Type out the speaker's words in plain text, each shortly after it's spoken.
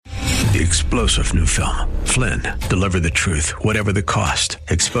The explosive new film, Flynn, deliver the truth, whatever the cost,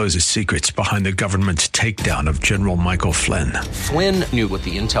 exposes secrets behind the government's takedown of General Michael Flynn. Flynn knew what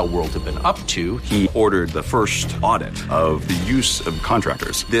the intel world had been up to. He ordered the first audit of the use of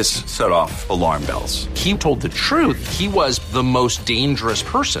contractors. This set off alarm bells. He told the truth. He was the most dangerous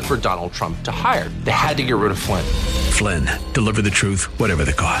person for Donald Trump to hire. They had to get rid of Flynn. Flynn, deliver the truth, whatever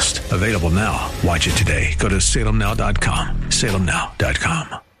the cost. Available now. Watch it today. Go to salemnow.com.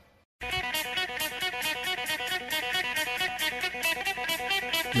 salemnow.com.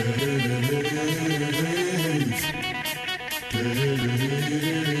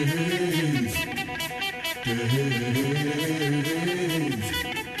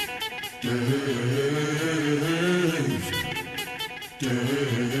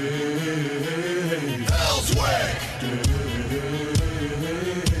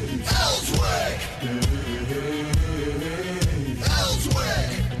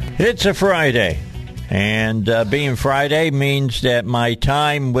 It's a Friday, and being Friday means that my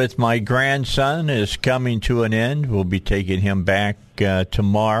time with my grandson is coming to an end. We'll be taking him back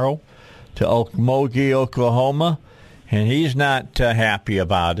tomorrow to Okmulgee, Oklahoma, and he's not happy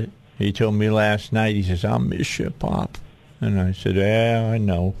about it. He told me last night, he says, "I'll miss you, Pop." And I said, "Yeah, I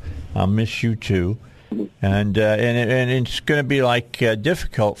know. I'll miss you too." And it's going to be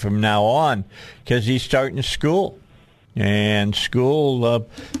difficult from now on because he's starting school. And school,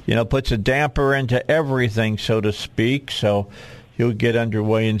 puts a damper into everything, so to speak. So he'll get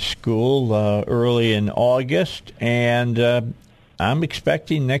underway in school early in August. And I'm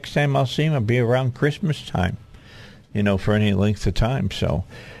expecting next time I'll see him, it'll be around Christmas time, for any length of time. So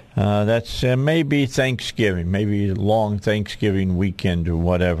that's maybe Thanksgiving, maybe a long Thanksgiving weekend or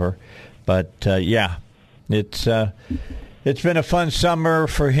whatever. But, It's been a fun summer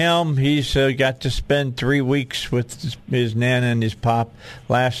for him. He's got to spend 3 weeks with his Nana and his Pop.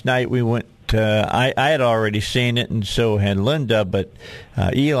 Last night we went, I had already seen it, and so had Linda, but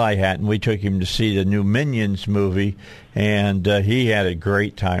Eli hadn't. We took him to see the new Minions movie, and he had a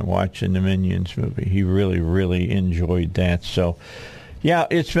great time watching the Minions movie. He really, really enjoyed that. So, yeah,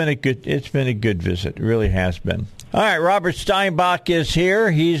 it's been a good visit. It really has been. All right, Robert Steinbach is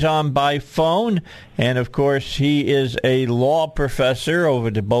here. He's on by phone, and of course, he is a law professor over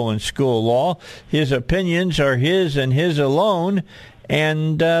at the Bowen School of Law. His opinions are his and his alone,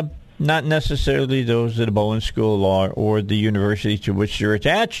 and not necessarily those of the Bowen School of Law or the university to which they're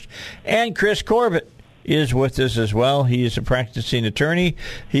attached. And Chris Corbett is with us as well. He is a practicing attorney.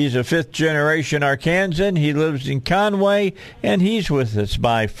 He's a fifth-generation Arkansan. He lives in Conway, and he's with us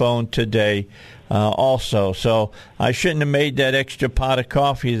by phone today. Also, so I shouldn't have made that extra pot of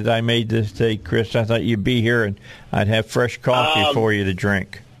coffee that I made this day, Chris. I thought you'd be here and I'd have fresh coffee for you to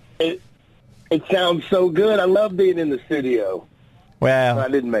drink. It sounds so good. I love being in the studio. Well, I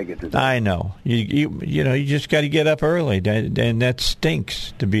didn't make it today. I know. You just got to get up early, and that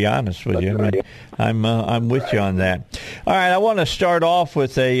stinks, to be honest with you. Right. I'm with you on that. All right, I want to start off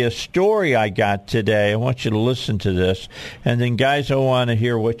with a story I got today. I want you to listen to this, and then, guys, I want to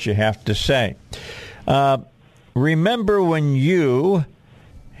hear what you have to say. Remember when you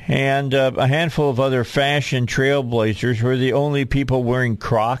and a handful of other fashion trailblazers were the only people wearing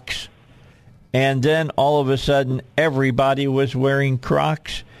Crocs? And then all of a sudden, everybody was wearing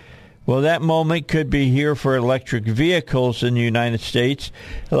Crocs. Well, that moment could be here for electric vehicles in the United States.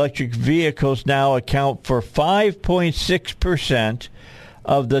 Electric vehicles now account for 5.6%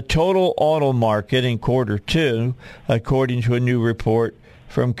 of the total auto market in quarter two, according to a new report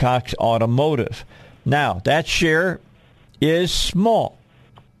from Cox Automotive. Now, that share is small.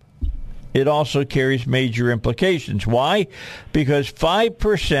 It also carries major implications. Why? Because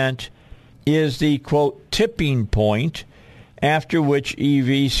 5% is the, quote, tipping point after which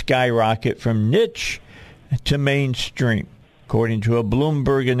EVs skyrocket from niche to mainstream, according to a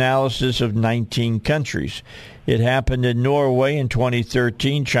Bloomberg analysis of 19 countries. It happened in Norway in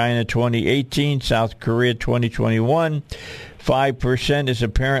 2013, China 2018, South Korea 2021. 5% is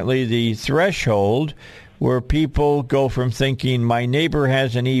apparently the threshold where people go from thinking, my neighbor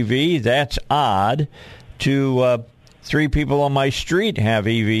has an EV, that's odd, to 3 people on my street have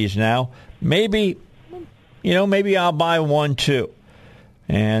EVs now. Maybe I'll buy one too.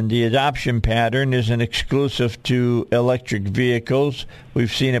 And the adoption pattern isn't exclusive to electric vehicles.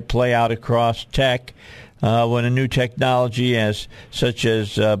 We've seen it play out across tech. When a new technology such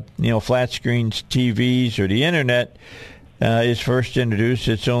as flat screens, TVs, or the internet is first introduced,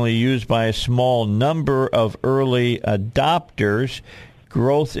 it's only used by a small number of early adopters.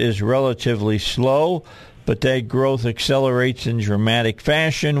 Growth is relatively slow, but that growth accelerates in dramatic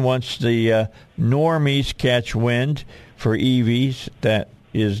fashion once the normies catch wind for EVs that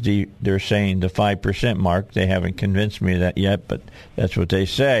they're saying the 5% mark. They haven't convinced me of that yet, but that's what they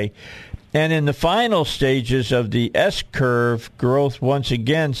say. And in the final stages of the S-curve, growth once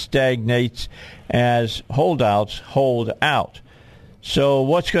again stagnates as holdouts hold out. So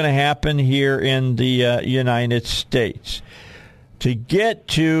what's going to happen here in the United States? To get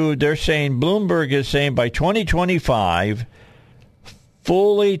to, they're saying, Bloomberg is saying by 2025,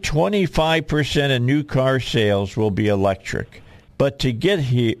 fully 25% of new car sales will be electric. But to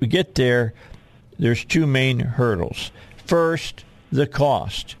get there, there's two main hurdles. First, the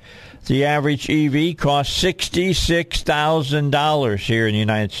cost. The average EV costs $66,000 here in the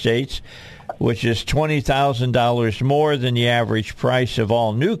United States, which is $20,000 more than the average price of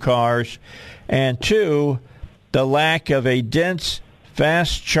all new cars. And two, the lack of a dense,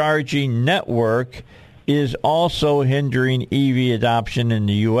 fast-charging network is also hindering EV adoption in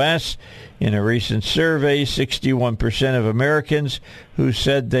the U.S. In a recent survey, 61% of Americans who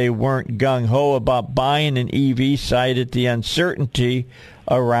said they weren't gung-ho about buying an EV cited the uncertainty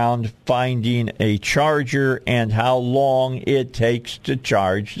around finding a charger and how long it takes to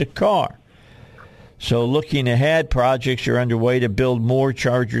charge the car. So looking ahead, projects are underway to build more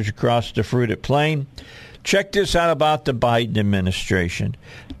chargers across the fruited plain. Check this out about the Biden administration.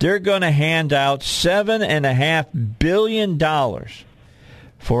 They're going to hand out $7.5 billion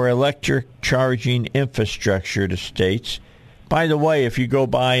for electric charging infrastructure to states. By the way, if you go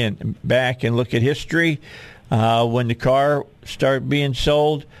by and back and look at history, when the car started being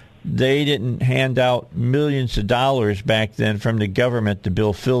sold, they didn't hand out millions of dollars back then from the government to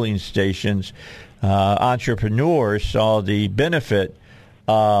build filling stations. Entrepreneurs saw the benefit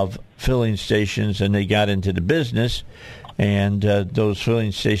of filling stations, and they got into the business. And those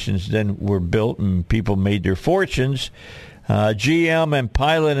filling stations then were built, and people made their fortunes. GM and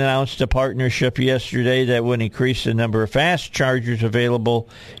Pilot announced a partnership yesterday that would increase the number of fast chargers available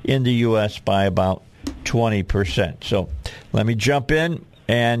in the U.S. by about 20%. So let me jump in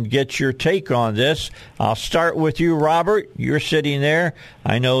and get your take on this. I'll start with you, Robert. You're sitting there.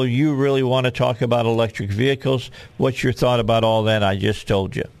 I know you really want to talk about electric vehicles. What's your thought about all that I just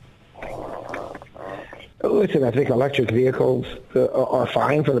told you? Listen, I think electric vehicles are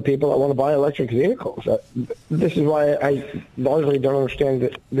fine for the people that want to buy electric vehicles. This is why I largely don't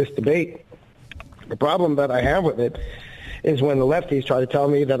understand this debate. The problem that I have with it is when the lefties try to tell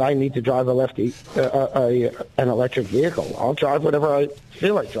me that I need to drive an electric vehicle. I'll drive whatever I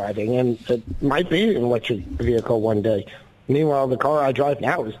feel like driving, and it might be an electric vehicle one day. Meanwhile, the car I drive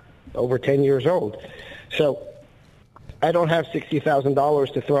now is over 10 years old. So I don't have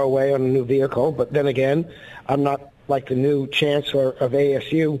 $60,000 to throw away on a new vehicle, but then again, I'm not like the new chancellor of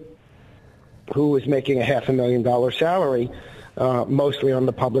ASU who is making a $500,000 salary, mostly on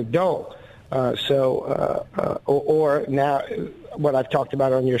the public dole. Or now, what I've talked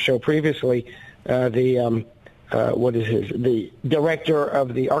about on your show previously, the director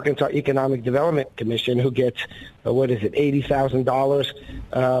of the Arkansas Economic Development Commission, who gets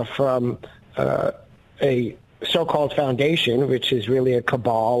 $80,000 from a so-called foundation, which is really a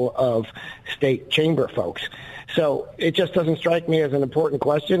cabal of state chamber folks. So it just doesn't strike me as an important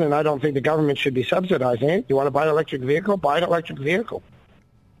question, and I don't think the government should be subsidizing it. You want to buy an electric vehicle? Buy an electric vehicle.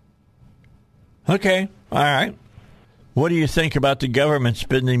 Okay. All right. What do you think about the government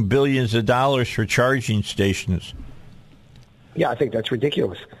spending billions of dollars for charging stations? Yeah, I think that's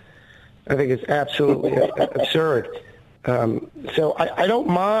ridiculous. I think it's absolutely absurd. So I don't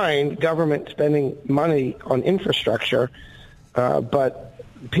mind government spending money on infrastructure, but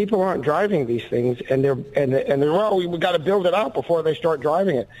people aren't driving these things, and they're well, we got to build it out before they start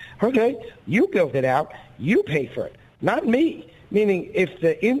driving it. Okay, you build it out, you pay for it, not me. Meaning, if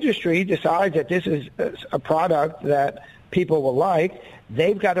the industry decides that this is a product that people will like,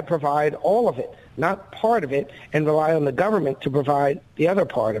 they've got to provide all of it, not part of it, and rely on the government to provide the other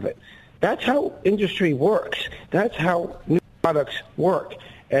part of it. That's how industry works. That's how new products work.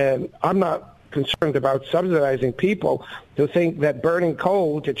 And I'm not concerned about subsidizing people who think that burning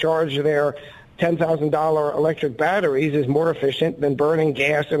coal to charge their $10,000 electric batteries is more efficient than burning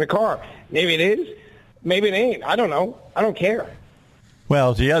gas in a car. Maybe it is. Maybe it ain't. I don't know. I don't care.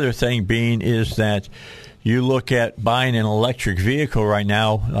 Well, the other thing being is that you look at buying an electric vehicle right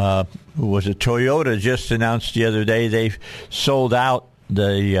now. Was it Toyota just announced the other day they've sold out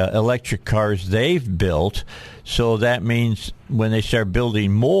the electric cars they've built. So that means when they start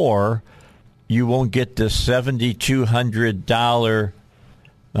building more, you won't get the $7,200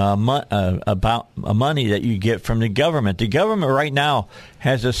 money that you get from the government. The government right now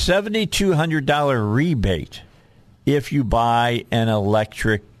has a $7,200 rebate if you buy an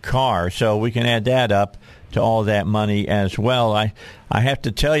electric car. So we can add that up to all that money as well. I have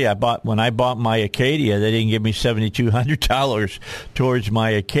to tell you, when I bought my Acadia, they didn't give me $7,200 towards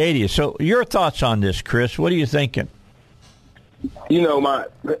my Acadia. So your thoughts on this, Chris? What are you thinking?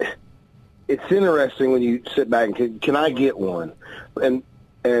 It's interesting when you sit back and can I get one?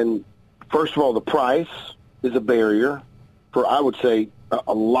 And first of all, the price is a barrier for, I would say,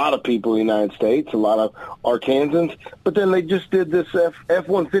 a lot of people in the United States, a lot of Arkansans. But then they just did this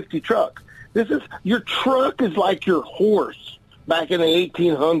F-150 truck. Your truck is like your horse back in the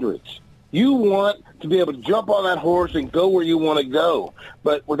 1800s. You want to be able to jump on that horse and go where you want to go.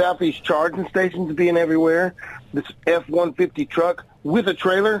 But without these charging stations being everywhere, this F-150 truck with a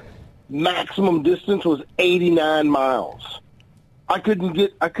trailer, maximum distance was 89 miles. I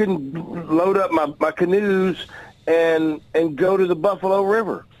couldn't load up my canoes and go to the Buffalo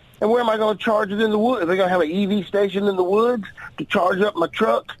River. And where am I going to charge it in the woods? Are they going to have an EV station in the woods to charge up my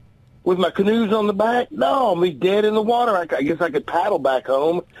truck with my canoes on the back? No, I'm dead in the water. I guess I could paddle back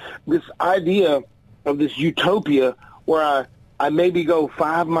home. This idea of this utopia where I maybe go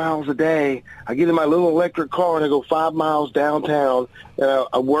 5 miles a day. I get in my little electric car and I go 5 miles downtown, and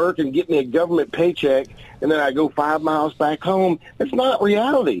I work and get me a government paycheck, and then I go 5 miles back home. It's not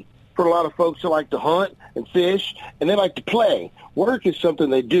reality for a lot of folks that like to hunt and fish, and they like to play. Work is something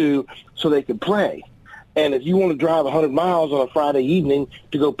they do so they can play. And if you want to drive 100 miles on a Friday evening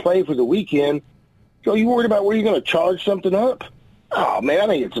to go play for the weekend, so you worried about where you're going to charge something up? Oh, man, I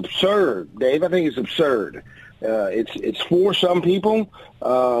think it's absurd, Dave. I think it's absurd. It's for some people,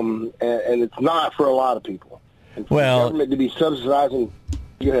 and it's not for a lot of people. And for the government to be subsidizing,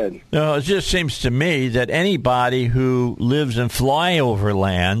 go ahead. No, it just seems to me that anybody who lives in flyover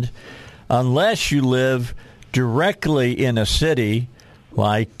land, unless you live directly in a city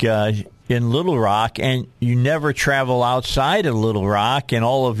like in Little Rock, and you never travel outside of Little Rock, and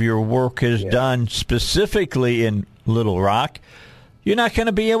all of your work is done specifically in Little Rock, you're not going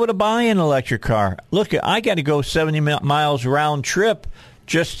to be able to buy an electric car. Look, I got to go 70 miles round trip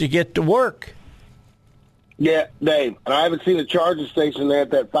just to get to work. Yeah, Dave, and I haven't seen a charging station there at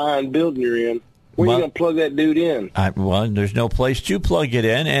that fine building you're in. Where are you going to plug that dude in? Well, there's no place to plug it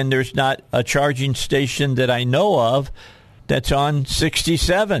in, and there's not a charging station that I know of that's on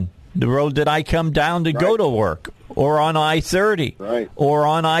 67, the road that I come down to go to work, or on I-30, or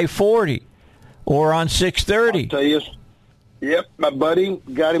on I-40, or on 630. I'll tell you, yep, my buddy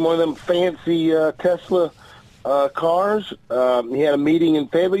got him one of them fancy Tesla cars. He had a meeting in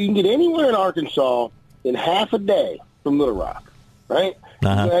Fayetteville. You can get anywhere in Arkansas in half a day from Little Rock, right? You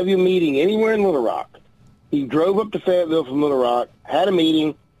can have your meeting anywhere in Little Rock. He drove up to Fayetteville from Little Rock, had a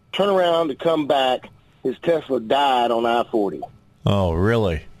meeting, turned around to come back. His Tesla died on I-40. Oh,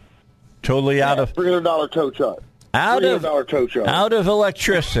 really? Totally out of $300 tow charge. Out of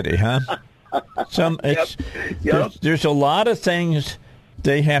electricity, huh? There's a lot of things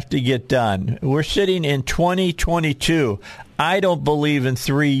they have to get done. We're sitting in 2022. I don't believe in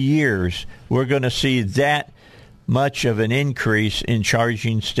 3 years we're going to see that much of an increase in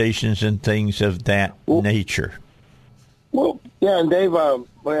charging stations and things of that nature. Well, yeah, and Dave,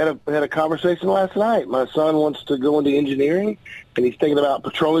 we had a conversation last night. My son wants to go into engineering, and he's thinking about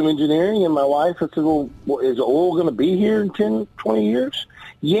petroleum engineering. And my wife, I said, well, is oil going to be here in 10, 20 years?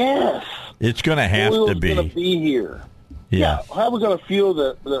 Yes. It's going to have to be. Oil's going to be here. Yeah. How are we going to fuel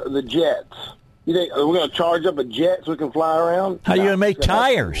the jets? You think are we going to charge up a jet so we can fly around? How are you going to make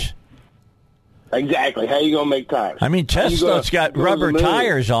tires? Exactly. How are you going to make tires? I mean, Tesla's got rubber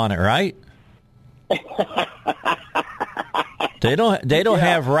tires on it, right? They don't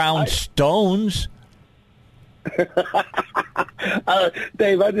have round stones.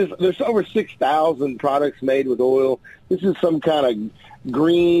 Dave, there's over 6,000 products made with oil. This is some kind of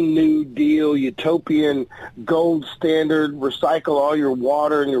Green New Deal, utopian, gold standard, recycle all your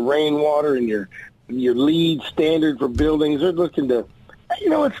water and your rainwater and your LEED standard for buildings. They're looking to,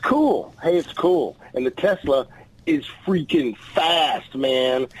 it's cool. Hey, it's cool. And the Tesla is freaking fast,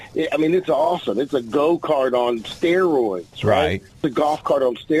 man. It's awesome. It's a go-kart on steroids, right? It's a golf cart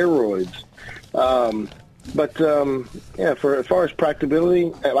on steroids. As far as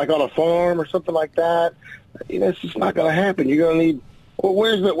practicability, like on a farm or something like that, it's just not going to happen. You're going to need,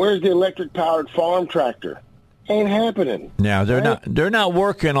 where's the electric-powered farm tractor? Ain't happening. Now they're not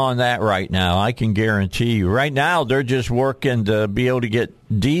working on that right now. I can guarantee you. Right now they're just working to be able to get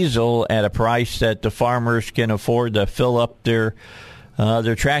diesel at a price that the farmers can afford to fill up their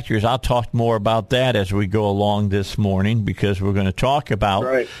tractors. I'll talk more about that as we go along this morning, because we're going to talk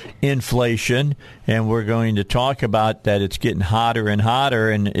about inflation, and we're going to talk about that it's getting hotter and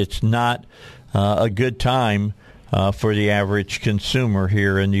hotter, and it's not a good time for the average consumer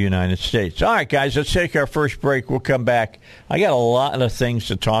here in the United States. All right, guys, let's take our first break. We'll come back. I got a lot of things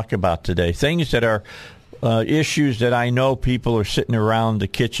to talk about today, things that are issues that I know people are sitting around the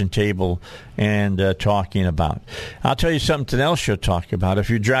kitchen table and talking about. I'll tell you something else you'll talk about. If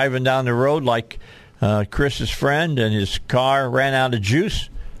you're driving down the road like Chris's friend and his car ran out of juice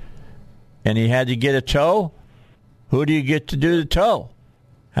and he had to get a tow, who do you get to do the tow?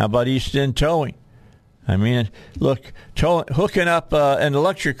 How about East End Towing? I mean, look, hooking up an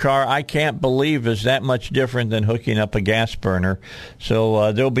electric car, I can't believe is that much different than hooking up a gas burner.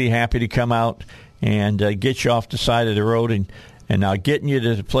 So they'll be happy to come out and get you off the side of the road and now getting you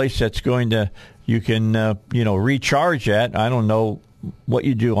to the place that's going to, you can, recharge at. I don't know what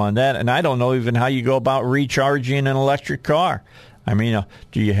you do on that, and I don't know even how you go about recharging an electric car. I mean,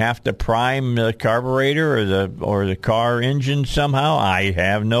 do you have to prime the carburetor or the car engine somehow? I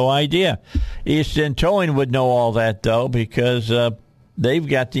have no idea. East End Towing would know all that, though, because they've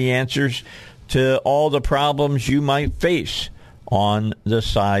got the answers to all the problems you might face on the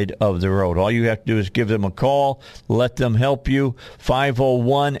side of the road. All you have to do is give them a call, let them help you.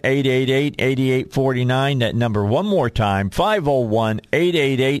 501-888-8849. That number one more time,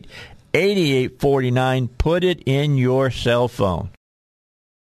 501-888-8849. Put it in your cell phone.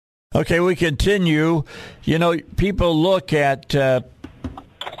 Okay, we continue. You know, people look at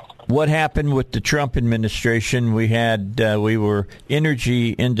what happened with the Trump administration. We were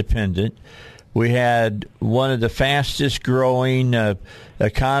energy independent. We had one of the fastest growing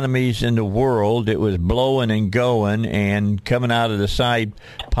economies in the world. It was blowing and going, and coming out of the side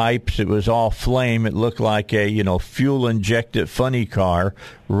pipes, it was all flame. It looked like a fuel-injected funny car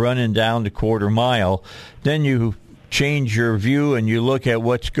running down the quarter mile. Then you change your view and you look at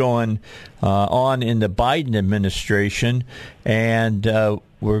what's going on in the Biden administration, and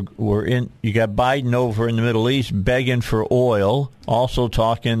we're in. You got Biden over in the Middle East begging for oil, also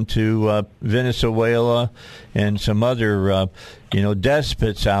talking to Venezuela and some other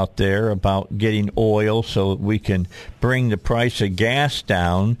despots out there about getting oil so we can bring the price of gas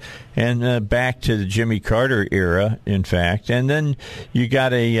down, and back to the Jimmy Carter era, in fact. And then you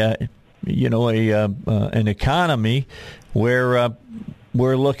got an economy where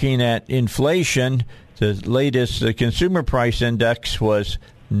we're looking at inflation. The latest, the consumer price index was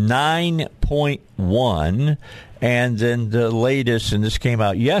 9.1, and then the latest, and this came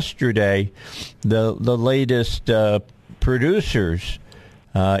out yesterday, the latest producers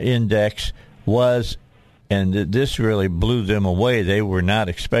index was, and this really blew them away. They were not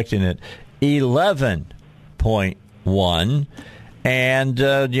expecting it, 11.1. And,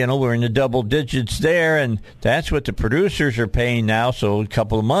 we're in the double digits there, and that's what the producers are paying now. So a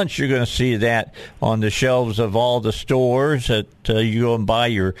couple of months, you're going to see that on the shelves of all the stores that you go and buy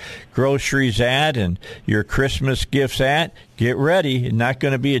your groceries at and your Christmas gifts at. Get ready. It's not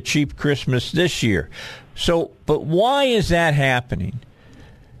going to be a cheap Christmas this year. So, but why is that happening?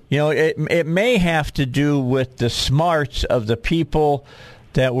 It may have to do with the smarts of the people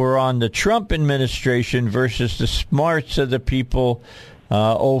that were on the Trump administration versus the smarts of the people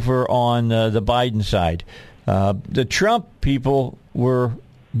over on the Biden side. The Trump people were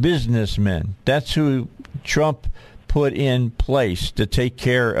businessmen. That's who Trump put in place to take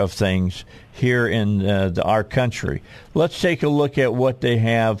care of things here in our country. Let's take a look at what they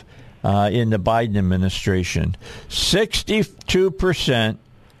have in the Biden administration. 62%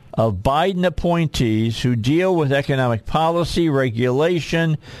 of Biden appointees who deal with economic policy,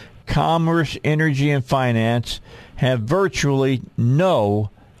 regulation, commerce, energy, and finance have virtually no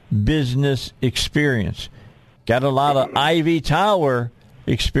business experience. Got a lot of Ivy Tower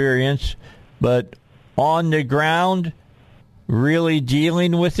experience, but on the ground, really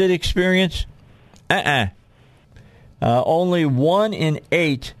dealing with it experience? Only 1 in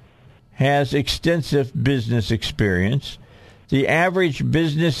 8 has extensive business experience. The average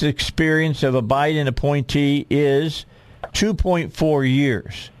business experience of a Biden appointee is 2.4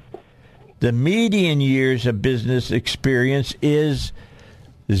 years. The median years of business experience is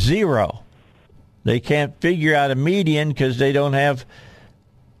 0. They can't figure out a median because they don't have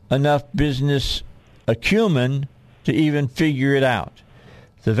enough business acumen to even figure it out.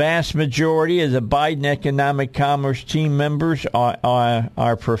 The vast majority of the Biden Economic Commerce team members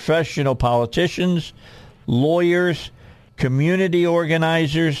are professional politicians, lawyers, community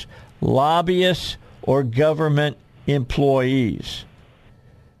organizers, lobbyists, or government employees.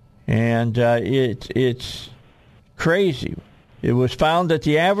 And it's crazy. It was found that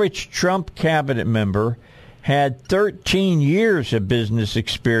the average Trump cabinet member had 13 years of business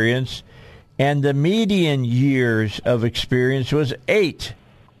experience, and the median years of experience was 8.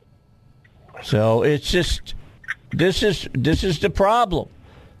 So it's just this is the problem.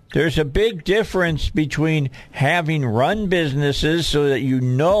 There's a big difference between having run businesses so that you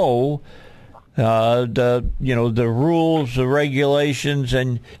know the rules, the regulations,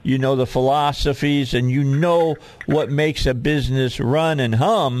 and you know the philosophies, and you know what makes a business run and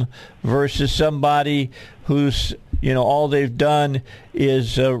hum, versus somebody who's all they've done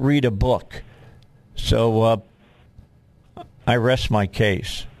is read a book. So I rest my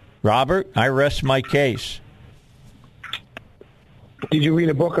case. Robert, I rest my case. Did you read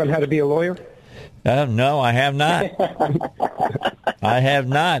a book on how to be a lawyer? No, I have not. I have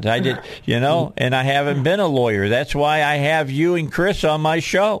not. I did, and I haven't been a lawyer. That's why I have you and Chris on my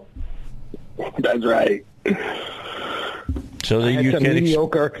show. That's right. So that you can.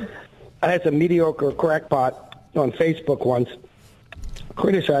 I had some mediocre crackpot on Facebook once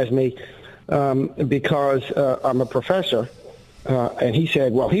criticize me because I'm a professor, and he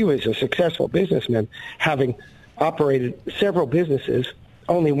said, well, he was a successful businessman, having operated several businesses,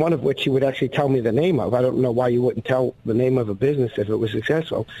 only one of which he would actually tell me the name of. I don't know why you wouldn't tell the name of a business if it was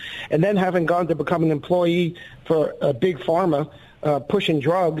successful. And then having gone to become an employee for a big pharma pushing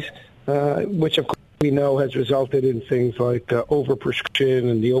drugs, which of course we know has resulted in things like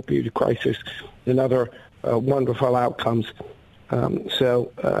overprescription and the opioid crisis and other wonderful outcomes.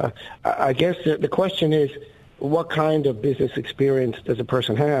 So I guess the question is, what kind of business experience does a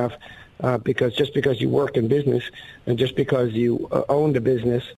person have? Because just because you work in business and just because you owned a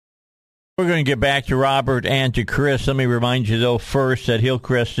business. We're going to get back to Robert and to Chris. Let me remind you, though, first that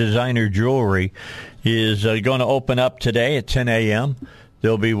Hillcrest Designer Jewelry is going to open up today at 10 a.m.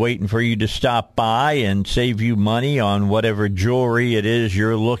 They'll be waiting for you to stop by and save you money on whatever jewelry it is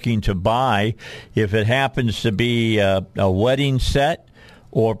you're looking to buy. If it happens to be a wedding set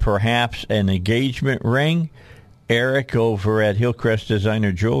or perhaps an engagement ring, Eric over at Hillcrest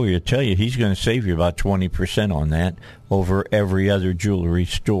Designer Jewelry will tell you he's going to save you about 20% on that over every other jewelry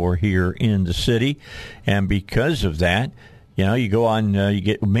store here in the city. And because of that, you go on, you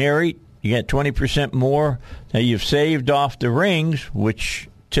get married, you get 20% more that you've saved off the rings, which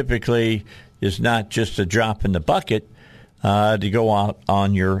typically is not just a drop in the bucket, to go out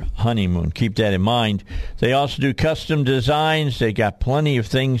on your honeymoon. Keep that in mind. They also do custom designs. They got plenty of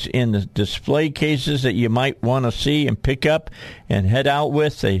things in the display cases that you might want to see and pick up and head out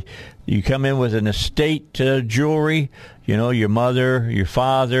with. You come in with an estate jewelry, your mother, your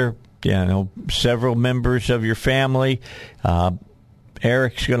father, several members of your family.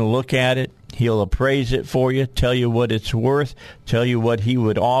 Eric's going to look at it. He'll appraise it for you, tell you what it's worth, tell you what he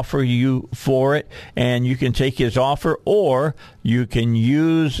would offer you for it, and you can take his offer, or you can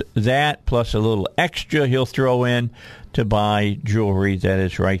use that plus a little extra he'll throw in to buy jewelry that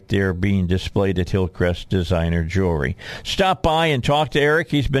is right there being displayed at Hillcrest Designer Jewelry. Stop by and talk to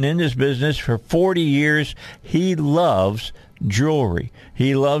Eric. He's been in this business for 40 years. He loves jewelry.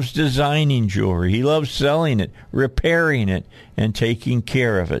 He loves designing jewelry. He loves selling it, repairing it, and taking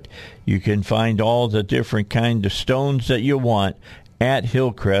care of it. You can find all the different kind of stones that you want at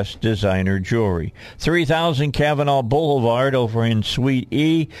Hillcrest Designer Jewelry. 3000 Kavanaugh Boulevard over in Suite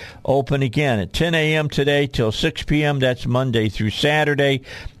E. Open again at 10 a.m. today till 6 p.m. That's Monday through Saturday.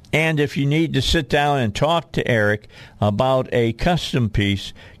 And if you need to sit down and talk to Eric about a custom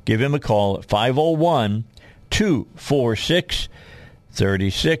piece, give him a call at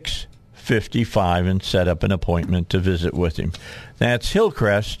 501-246-3655 and set up an appointment to visit with him. That's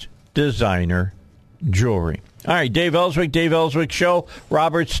Hillcrest Designer Jewelry. All right, Dave Elswick Show.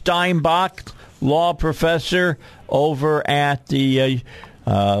 Robert Steinbach, law professor over at the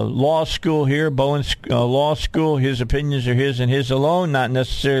law school here, Bowen Law School. His opinions are his and his alone, not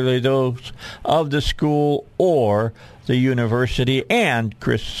necessarily those of the school or the university. And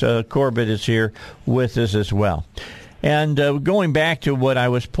Chris Corbett is here with us as well. And going back to what I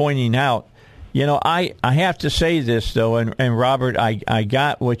was pointing out, I have to say this, though, and Robert, I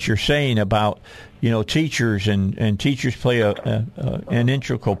got what you're saying about, teachers, and teachers play an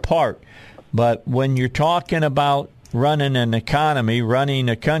integral part. But when you're talking about running an economy, running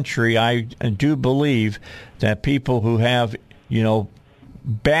a country, I do believe that people who have,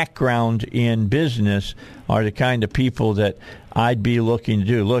 background in business are the kind of people that I'd be looking to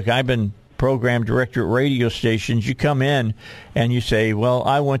do. Look, I've been program director at radio stations. You come in and you say, well,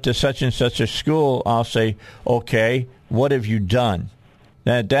 I went to such and such a school. I'll say, okay, what have you done?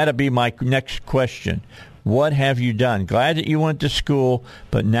 That'll be my next question. What have you done? Glad that you went to school,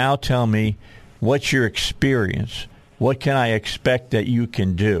 but now tell me, what's your experience? What can I expect that you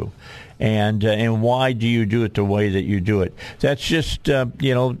can do? And why do you do it the way that you do it? That's just,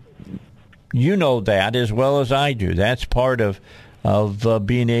 that as well as I do. That's part of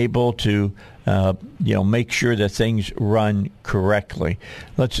being able to make sure that things run correctly.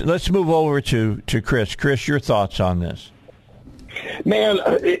 Let's move over to Chris. Chris, your thoughts on this? Man,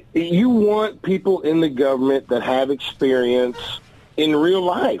 you want people in the government that have experience in real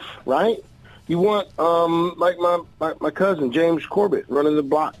life, right? You want, like my cousin, James Corbett, running the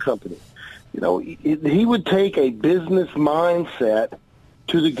block company. He would take a business mindset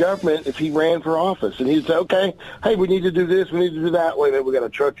to the government if he ran for office. And he'd say, okay, hey, we need to do this, we need to do that. Wait a minute, we got a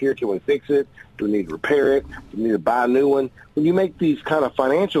truck here. Can we fix it? Do we need to repair it? Do we need to buy a new one? When you make these kind of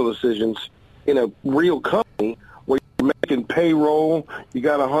financial decisions in a real company where you're making payroll, you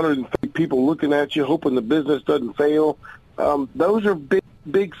got 150 people looking at you, hoping the business doesn't fail, those are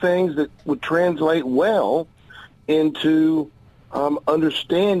big things that would translate well into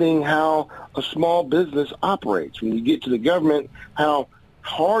understanding how a small business operates. When you get to the government, how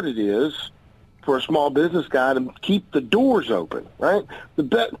hard it is for a small business guy to keep the doors open, right?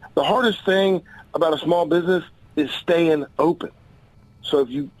 The hardest thing about a small business is staying open. So if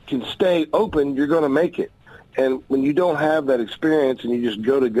you can stay open, you're going to make it. And when you don't have that experience and you just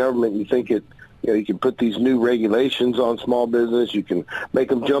go to government and you think you can put these new regulations on small business. You can make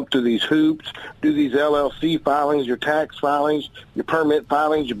them jump through these hoops, do these LLC filings, your tax filings, your permit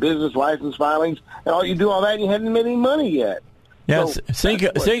filings, your business license filings, and you do all that and you haven't made any money yet. Yes, so,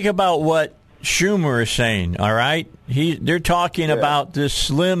 think about what Schumer is saying, all right? They're talking about this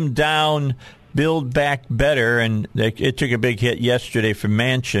slimmed down Build Back Better, and it took a big hit yesterday from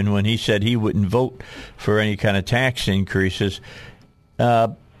Manchin when he said he wouldn't vote for any kind of tax increases.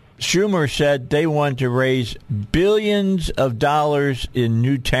 Schumer said they want to raise billions of dollars in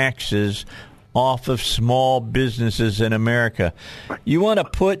new taxes off of small businesses in America. You want to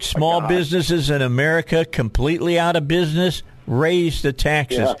put small businesses in America completely out of business? Raise the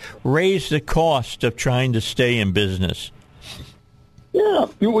taxes. Raise the cost of trying to stay in business. Yeah.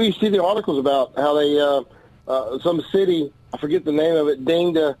 We see the articles about how they, some city, I forget the name of it,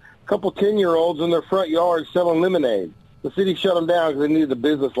 dinged a couple 10-year-olds in their front yard selling lemonade. The city shut them down because they needed a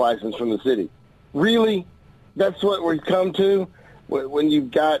business license from the city. Really? That's what we've come to? When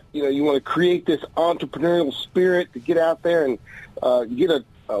you've got, you want to create this entrepreneurial spirit to get out there and get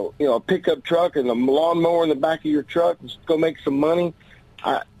a pickup truck and a lawnmower in the back of your truck and just go make some money.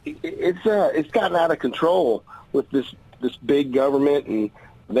 It's gotten out of control with this big government, and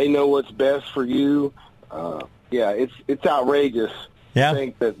they know what's best for you. It's outrageous to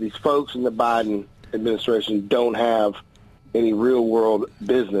think that these folks in the Biden administration don't have any real world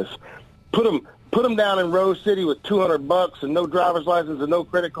business. Put them down in Rose City with $200 and no driver's license and no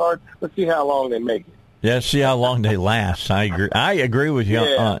credit card. Let's see how long they make it. Yeah, see how long they last. I agree with you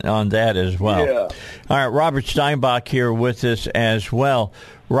on that as well. Yeah. All right, Robert Steinbach here with us as well.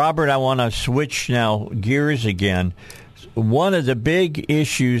 Robert, I want to switch now gears again. One of the big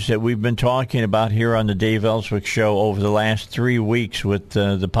issues that we've been talking about here on the Dave Elswick Show over the last 3 weeks with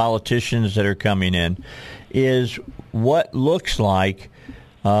the politicians that are coming in is what looks like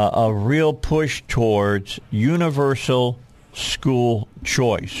a real push towards universal school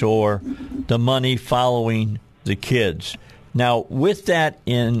choice, or the money following the kids. Now, with that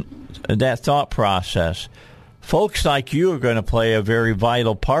in that thought process, folks like you are going to play a very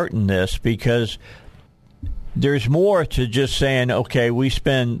vital part in this, because there's more to just saying, okay, we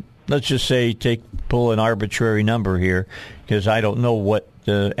spend, let's just say, pull an arbitrary number here, because I don't know what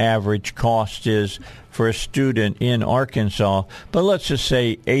the average cost is for a student in Arkansas, but let's just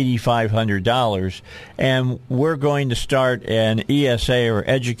say $8,500, and we're going to start an ESA, or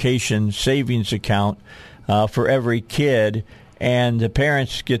education savings account, for every kid, and the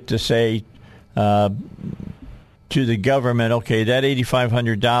parents get to say to the government, okay, that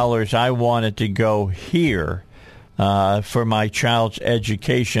 $8,500, I want it to go here for my child's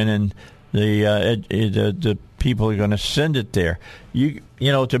education, and the people are going to send it there. You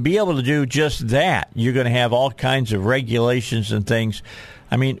know, to be able to do just that, you're going to have all kinds of regulations and things.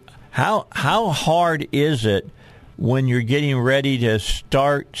 I mean, how hard is it when you're getting ready to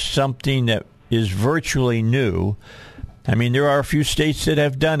start something that is virtually new? I mean, there are a few states that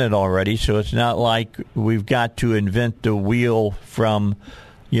have done it already, so it's not like we've got to invent the wheel from,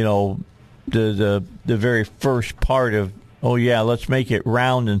 the very first part of, oh yeah, let's make it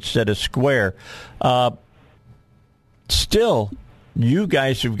round instead of square. Still, you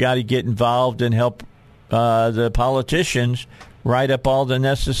guys have got to get involved and help the politicians write up all the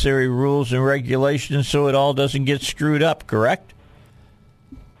necessary rules and regulations so it all doesn't get screwed up, correct?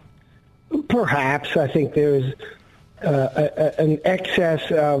 Perhaps. I think there's an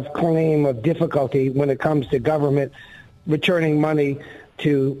excess of claim of difficulty when it comes to government returning money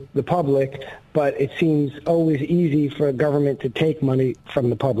to the public, but it seems always easy for government to take money from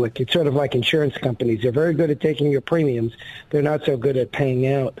the public. It's sort of like insurance companies. They're very good at taking your premiums. They're not so good at paying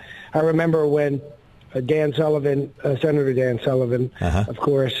out. I remember when Dan Sullivan, Senator Dan Sullivan, of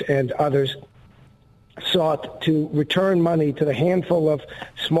course, and others sought to return money to the handful of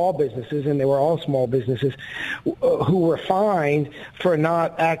small businesses, and they were all small businesses, who were fined for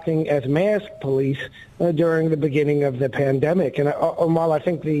not acting as mask police during the beginning of the pandemic. And while I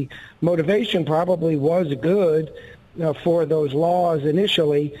think the motivation probably was good for those laws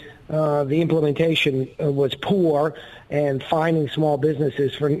initially, the implementation was poor, and fining small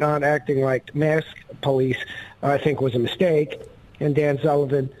businesses for not acting like mask police, I think, was a mistake. And Dan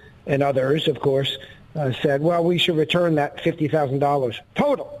Sullivan and others, of course, said, well, we should return that $50,000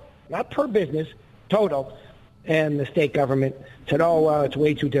 total, not per business, total. And the state government said, oh, well, it's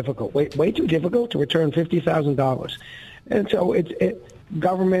way too difficult. Way too difficult to return $50,000. And so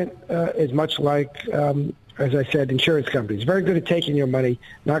government is much like, as I said, insurance companies. Very good at taking your money,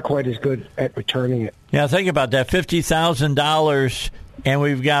 not quite as good at returning it. Yeah, think about that, $50,000, and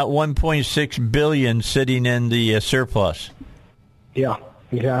we've got $1.6 billion sitting in the surplus. Yeah,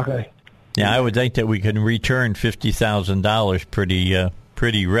 exactly. Yeah, I would think that we can return $50,000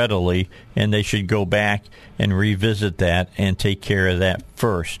 pretty readily, and they should go back and revisit that and take care of that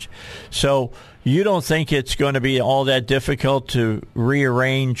first. So you don't think it's going to be all that difficult to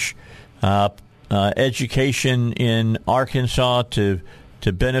rearrange education in Arkansas to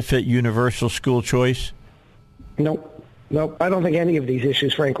benefit universal school choice? Nope. I don't think any of these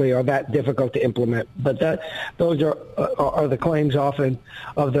issues, frankly, are that difficult to implement. But those are the claims often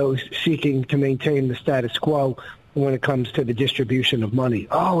of those seeking to maintain the status quo when it comes to the distribution of money.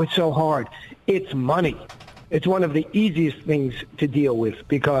 Oh, it's so hard. It's money. It's one of the easiest things to deal with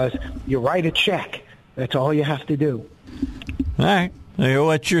because you write a check. That's all you have to do. All right.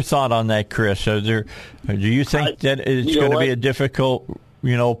 What's your thought on that, Chris? Do you think that it's going to be a difficult,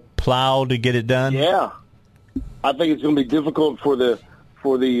 plow to get it done? Yeah. I think it's going to be difficult for the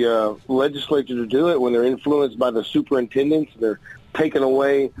legislature to do it when they're influenced by the superintendents. They're taking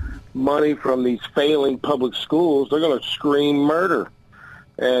away money from these failing public schools. They're going to scream murder,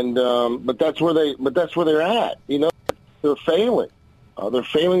 and but that's where they're at. They're failing. They're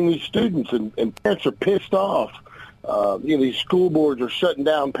failing these students, and parents are pissed off. These school boards are shutting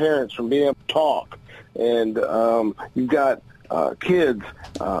down parents from being able to talk, and you've got kids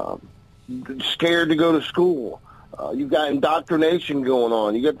scared to go to school. You've got indoctrination going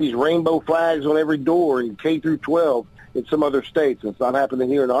on. You got these rainbow flags on every door in K through 12 in some other states. It's not happening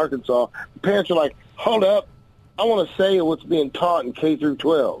here in Arkansas. The parents are like, hold up, I want to say what's being taught in K through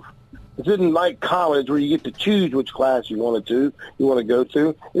 12. This isn't like college where you get to choose which class you want to go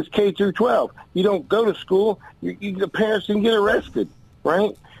to. It's K through 12. You don't go to school, the parents can get arrested,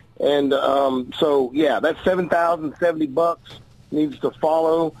 right? And so that's $7,070 needs to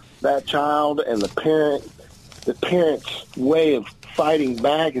follow that child, and the parent's way of fighting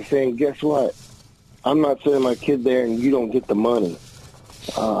back is saying, guess what? I'm not sending my kid there, and you don't get the money.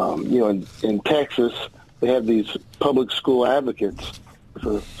 In Texas, they have these public school advocates. If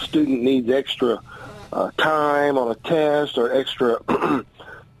a student needs extra time on a test or extra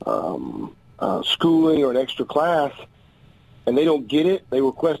schooling or an extra class, and they don't get it, they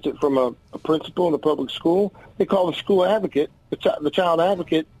request it from a principal in a public school, they call the school advocate, the child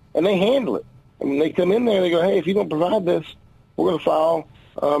advocate, and they handle it. And when they come in there, they go, hey, if you don't provide this, we're going to file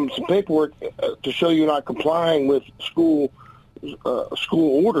some paperwork to show you're not complying with school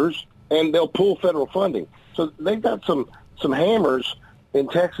orders, and they'll pull federal funding. So they've got some hammers in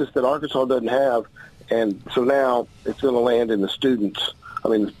Texas that Arkansas doesn't have, and so now it's going to land in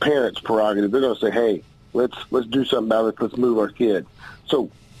the parents' prerogative. They're going to say, hey, let's do something about it. Let's move our kid.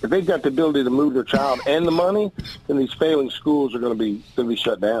 So if they've got the ability to move their child and the money, then these failing schools are going to be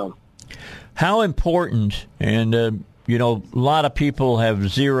shut down. How important, and a lot of people have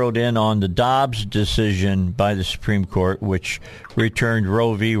zeroed in on the Dobbs decision by the Supreme Court, which returned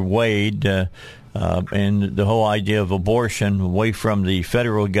Roe v. Wade and the whole idea of abortion away from the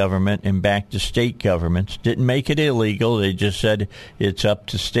federal government and back to state governments. Didn't make it illegal. They just said it's up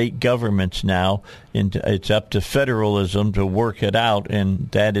to state governments now, and it's up to federalism to work it out, and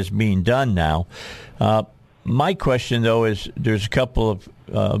that is being done now. My question, though, is there's a couple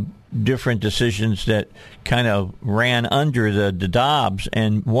of different decisions that kind of ran under the Dobbs,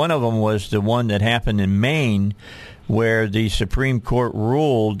 and one of them was the one that happened in Maine, where the Supreme Court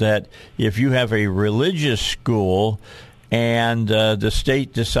ruled that if you have a religious school and the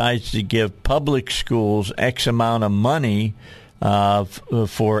state decides to give public schools X amount of money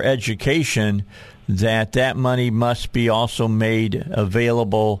for education, that money must be also made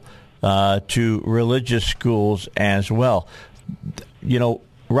available to religious schools as well. You know,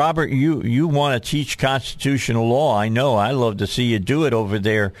 Robert, you want to teach constitutional law. I know. I love to see you do it over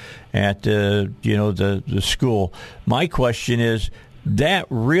there at the school. My question is, that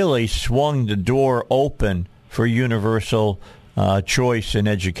really swung the door open for universal choice in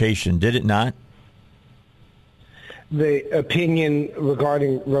education, did it not? The opinion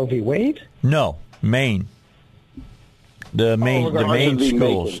regarding Roe v. Wade? No, Maine. The Maine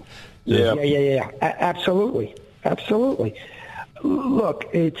schools. Yeah. Absolutely. Look,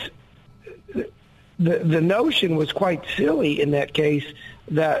 it's the notion was quite silly in that case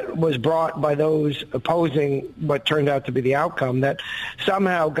that was brought by those opposing what turned out to be the outcome, that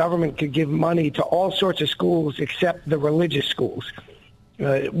somehow government could give money to all sorts of schools except the religious schools.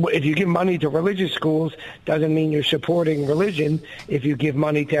 If you give money to religious schools, doesn't mean you're supporting religion if you give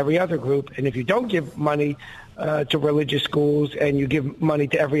money to every other group. And if you don't give money to religious schools and you give money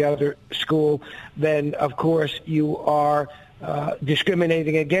to every other school, then, of course, you are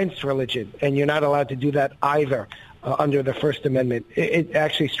discriminating against religion, and you're not allowed to do that either under the First Amendment. It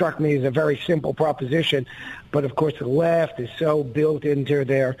actually struck me as a very simple proposition, but, of course, the left is so built into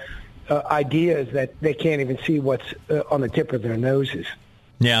their ideas that they can't even see what's on the tip of their noses.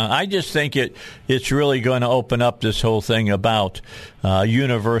 Yeah, I just think it's really going to open up this whole thing about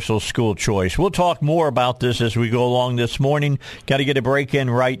universal school choice. We'll talk more about this as we go along this morning. Got to get a break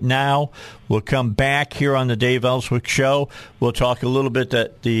in right now. We'll come back here on the Dave Elswick Show. We'll talk a little bit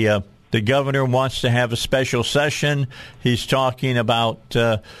that the governor wants to have a special session. He's talking about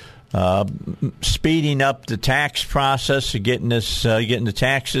speeding up the tax process, getting the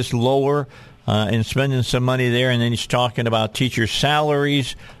taxes lower. And spending some money there, and then he's talking about teacher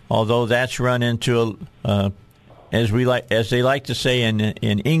salaries, although that's run into, as they like to say in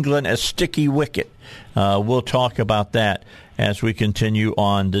England, a sticky wicket. We'll talk about that as we continue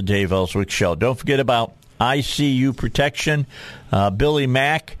on the Dave Elswick Show. Don't forget about ICU protection. Billy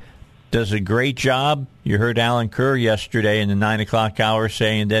Mack does a great job. You heard Alan Kerr yesterday in the 9 o'clock hour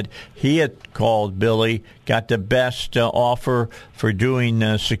saying that he had called Billy, got the best offer for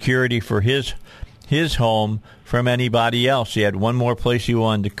doing security for his home from anybody else. He had one more place he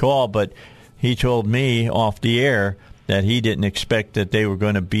wanted to call, but he told me off the air that he didn't expect that they were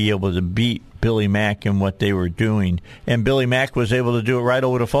going to be able to beat Billy Mack and what they were doing. And Billy Mack was able to do it right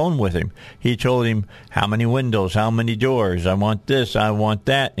over the phone with him. He told him how many windows, how many doors, I want this, I want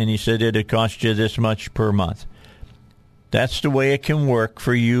that, and he said it'd cost you this much per month. That's the way it can work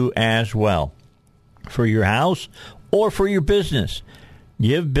for you as well, for your house or for your business.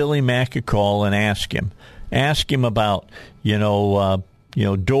 Give Billy Mack a call and ask him. Ask him about,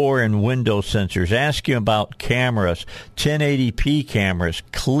 door and window sensors. Ask him about cameras, 1080p cameras,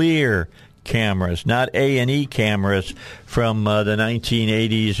 clear cameras, not A&E cameras from the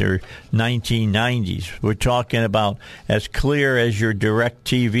 1980s or 1990s. We're talking about as clear as your direct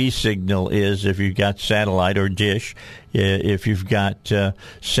TV signal is if you've got satellite, or dish if you've got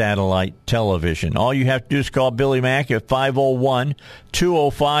satellite television. All you have to do is call Billy Mack at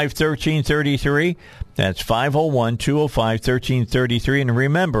 501-205-1333. That's 501-205-1333. And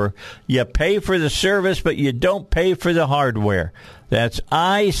remember, you pay for the service, but you don't pay for the hardware. That's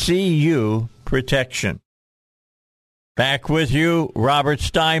ICU protection. Back with you, Robert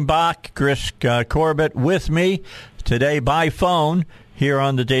Steinbach, Chris Corbett with me today by phone here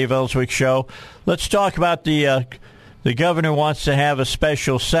on the Dave Elswick Show. Let's talk about the governor wants to have a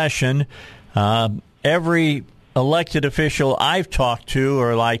special session. Every elected official I've talked to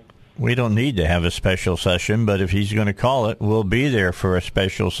are like, we don't need to have a special session, but if he's going to call it, we'll be there for a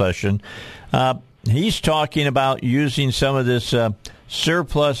special session. He's talking about using some of this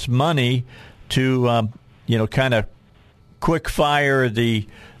surplus money to, kind of quick fire the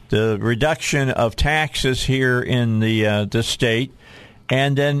reduction of taxes here in the state,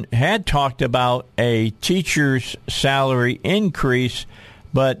 and then had talked about a teacher's salary increase,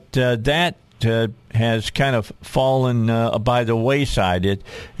 but that has kind of fallen by the wayside.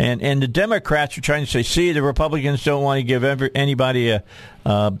 And the Democrats are trying to say, see, the Republicans don't want to give anybody a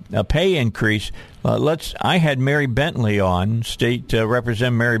pay increase. I had Mary Bentley on, State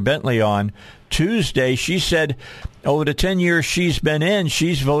Representative Mary Bentley on Tuesday. She said over the 10 years she's been in,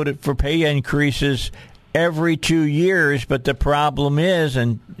 she's voted for pay increases every 2 years. But the problem is,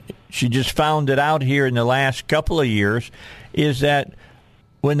 and she just found it out here in the last couple of years, is that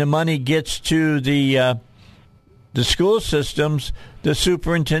when the money gets to the school systems, the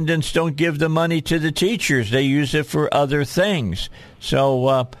superintendents don't give the money to the teachers. They use it for other things.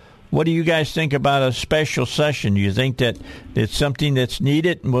 So What do you guys think about a special session? Do you think that it's something that's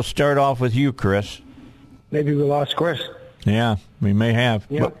needed? And we'll start off with you, Chris. Maybe we lost Chris. Yeah, we may have.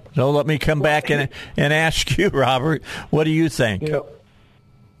 Yeah. So let me come back and ask you, Robert, what do you think? I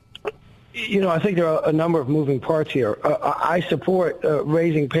think there are a number of moving parts here. I support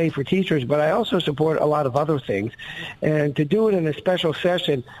raising pay for teachers, but I also support a lot of other things. And to do it in a special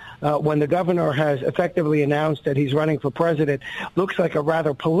session when the governor has effectively announced that he's running for president looks like a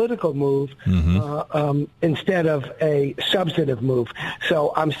rather political move instead of a substantive move.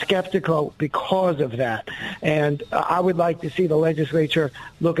 So I'm skeptical because of that. And I would like to see the legislature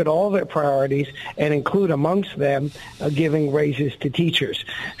look at all their priorities and include amongst them giving raises to teachers.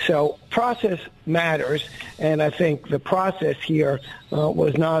 So process matters, and I think the process here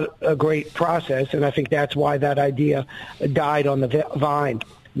was not a great process, and I think that's why that idea died on the vine.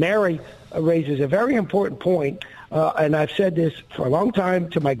 Mary raises a very important point, and I've said this for a long time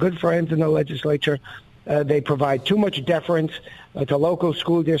to my good friends in the legislature. They provide too much deference to local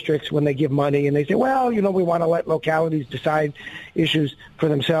school districts when they give money, and they say, well, we want to let localities decide issues for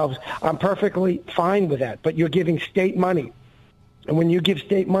themselves. I'm perfectly fine with that, but you're giving state money. And when you give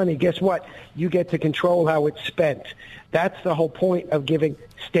state money, guess what? You get to control how it's spent. That's the whole point of giving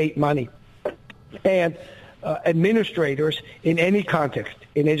state money. And administrators in any context,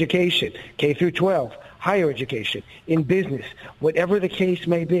 in education, K through 12, higher education, in business, whatever the case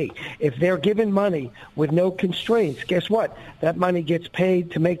may be, if they're given money with no constraints, guess what? That money gets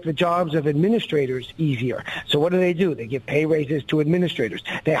paid to make the jobs of administrators easier. So what do? They give pay raises to administrators.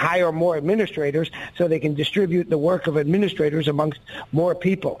 They hire more administrators so they can distribute the work of administrators amongst more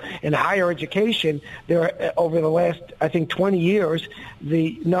people. In higher education, over the last, I think, 20 years,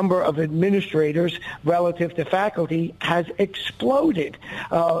 the number of administrators relative to faculty has exploded.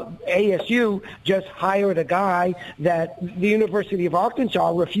 ASU just hired a guy that the University of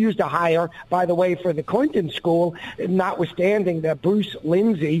Arkansas refused to hire, by the way, for the Clinton school, notwithstanding that Bruce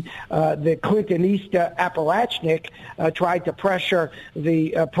Lindsay, the Clintonista apparatchik, tried to pressure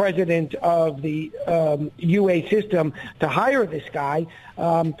the president of the UA system to hire this guy,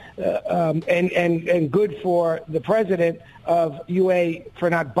 and good for the president of UA for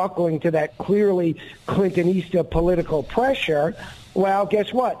not buckling to that clearly Clintonista political pressure. Well,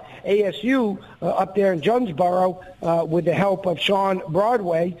 guess what? ASU up there in Jonesboro, with the help of Sean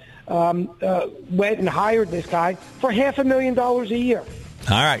Broadway, went and hired this guy for $500,000 a year.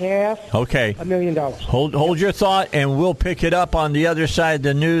 All right. $500,000. Hold your thought, and we'll pick it up on the other side of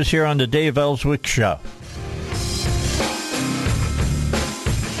the news here on the Dave Elswick Show.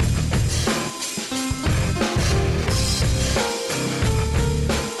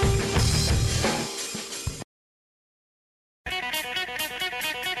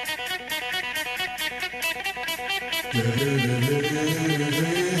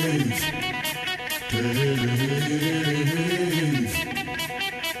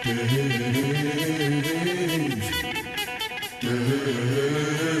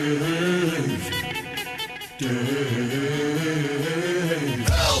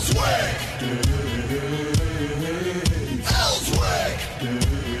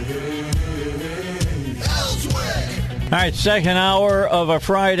 All right, second hour of a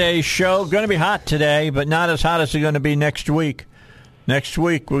Friday show. Going to be hot today, but not as hot as it's going to be next week. Next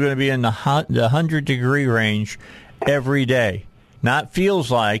week, we're going to be in the 100-degree range every day. Not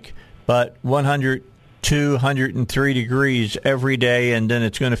feels like, but 102, 103 degrees every day, and then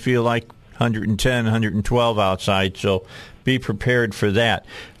it's going to feel like 110, 112 outside, so be prepared for that.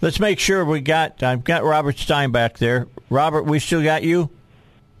 Let's make sure I've got Robert Stein back there. Robert, we still got you?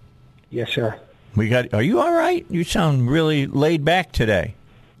 Yes, sir. Are you all right? You sound really laid back today.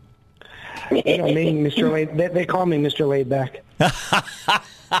 Mr. Laid. They call me Mr. Laid Back.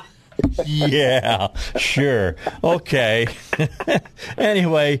 Yeah, sure. Okay.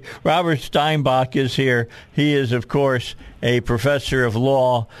 Anyway, Robert Steinbach is here. He is, of course, a professor of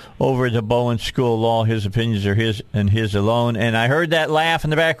law over at the Bowen School of Law. His opinions are his and his alone. And I heard that laugh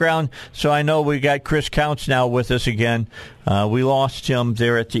in the background, so I know we got Chris Counts now with us again. We lost him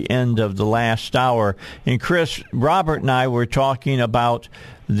there at the end of the last hour. And Chris, Robert and I were talking about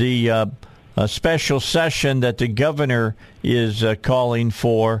the special session that the governor is calling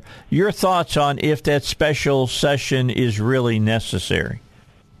for. Your thoughts on if that special session is really necessary?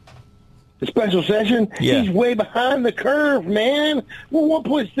 The special session? Yeah. He's way behind the curve, man. We're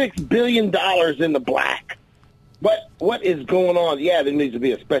 $1.6 billion in the black. What is going on? Yeah, there needs to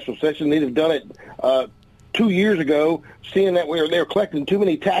be a special session. They'd have done it 2 years ago, seeing that they were collecting too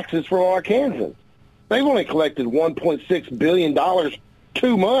many taxes from Arkansans. They've only collected $1.6 billion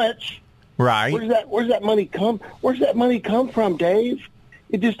too much. Right. Where's that money come? Where's that money come from, Dave?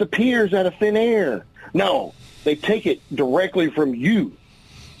 It just appears out of thin air. No, they take it directly from you.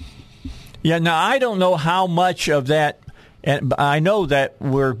 Yeah, now I don't know how much of that, and I know that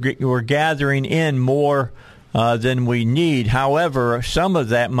we're gathering in more than we need. However, some of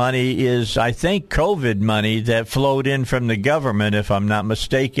that money is, I think, COVID money that flowed in from the government, if I'm not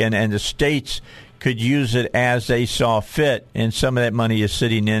mistaken, and the states could use it as they saw fit, and some of that money is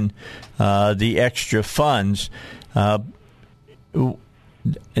sitting in the extra funds.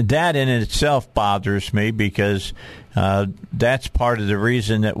 That in itself bothers me because that's part of the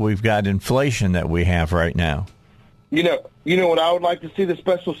reason that we've got inflation that we have right now. You know what I would like to see the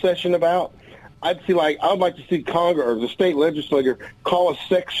special session about? I would like to see Congress or the state legislature call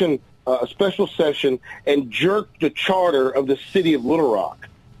a special session and jerk the charter of the city of Little Rock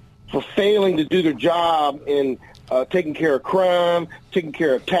for failing to do their job in taking care of crime, taking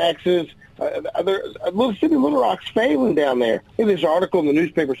care of taxes. Little city of Little Rock's failing down there. There's an article in the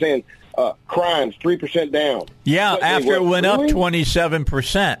newspaper saying crime's 3% down. Yeah, after it went up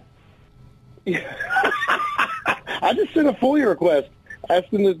 27%. I just sent a FOIA request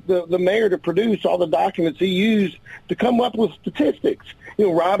asking the mayor to produce all the documents he used to come up with statistics.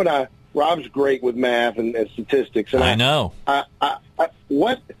 Rob's great with math and statistics. And I know.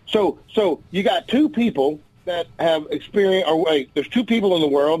 So you got two people that have experienced, there's two people in the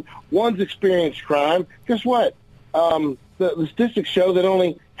world. One's experienced crime. Guess what? The statistics show that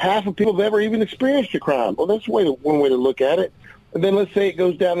only half of people have ever even experienced a crime. Well, that's one way to look at it. And then let's say it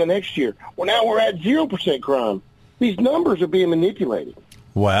goes down the next year. Well, now we're at 0% crime. These numbers are being manipulated.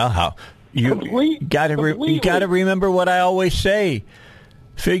 Well, you got to remember what I always say: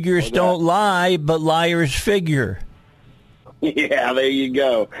 figures don't lie, but liars figure. Yeah, there you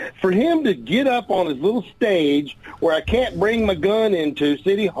go. For him to get up on his little stage where I can't bring my gun into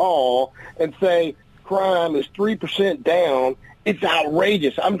City Hall and say crime is 3% down, it's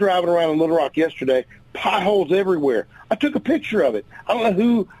outrageous. I'm driving around in Little Rock yesterday, potholes everywhere. I took a picture of it. I don't know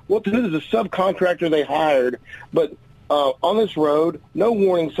who's the subcontractor they hired, but on this road, no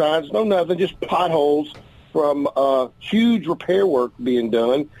warning signs, no nothing, just potholes from huge repair work being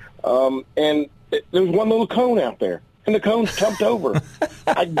done. And there was one little cone out there, and the cone's tumped over.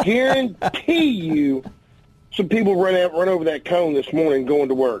 I guarantee you some people run over that cone this morning going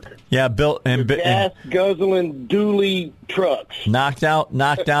to work. Yeah, gas guzzling dually trucks. Knocked out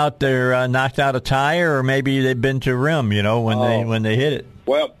a tire, or maybe they've been to rim. When they hit it.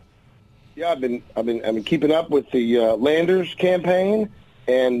 Well, yeah, I've been keeping up with the Landers campaign,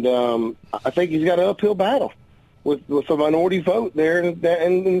 and I think he's got an uphill battle with the minority vote there in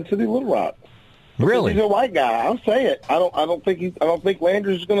the city of Little Rock. Really? He's a white guy. I'll say it. I don't think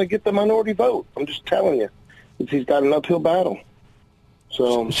Landers is going to get the minority vote. I'm just telling you. He's got an uphill battle.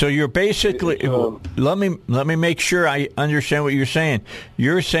 So you're basically let me make sure I understand what you're saying.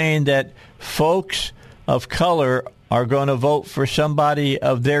 You're saying that folks of color are going to vote for somebody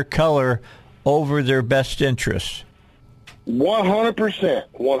of their color over their best interests. 100%.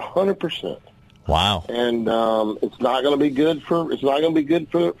 100%. Wow. And it's not going to be good for the city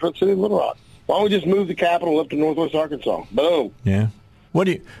of Little Rock. Why don't we just move the capital up to Northwest Arkansas? Boom. Yeah.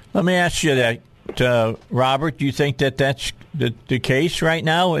 Let me ask you that. Robert, do you think that that's the case right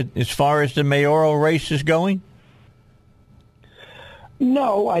now as far as the mayoral race is going?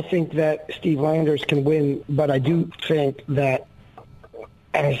 No, I think that Steve Landers can win, but I do think that,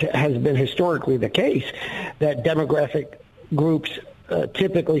 as has been historically the case, that demographic groups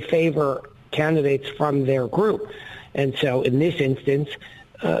typically favor candidates from their group. And so in this instance,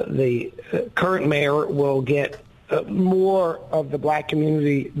 the current mayor will get more of the black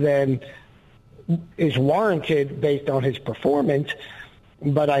community than is warranted based on his performance,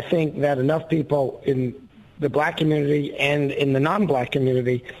 but I think that enough people in the black community and in the non-black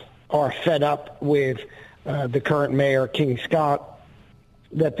community are fed up with the current mayor, King Scott,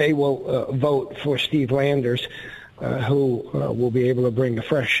 that they will vote for Steve Landers, who will be able to bring a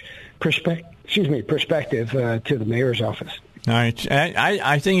fresh perspective to the mayor's office. All right.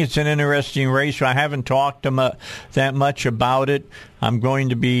 I think it's an interesting race. I haven't talked that much about it. I'm going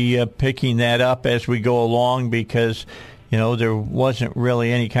to be picking that up as we go along because, there wasn't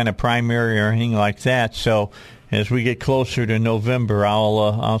really any kind of primary or anything like that. So as we get closer to November,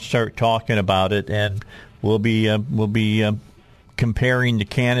 I'll start talking about it, and we'll be comparing the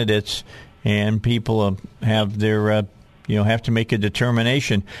candidates, and people have their have to make a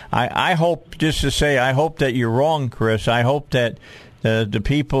determination. I hope that you're wrong, Chris. I hope that the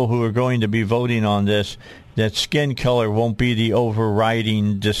people who are going to be voting on this, that skin color won't be the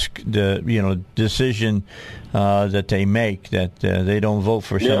overriding decision that they make, that they don't vote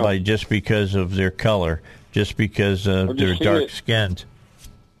for somebody just because of their color, just because they're dark-skinned.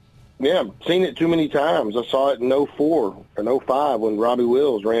 Yeah, I've seen it too many times. I saw it in 04 and 05 when Robbie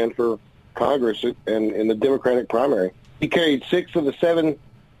Wills ran for Congress and in the Democratic primary. He carried 6 of the 7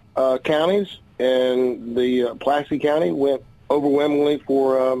 counties, and the Pulaski County went overwhelmingly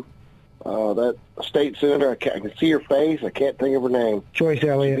for that state senator. I can see her face. I can't think of her name. Joyce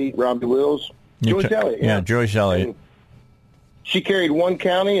Elliott. She beat Robbie Wills. Joyce Elliott. Yeah, Joyce Elliott. And she carried 1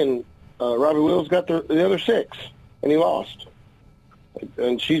 county, and Robbie Wills got the other 6, and he lost.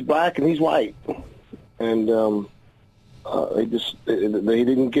 And she's black and he's white, and they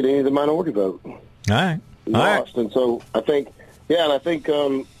didn't get any of the minority vote. All right, he lost, and so I think it's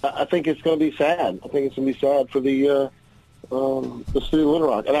going to be sad. I think it's going to be sad for the city of Little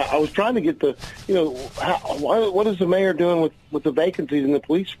Rock. And I was trying to get what is the mayor doing with the vacancies in the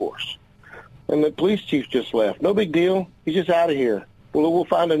police force? And the police chief just left. No big deal. He's just out of here. We'll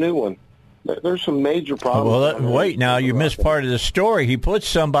find a new one. There's some major problems. Well, wait, now you missed part of the story. He put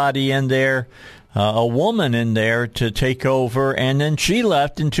somebody in there, a woman in there, to take over, and then she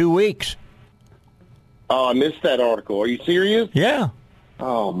left in 2 weeks. Oh, I missed that article. Are you serious? Yeah.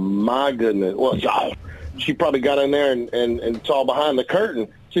 Oh, my goodness. Well, she probably got in there and saw behind the curtain.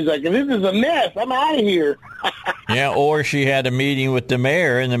 She's like, this is a mess. I'm out of here. Yeah, or she had a meeting with the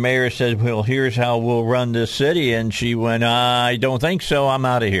mayor, and the mayor said, well, here's how we'll run this city. And she went, I don't think so. I'm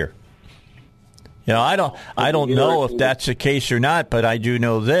out of here. You know, I don't know if that's the case or not, but I do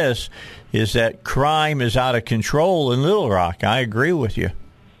know this, is that crime is out of control in Little Rock. I agree with you.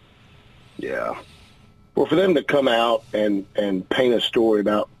 Yeah. Well, for them to come out and paint a story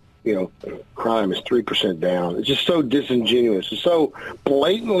about, crime is 3% down, it's just so disingenuous. It's so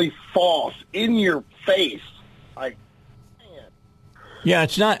blatantly false, in your face. Like, man. Yeah,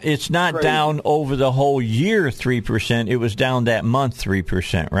 it's not Crazy. down over the whole year 3%. It was down that month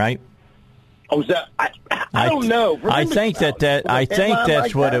 3%, right? Oh, is that? I don't know. I think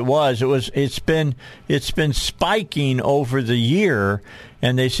that's what it was. It's been spiking over the year,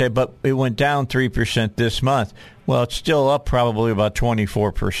 and they said, but it went down 3% this month. Well, it's still up probably about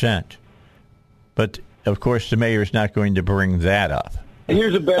 24%. But of course, the mayor's not going to bring that up. And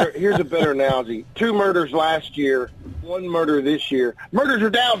here's a better analogy: 2 murders last year, 1 murder this year. Murders are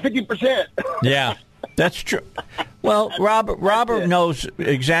down 50%. Yeah. That's true. Well, Robert knows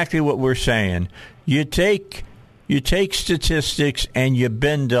exactly what we're saying. You take statistics and you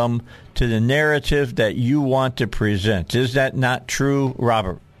bend them to the narrative that you want to present. Is that not true,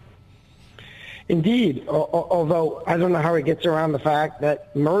 Robert? Indeed, although I don't know how he gets around the fact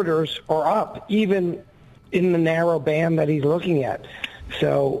that murders are up, even in the narrow band that he's looking at.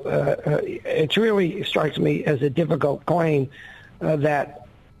 So it really strikes me as a difficult claim that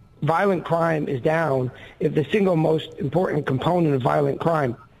violent crime is down if the single most important component of violent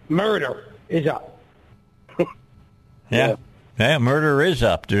crime, murder, is up. Yeah, murder is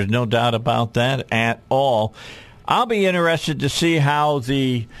up. There's no doubt about that at all. I'll be interested to see how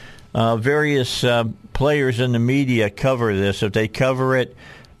the various players in the media cover this. If they cover it,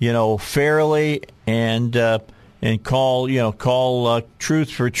 fairly and call truth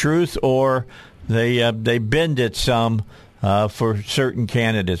for truth, or they bend it some. For certain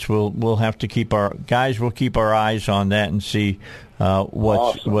candidates, we'll have to keep we'll keep our eyes on that and see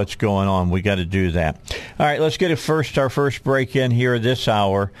what's going on. We got to do that. All right, let's get our first break in here this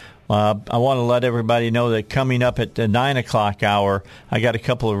hour. I want to let everybody know that coming up at the 9 o'clock hour, I got a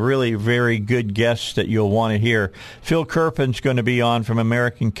couple of really very good guests that you'll want to hear. Phil Kerpen's going to be on from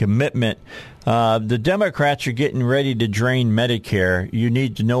American Commitment. The Democrats are getting ready to drain Medicare. You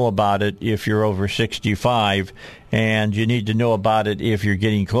need to know about it if you're over 65, and you need to know about it if you're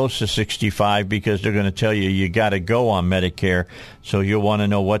getting close to 65, because they're going to tell you got to go on Medicare. So you'll want to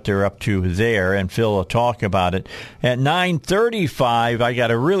know what they're up to there, and Phil will talk about it. At 9:35, I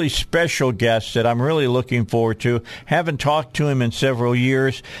got a really special guest that I'm really looking forward to. Haven't talked to him in several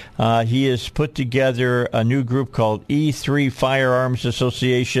years. He has put together a new group called E3 Firearms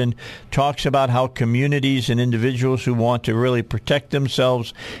Association. Talks about how communities and individuals who want to really protect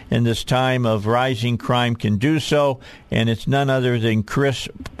themselves in this time of rising crime can do so. And it's none other than Chris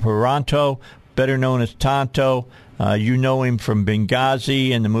Peranto, better known as Tonto. You know him from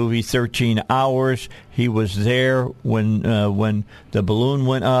Benghazi and the movie 13 Hours. He was there when the balloon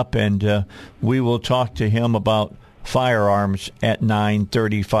went up, and we will talk to him about firearms at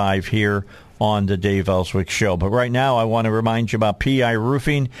 9:35 here on the Dave Elswick Show. But right now, I want to remind you about PI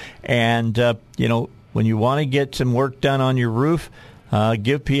Roofing. And, when you want to get some work done on your roof,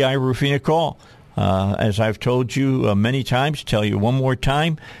 give PI Roofing a call. As I've told you many times, tell you one more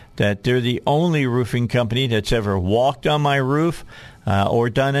time, that they're the only roofing company that's ever walked on my roof or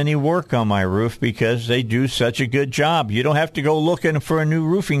done any work on my roof, because they do such a good job. You don't have to go looking for a new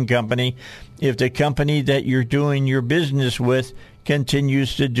roofing company if the company that you're doing your business with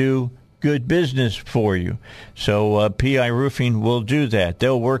continues to do good business for you. So PI Roofing will do that.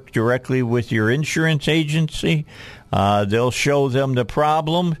 They'll work directly with your insurance agency. They'll show them the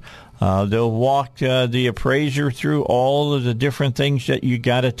problem. They'll walk the appraiser through all of the different things that you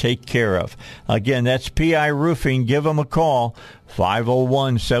got to take care of. Again, that's PI Roofing. Give them a call,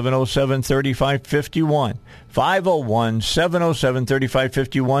 501-707-3551.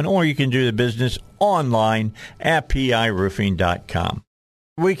 501-707-3551, or you can do the business online at piroofing.com.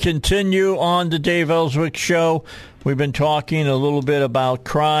 We continue on the Dave Elswick Show. We've been talking a little bit about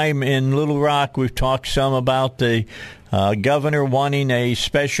crime in Little Rock. We've talked some about the governor wanting a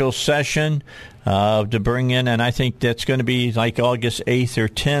special session to bring in, and I think that's going to be like August 8th or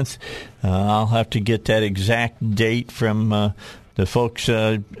 10th. I'll have to get that exact date from the folks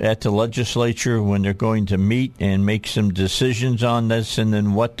at the legislature when they're going to meet and make some decisions on this, and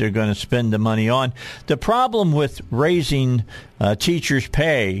then what they're going to spend the money on. The problem with raising teachers'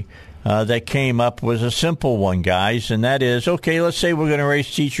 pay that came up was a simple one, guys, and that is, okay, let's say we're going to raise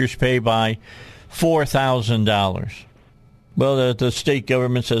teachers' pay by $4,000. Well, the state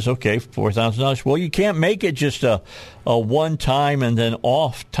government says, okay, $4,000. Well, you can't make it just a one-time and then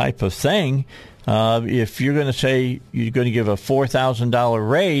off type of thing. If you're going to say you're going to give a $4,000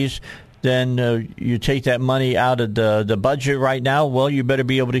 raise, then you take that money out of the budget right now. Well, you better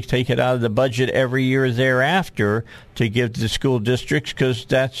be able to take it out of the budget every year thereafter to give to the school districts, because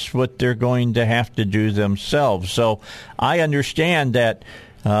that's what they're going to have to do themselves. So I understand that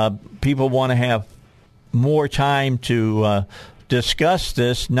people want to have more time to discuss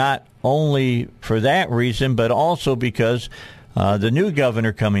this, not only for that reason, but also because the new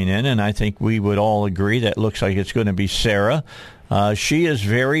governor coming in, and I think we would all agree that looks like it's going to be Sarah. She is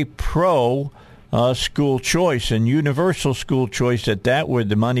very pro school choice and universal school choice where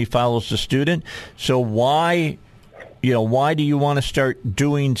the money follows the student. So why do you want to start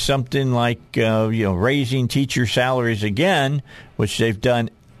doing something like raising teacher salaries again, which they've done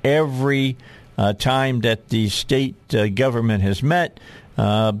every time that the state government has met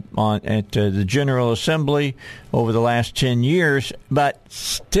at the General Assembly over the last 10 years, but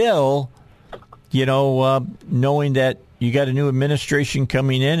still, knowing that you got a new administration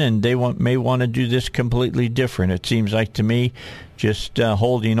coming in and they may want to do this completely different. It seems like to me just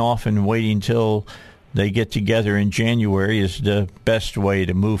holding off and waiting till they get together in January is the best way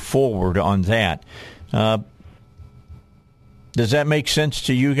to move forward on that. Does that make sense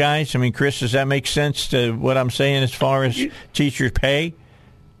to you guys? I mean, Chris, does that make sense to what I'm saying as far as teachers' pay?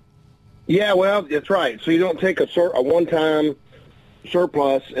 Yeah, well, that's right. So you don't take a one-time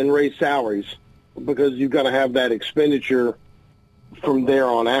surplus and raise salaries, because you've got to have that expenditure from there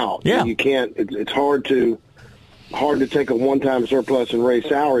on out. Yeah. You can't. It's hard to take a one-time surplus and raise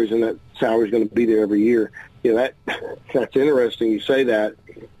salaries, and that salary is going to be there every year. That's interesting. You say that.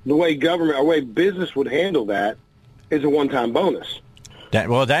 The way business would handle that is a one-time bonus.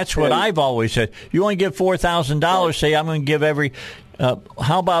 That's what I've always said. You only give $4,000. Say I'm going to give every.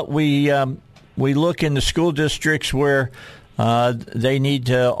 How about we look in the school districts where they need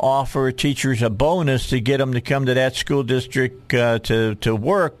to offer teachers a bonus to get them to come to that school district to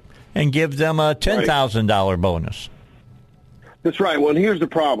work, and give them a $10,000 bonus. That's right. Well, here's the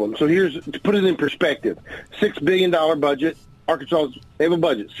problem. So to put it in perspective, $6 billion budget. Arkansas, they have a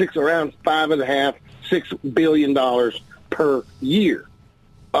budget, around $5.5–6 billion per year.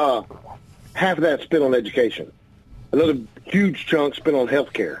 Half of that spent on education. Another huge chunk spent on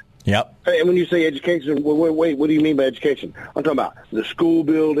health care. Yep. And when you say education, wait, what do you mean by education? I'm talking about the school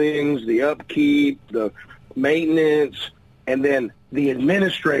buildings, the upkeep, the maintenance, and then the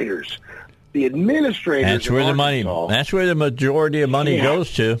administrators. The administrators. That's where the money. That's where the majority of money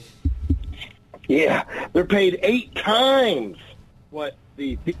goes to. Yeah, they're paid 8 times what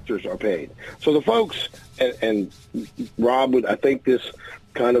the teachers are paid. So the folks, and Rob, I think this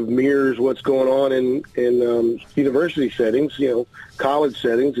kind of mirrors what's going on in university settings, college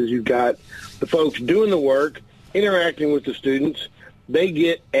settings, is you've got the folks doing the work, interacting with the students. They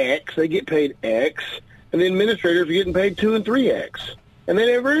get X, they get paid X, and the administrators are getting paid 2 and 3X. And they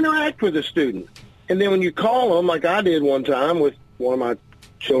never interact with the student. And then when you call them, like I did one time with one of my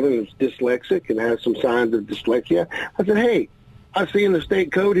children who's dyslexic and has some signs of dyslexia, I said, hey, I see in the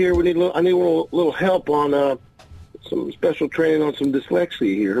state code here I need a little help on some special training on some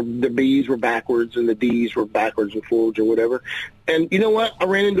dyslexia here. The B's were backwards and the D's were backwards and forwards or whatever. And you know what? I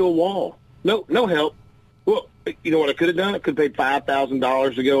ran into a wall. No help. Well, you know what I could have done? I could have paid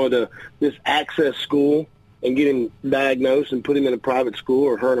 $5,000 to go to this access school and get him diagnosed and put him in a private school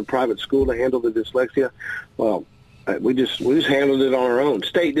or her in a private school to handle the dyslexia. Well, we just handled it on our own.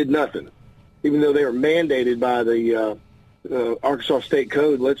 State did nothing. Even though they were mandated by the Arkansas State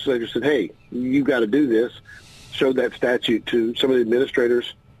Code, legislature said, hey, you've got to do this. Showed that statute to some of the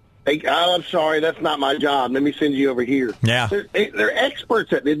administrators. Hey, I'm sorry, that's not my job. Let me send you over here. Yeah. They're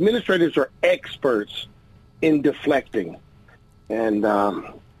experts at the administrators are experts in deflecting. And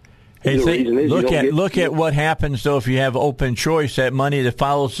hey, look at what happens, though, if you have open choice, that money that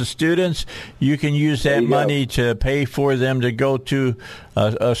follows the students, you can use that money to pay for them to go to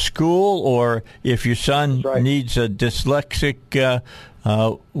a school, or if your son needs a dyslexic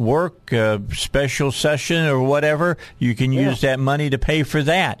work, special session or whatever, you can use that money to pay for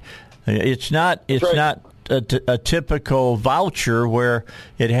that. It's not a typical voucher where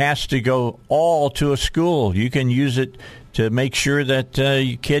it has to go all to a school. You can use it to make sure that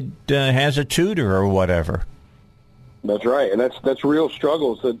your kid has a tutor or whatever. That's right, and that's real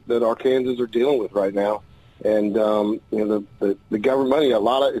struggles that Arkansans are dealing with right now. And the government money, a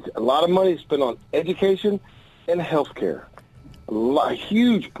lot of money is spent on education and health care. A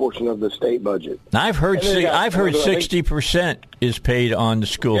huge portion of the state budget. I've heard 60% is paid on the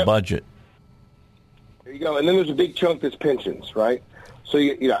school budget. There you go, and then there's a big chunk that's pensions, right? So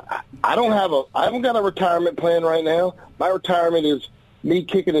I haven't got a retirement plan right now. My retirement is me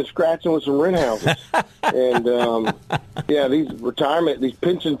kicking and scratching with some rent houses. And these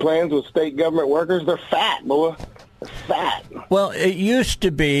pension plans with state government workers, they're fat, boy. They're fat. Well, it used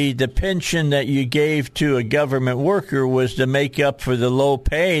to be the pension that you gave to a government worker was to make up for the low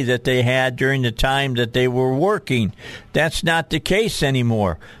pay that they had during the time that they were working. That's not the case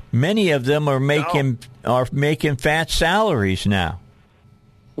anymore. Many of them are making fat salaries now.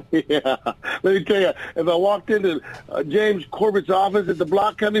 Yeah, let me tell you, if I walked into James Corbett's office at the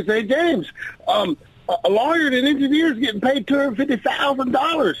block company and say, James, a lawyer and an engineer is getting paid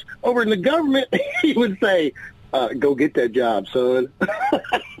 $250,000 over in the government, he would say, go get that job, son.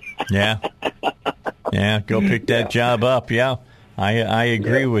 Yeah, go pick that job up, yeah. I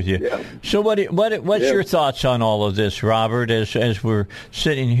agree with you. Yeah. So what's your thoughts on all of this, Robert, as we're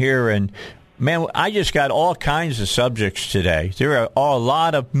sitting here and man, I just got all kinds of subjects today. There are a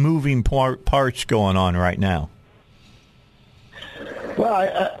lot of moving parts going on right now.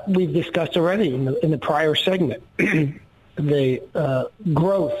 Well, we've discussed already in the prior segment the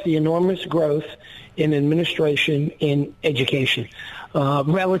growth, the enormous growth in administration in education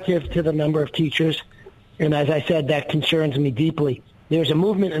relative to the number of teachers. And as I said, that concerns me deeply. There's a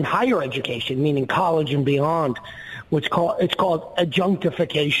movement in higher education, meaning college and beyond, it's called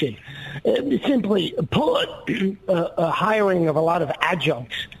adjunctification. Simply put, a hiring of a lot of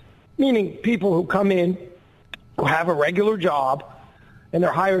adjuncts, meaning people who come in, who have a regular job, and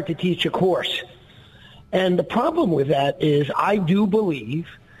they're hired to teach a course. And the problem with that is I do believe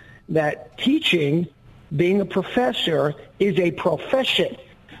that teaching, being a professor, is a profession.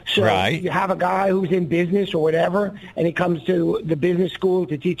 So you have a guy who's in business or whatever, and he comes to the business school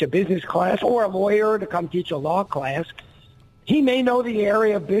to teach a business class, or a lawyer to come teach a law class. He may know the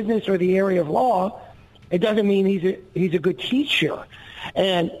area of business or the area of law. It doesn't mean he's a good teacher.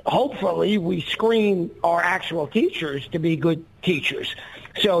 And hopefully we screen our actual teachers to be good teachers.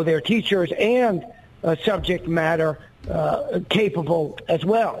 So they're teachers and subject matter capable as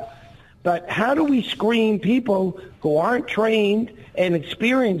well. But how do we screen people who aren't trained and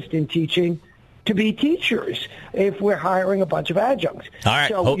experienced in teaching to be teachers if we're hiring a bunch of adjuncts? All right.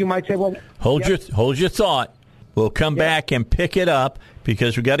 So you might say, well, hold your thought. We'll come back and pick it up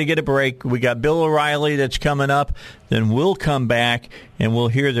because we got to get a break. We got Bill O'Reilly that's coming up. Then we'll come back and we'll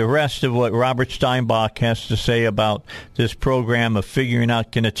hear the rest of what Robert Steinbach has to say about this program of figuring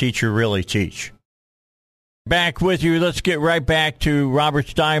out, can a teacher really teach? Back with you. Let's get right back to Robert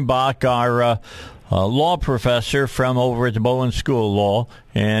Steinbach, our law professor from over at the Bowen School of Law,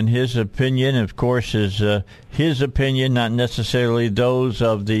 and his opinion, of course, is his opinion, not necessarily those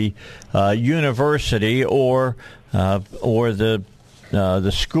of the university or the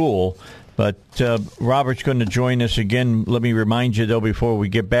school. But Robert's going to join us again. Let me remind you, though, before we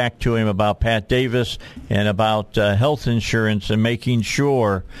get back to him, about Pat Davis and about health insurance and making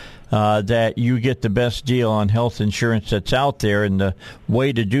sure that you get the best deal on health insurance that's out there. And the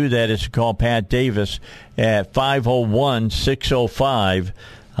way to do that is to call Pat Davis at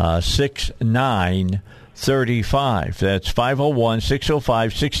 501-605-6945. That's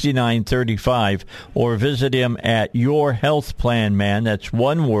 501-605-6935, or visit him at Your Health Plan Man. That's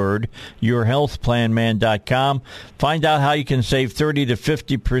one word, yourhealthplanman.com. Find out how you can save 30 to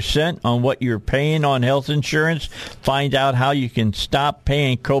 50% on what you're paying on health insurance. Find out how you can stop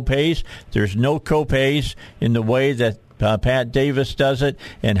paying copays. There's no copays in the way that Pat Davis does it,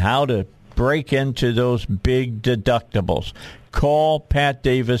 and how to break into those big deductibles. Call Pat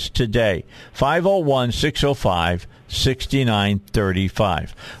Davis today, 501-605-6935.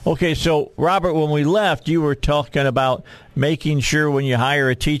 Okay, so, Robert, when we left, you were talking about making sure when you hire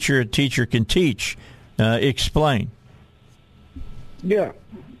a teacher can teach. Explain. Yeah,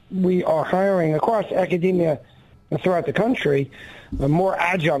 we are hiring across academia throughout the country more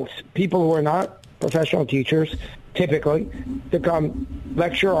adjuncts, people who are not professional teachers, typically, to come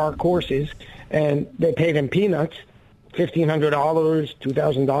lecture our courses, and they pay them peanuts, $1,500,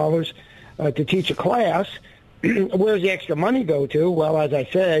 $2,000 to teach a class. Where's the extra money go to? Well, as I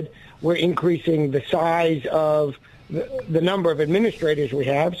said, we're increasing the size of the number of administrators we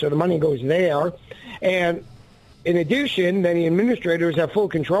have, so the money goes there. And in addition, then the administrators have full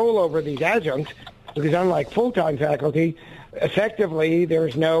control over these adjuncts, because unlike full-time faculty, effectively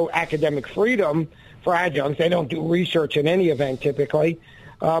there's no academic freedom for adjuncts. They don't do research in any event typically.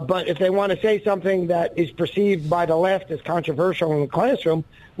 But if they want to say something that is perceived by the left as controversial in the classroom,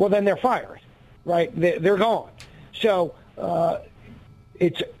 well, then they're fired, right? They're gone. So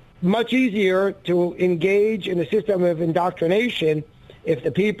it's much easier to engage in a system of indoctrination if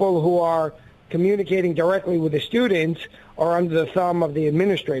the people who are communicating directly with the students are under the thumb of the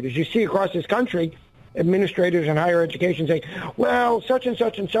administrators. You see across this country, administrators in higher education say, well, such and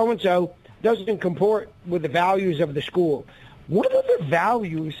so-and-so doesn't comport with the values of the school. What are the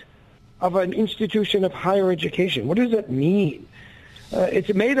values of an institution of higher education? What does that mean?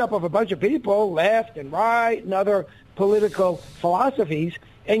 It's made up of a bunch of people, left and right, and other political philosophies,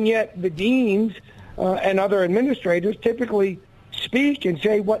 and yet the deans and other administrators typically speak and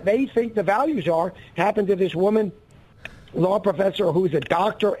say what they think the values are. Happened to this woman, law professor, who's a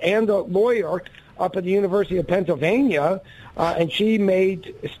doctor and a lawyer up at the University of Pennsylvania, and she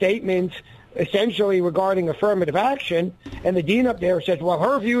made statements essentially regarding affirmative action, and the dean up there says, well,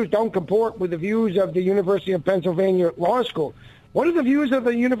 her views don't comport with the views of the University of Pennsylvania Law School. What are the views of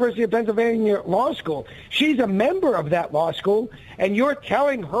the University of Pennsylvania Law School? She's a member of that law school, and you're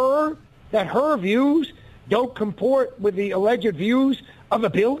telling her that her views don't comport with the alleged views of a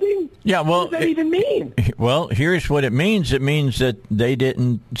building? Yeah, well, what does that even mean? Well, here's what it means. It means that they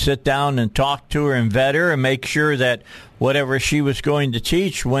didn't sit down and talk to her and vet her and make sure that whatever she was going to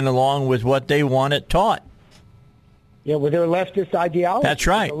teach went along with what they wanted taught. Yeah, with their leftist ideology. That's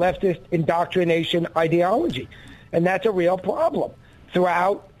right. The leftist indoctrination ideology. And that's a real problem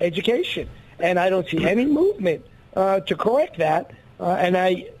throughout education. And I don't see any movement to correct that. And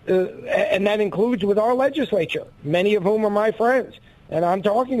that includes with our legislature, many of whom are my friends. And I'm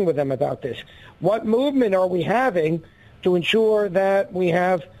talking with them about this. What movement are we having to ensure that we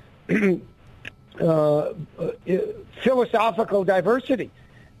have philosophical diversity?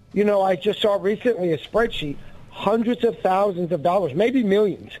 You know, I just saw recently a spreadsheet, hundreds of thousands of dollars, maybe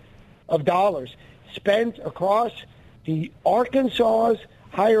millions of dollars spent across the Arkansas's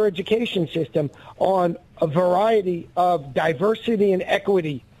higher education system on a variety of diversity and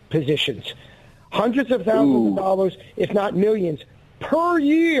equity positions. Hundreds of thousands of dollars, if not millions, per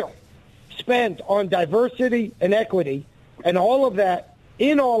year spent on diversity and equity, and all of that,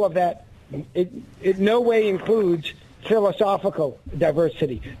 it no way includes philosophical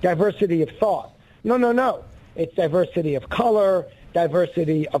diversity, diversity of thought. No. It's diversity of color,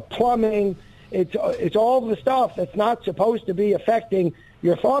 diversity of plumbing. It's all the stuff that's not supposed to be affecting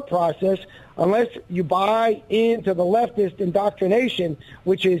your thought process unless you buy into the leftist indoctrination,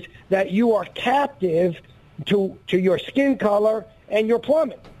 which is that you are captive to your skin color and your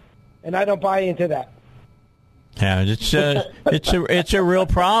plumbing. And I don't buy into that. Yeah, it's a real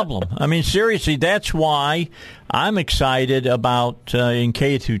problem. I mean, seriously, that's why I'm excited about, in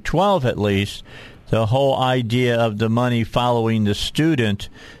K through 12 at least, the whole idea of the money following the student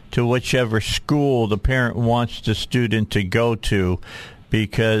to whichever school the parent wants the student to go to,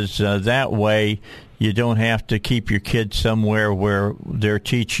 because that way you don't have to keep your kid somewhere where they're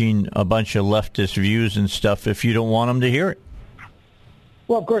teaching a bunch of leftist views and stuff if you don't want them to hear it.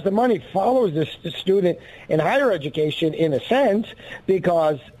 Well, of course, the money follows the student in higher education in a sense,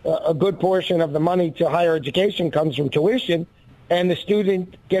 because a good portion of the money to higher education comes from tuition, and the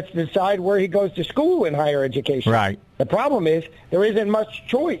student gets to decide where he goes to school in higher education. Right. The problem is there isn't much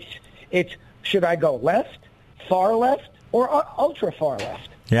choice. It's, should I go left, far left, or ultra far left?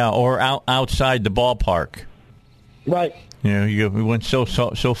 Yeah, or outside the ballpark. Right. You went so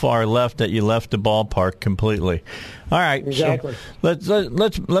far left that you left the ballpark completely. All right, exactly. So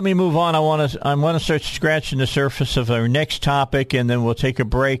let me move on. I want to start scratching the surface of our next topic, and then we'll take a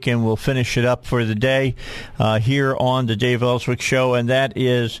break and we'll finish it up for the day here on the Dave Elswick Show, and that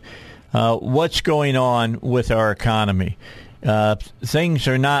is what's going on with our economy. Things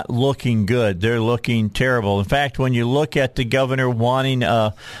are not looking good. They're looking terrible. In fact, when you look at the governor wanting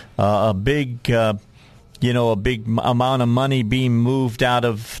a big a big amount of money being moved out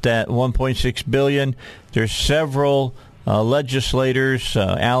of that $1.6 billion. There's several legislators,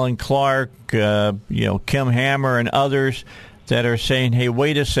 Alan Clark, Kim Hammer, and others that are saying, hey,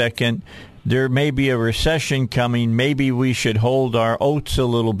 wait a second, there may be a recession coming. Maybe we should hold our oats a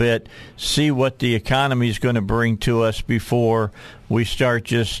little bit, see what the economy is going to bring to us before we start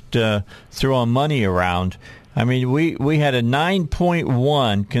just throwing money around. I mean, we had a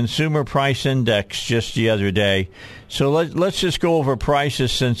 9.1 consumer price index just the other day. So let's just go over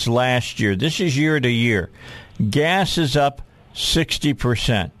prices since last year. This is year to year. Gas is up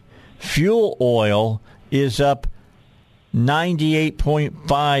 60%. Fuel oil is up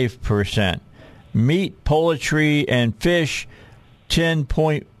 98.5%. Meat, poultry, and fish,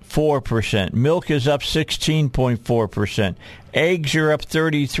 10.4%. Milk is up 16.4%. Eggs are up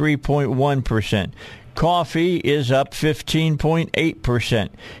 33.1%. Coffee is up 15.8%.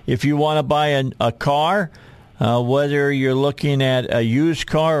 If you want to buy a car, whether you're looking at a used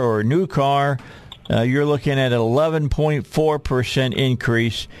car or a new car, you're looking at an 11.4%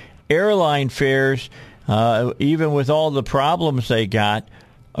 increase. Airline fares, even with all the problems they got,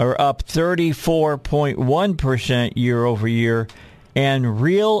 are up 34.1% year over year. And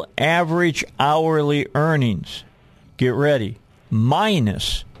real average hourly earnings, get ready,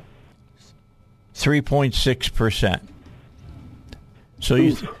 minus 3.6%.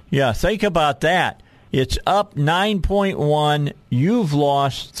 So, think about that. It's up 9.1. You've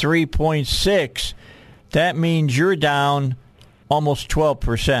lost 3.6. That means you're down almost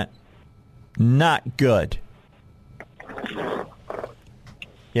 12%. Not good.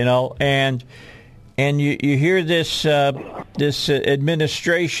 And you hear this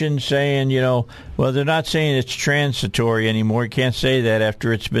administration saying, well, they're not saying it's transitory anymore. You can't say that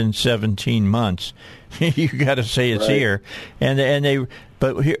after it's been 17 months. You got to say it's here.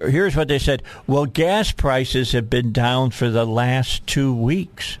 But here's what they said. Well, gas prices have been down for the last 2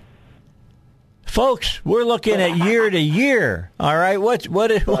 weeks. Folks, we're looking at year to year. All right, what's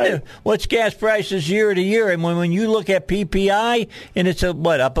gas prices year to year? And when you look at PPI and it's up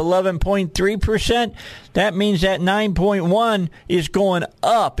 11.3%, that means that 9.1 is going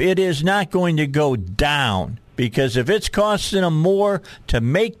up. It is not going to go down, because if it's costing them more to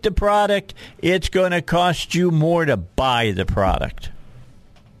make the product, it's going to cost you more to buy the product.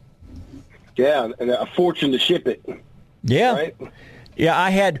 Yeah, and a fortune to ship it. Yeah. Right?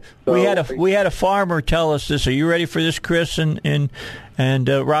 Yeah, we had a farmer tell us this. Are you ready for this, Chris and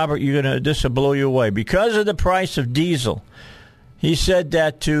Robert? This will blow you away. Because of the price of diesel, he said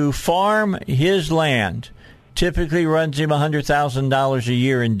that to farm his land typically runs him $100,000 a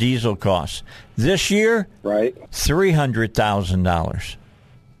year in diesel costs. This year, $300,000.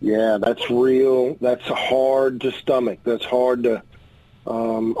 Yeah, that's real. That's hard to stomach. That's hard to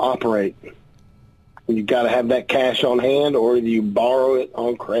operate. You got to have that cash on hand, or you borrow it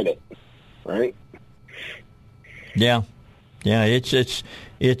on credit, right? Yeah. It's.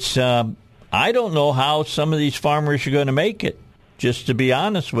 I don't know how some of these farmers are going to make it. Just to be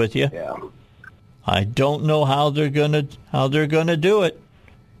honest with you, I don't know how they're going to do it.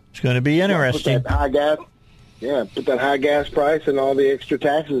 It's going to be interesting. Put that high gas price and all the extra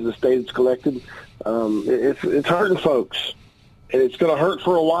taxes the state's collected. It's hurting folks. And it's going to hurt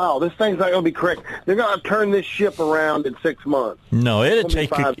for a while. This thing's not going to be correct. They're going to turn this ship around in 6 months. No, it's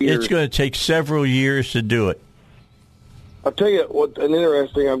going to take several years to do it. I'll tell you what, an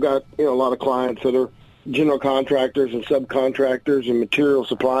interesting, I've got a lot of clients that are general contractors and subcontractors and material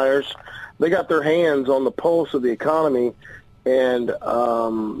suppliers. They got their hands on the pulse of the economy, and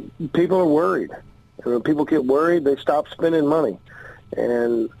people are worried. And when people get worried, they stop spending money.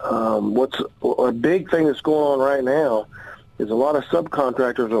 And what's a big thing that's going on right now is a lot of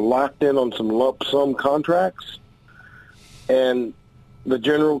subcontractors are locked in on some lump sum contracts, and the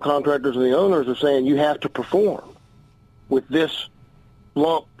general contractors and the owners are saying you have to perform with this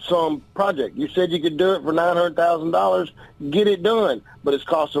lump sum project. You said you could do it for $900,000, get it done, but it's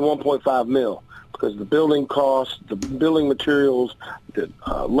costing $1.5 million because the building costs, the building materials, the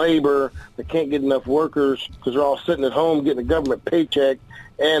labor, they can't get enough workers because they're all sitting at home getting a government paycheck,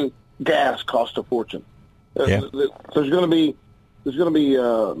 and gas costs a fortune. Yeah. There's going to be there's going to be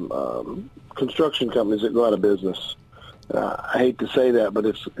construction companies that go out of business. I hate to say that, but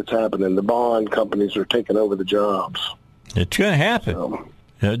it's happening. The bond companies are taking over the jobs. It's going to happen.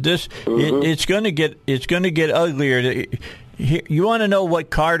 It's going to get uglier. You want to know what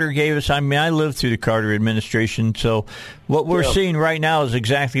Carter gave us? I mean, I lived through the Carter administration, so what we're seeing right now is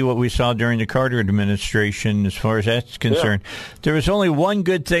exactly what we saw during the Carter administration as far as that's concerned. There was only one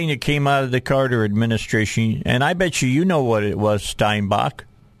good thing that came out of the Carter administration, and I bet you know what it was, Steinbach.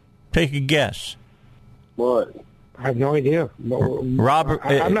 Take a guess. What? I have no idea. Robert.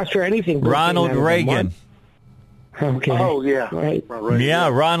 I'm not sure anything. Ronald Reagan. Okay. Oh, yeah. Right. Yeah,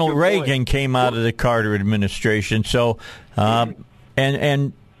 Ronald Reagan came out of the Carter administration. So,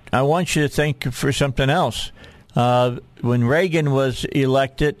 and I want you to think for something else. When Reagan was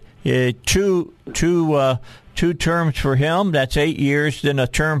elected, two terms for him, that's 8 years. Then a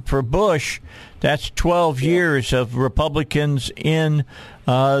term for Bush, that's 12 years of Republicans in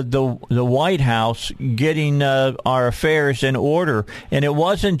the White House getting our affairs in order. And it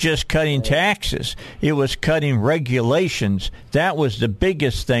wasn't just cutting taxes. It was cutting regulations. That was the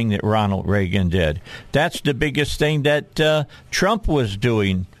biggest thing that Ronald Reagan did. That's the biggest thing that Trump was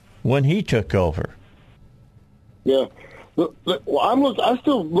doing when he took over. Yeah. Well, I'm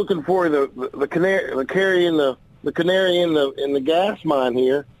still looking for the canary in the gas mine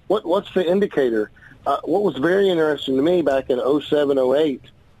here. What's the indicator? What was very interesting to me back in 07, 08,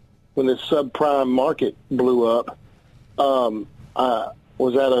 when the subprime market blew up, I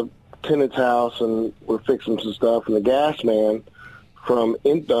was at a tenant's house and we're fixing some stuff, and the gas man from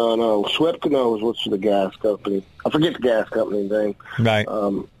Swepco, what's the gas company? I forget the gas company name. Right.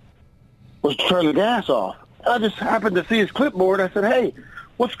 Was to turn the gas off. I just happened to see his clipboard. I said, "Hey,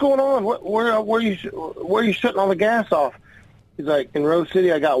 what's going on? Where are you shutting all the gas off?" He's like, "In Rose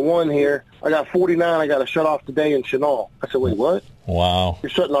City, I got one here. I got 49. I got to shut off today in Chenal." I said, "Wait, what? Wow. You're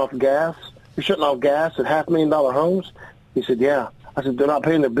shutting off gas? You're shutting off gas at $500,000 homes?" He said, "Yeah." I said, "They're not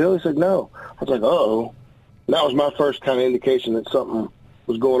paying their bill?" He said, "No." I was like, "Uh-oh." And that was my first kind of indication that something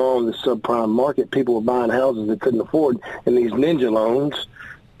was going on in the subprime market. People were buying houses they couldn't afford in these ninja loans.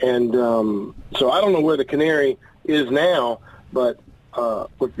 And so I don't know where the canary is now, but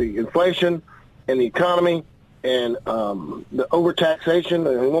with the inflation and the economy and the overtaxation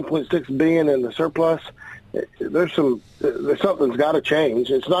and $1.6 billion in the surplus, there's something's got to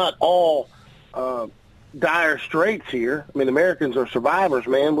change. It's not all dire straits here. I mean, Americans are survivors,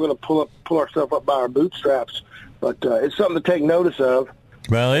 man. We're going to pull ourselves up by our bootstraps, but it's something to take notice of.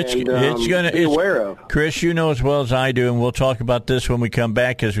 Well, it's going to be aware of. Chris, you know as well as I do, and we'll talk about this when we come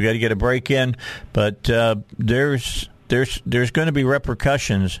back because we got to get a break in. But there's going to be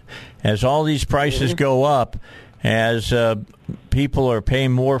repercussions as all these prices go up, as people are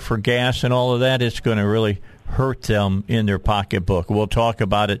paying more for gas and all of that. It's going to really hurt them in their pocketbook. We'll talk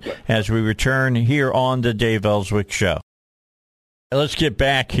about it as we return here on the Dave Elswick Show. Let's get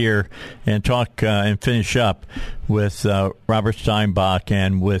back here and talk and finish up with Robert Steinbach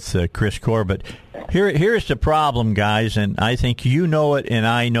and with Chris Corbett. Here's the problem, guys, and I think you know it and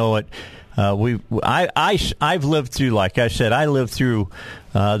I know it. I've lived through, like I said,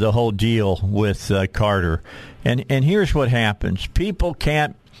 the whole deal with Carter, and here's what happens: people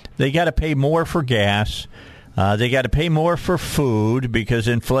they got to pay more for gas. They got to pay more for food because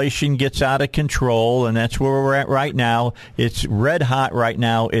inflation gets out of control, and that's where we're at right now. It's red hot right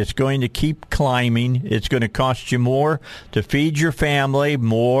now. It's going to keep climbing. It's going to cost you more to feed your family,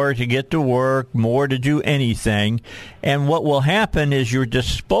 more to get to work, more to do anything. And what will happen is your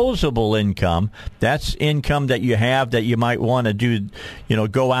disposable income, that's income that you have that you might want to do,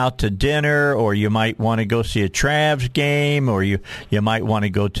 go out to dinner, or you might want to go see a Travs game, or you might want to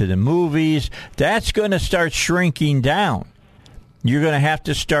go to the movies. That's going to start shrinking down. You're going to have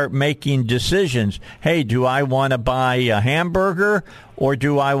to start making decisions. Hey, do I want to buy a hamburger, or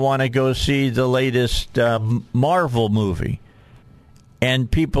do I want to go see the latest Marvel movie?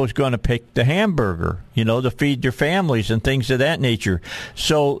 And people's going to pick the hamburger, to feed their families and things of that nature.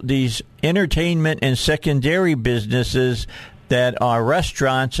 So these entertainment and secondary businesses that are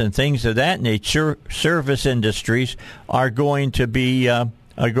restaurants and things of that nature, service industries, are going to be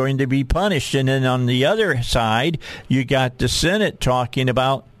punished. And then on the other side, you got the Senate talking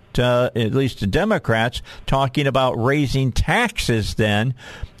about, at least the Democrats, talking about raising taxes then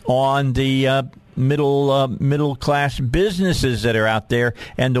on the middle class businesses that are out there.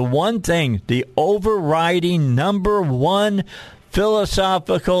 And the one thing, the overriding number one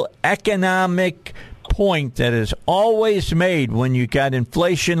philosophical economic point that is always made when you got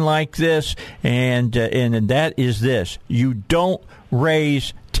inflation like this, and that is this: you don't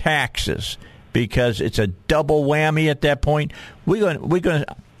raise taxes. because it's a double whammy at that point. We're going.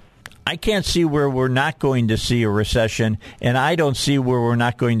 I can't see where we're not going to see a recession, and I don't see where we're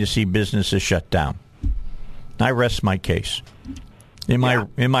not going to see businesses shut down. I rest my case. Am I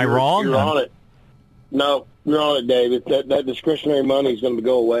wrong? You're on it. No, you're on it, David. That discretionary money is going to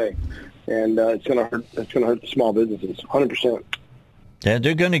go away, and it's going to hurt. It's going to hurt the small businesses, 100%. Yeah,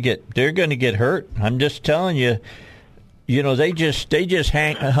 they're going to get hurt. I'm just telling you. You know, they just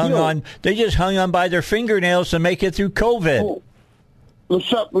hung on by their fingernails to make it through COVID. There's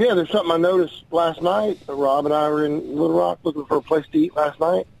something I noticed last night. Rob and I were in Little Rock looking for a place to eat last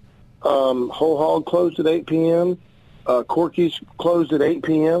night. Whole Hog closed at 8 p.m. Corky's closed at 8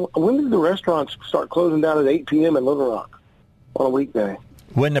 p.m. When did the restaurants start closing down at 8 p.m. in Little Rock on a weekday?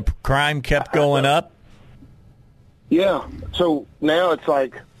 When the crime kept going up? Yeah. So now it's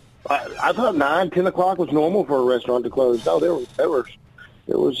like, I thought 9, 10 o'clock was normal for a restaurant to close. No, there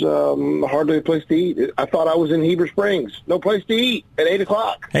was hardly a place to eat. I thought I was in Heber Springs. No place to eat at 8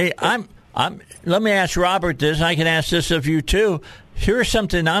 o'clock. Hey, let me ask Robert this. I can ask this of you, too. Here's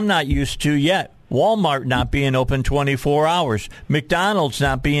something I'm not used to yet. Walmart not being open 24 hours. McDonald's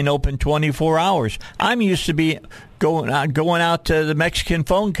not being open 24 hours. I'm used to be going out to the Mexican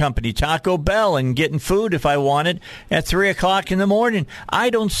phone company, Taco Bell, and getting food if I wanted at 3 o'clock in the morning. I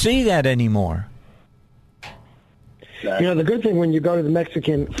don't see that anymore. You know, the good thing when you go to the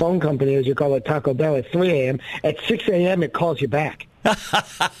Mexican phone company is you call it Taco Bell at 3 a.m. At 6 a.m., it calls you back.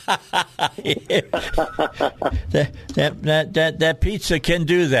 that pizza can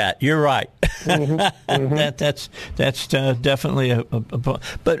do that. You're right. That's definitely a.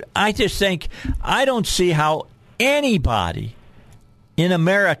 But I just think I don't see how anybody in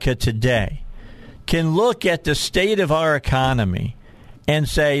America today can look at the state of our economy and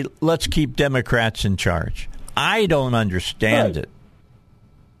say, let's keep Democrats in charge. I don't understand it.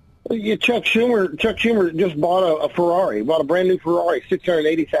 Yeah, Chuck Schumer just bought a Ferrari, bought a brand new Ferrari,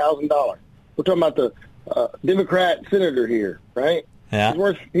 $680,000. We're talking about the Democrat senator here, right? Yeah.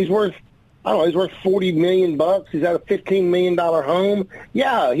 He's worth $40 million. He's got a $15 million home.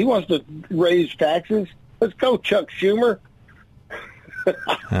 Yeah, he wants to raise taxes. Let's go, Chuck Schumer.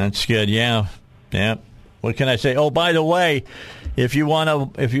 That's good. Yeah. What can I say? Oh, by the way, if you want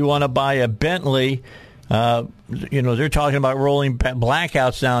to buy a Bentley. They're talking about rolling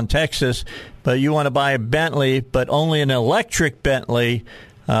blackouts now in Texas, but you want to buy a Bentley, but only an electric Bentley,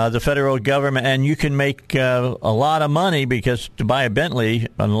 the federal government, and you can make a lot of money because to buy a Bentley,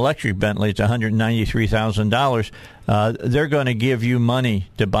 an electric Bentley, it's $193,000. They're going to give you money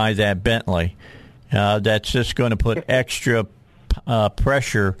to buy that Bentley. That's just going to put extra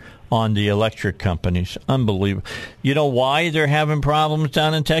pressure on the electric companies. Unbelievable. You know why they're having problems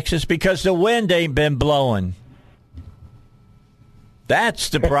down in Texas? Because the wind ain't been blowing. That's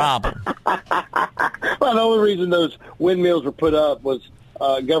the problem. Well, the only reason those windmills were put up was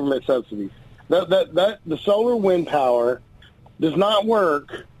government subsidies. The solar wind power does not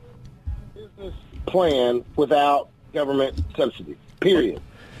work business plan without government subsidies. Period.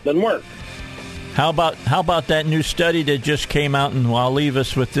 Doesn't work. How about that new study that just came out? And I'll leave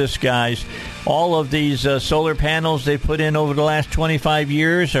us with this, guys. All of these solar panels they put in over the last 25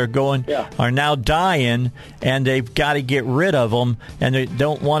 years are now dying, and they've got to get rid of them. And they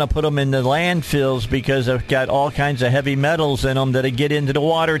don't want to put them in the landfills because they've got all kinds of heavy metals in them that get into the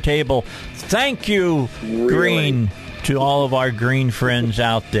water table. Thank you, really? Green, to all of our green friends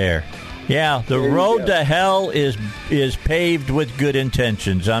out there. Yeah, the road to hell is paved with good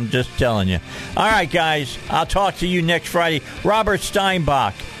intentions. I'm just telling you. All right, guys, I'll talk to you next Friday. Robert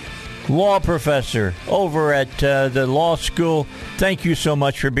Steinbach, law professor over at the law school. Thank you so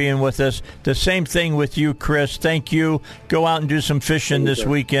much for being with us. The same thing with you, Chris. Thank you. Go out and do some fishing this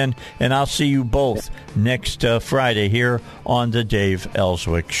weekend, and I'll see you both next Friday here on the Dave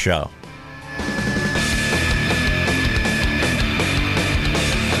Elswick Show.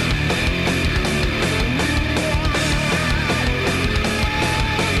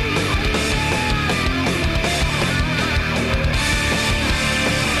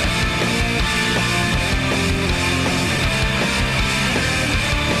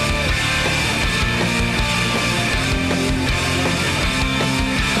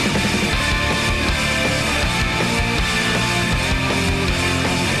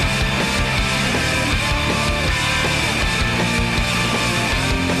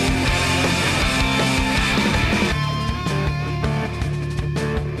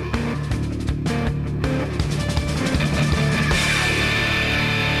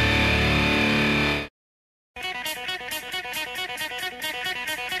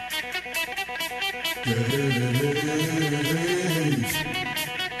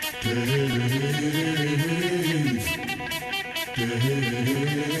 All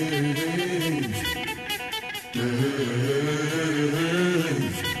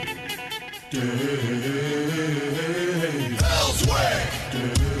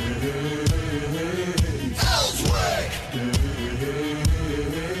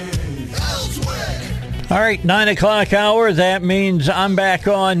right, 9 o'clock hour. That means I'm back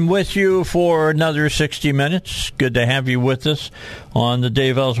on with you for another 60 minutes. Good to have you with us on the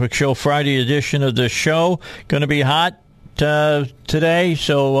Dave Elswick Show, Friday edition of the show. Going to be hot today,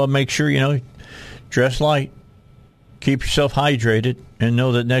 so make sure, dress light. Keep yourself hydrated and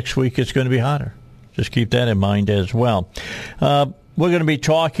know that next week it's going to be hotter. Just keep that in mind as well. We're going to be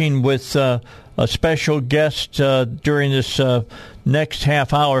talking with a special guest during this next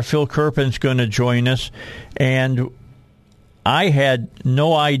half hour. Phil Kerpen's going to join us, and I had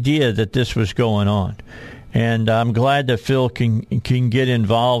no idea that this was going on. And I'm glad that Phil can get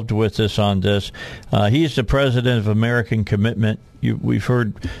involved with us on this. He's the president of American Commitment. We've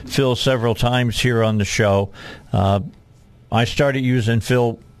heard Phil several times here on the show. I started using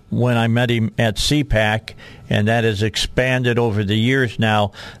Phil when I met him at CPAC, and that has expanded over the years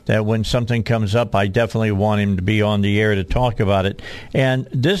now, that when something comes up, I definitely want him to be on the air to talk about it. And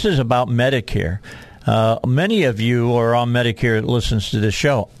this is about Medicare. Many of you are on Medicare that listens to this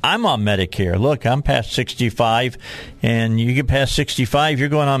show. I'm on Medicare. Look, I'm past 65, and you get past 65, you're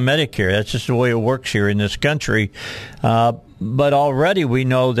going on Medicare. That's just the way it works here in this country. But already we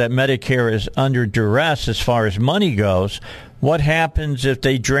know that Medicare is under duress as far as money goes. What happens if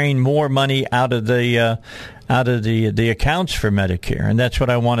they drain more money out of the accounts for Medicare? And that's what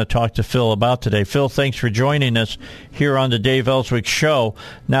I want to talk to Phil about today. Phil, thanks for joining us here on the Dave Elswick Show.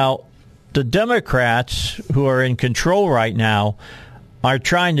 Now, the Democrats who are in control right now are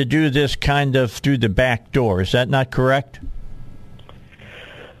trying to do this kind of through the back door. Is that not correct?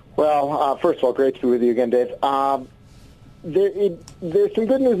 Well, first of all, great to be with you again, Dave. There's some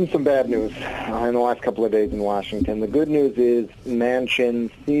good news and some bad news in the last couple of days in Washington. The good news is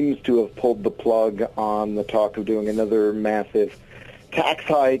Manchin seems to have pulled the plug on the talk of doing another massive tax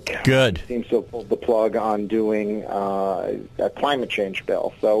hike. Good. Seems to have pulled the plug on doing a climate change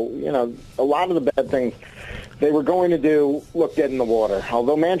bill. So, a lot of the bad things they were going to do look dead in the water.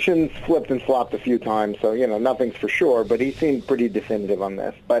 Although Manchin's flipped and flopped a few times, so, nothing's for sure, but he seemed pretty definitive on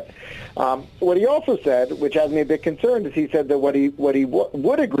this. But what he also said, which has me a bit concerned, is he said that what he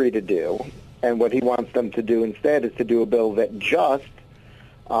would agree to do and what he wants them to do instead is to do a bill that just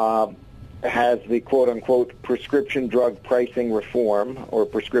has the quote-unquote prescription drug pricing reform, or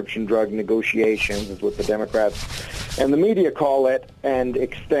prescription drug negotiations is what the Democrats and the media call it, and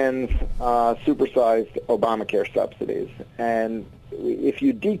extends supersized Obamacare subsidies. And if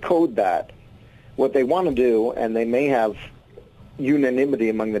you decode that, what they want to do, and they may have unanimity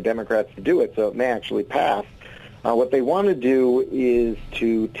among the Democrats to do it, so it may actually pass, what they want to do is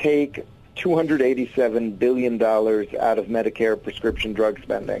to take $287 billion out of Medicare prescription drug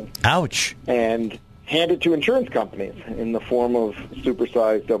spending. Ouch. And hand it to insurance companies in the form of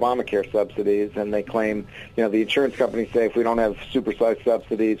supersized Obamacare subsidies. And they claim, the insurance companies say if we don't have supersized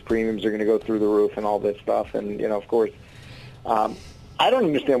subsidies, premiums are going to go through the roof and all this stuff. And, of course, I don't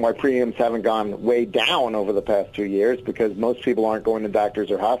understand why premiums haven't gone way down over the past 2 years, because most people aren't going to doctors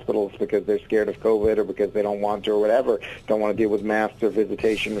or hospitals because they're scared of COVID or because they don't want to or whatever, don't want to deal with masks or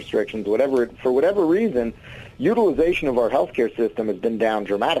visitation restrictions, whatever. For whatever reason, utilization of our healthcare system has been down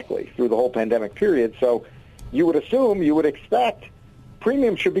dramatically through the whole pandemic period. So you would expect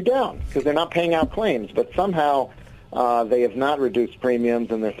premiums should be down because they're not paying out claims, but somehow they have not reduced premiums,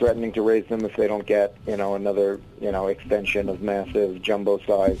 and they're threatening to raise them if they don't get, another, extension of massive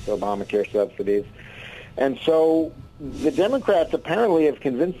jumbo-sized Obamacare subsidies. And so the Democrats apparently have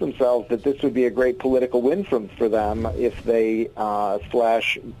convinced themselves that this would be a great political win for them if they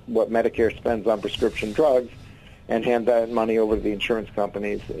slash what Medicare spends on prescription drugs and hand that money over to the insurance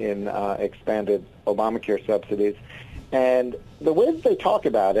companies in expanded Obamacare subsidies. And the way that they talk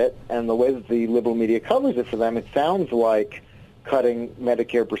about it and the way that the liberal media covers it for them, it sounds like cutting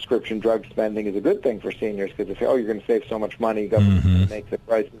Medicare prescription drug spending is a good thing for seniors because they say, you're going to save so much money, government's going to make the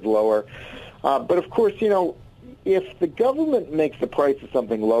prices lower. But, of course, if the government makes the price of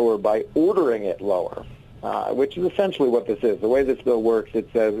something lower by ordering it lower, which is essentially what this is, the way this bill works, it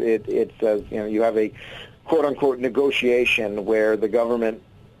says you have a quote-unquote negotiation where the government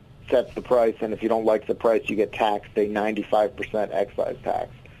sets the price, and if you don't like the price, you get taxed a 95% excise tax.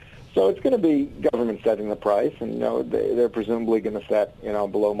 So it's going to be government setting the price, and they're presumably going to set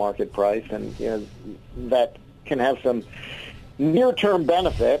below market price, and that can have some near-term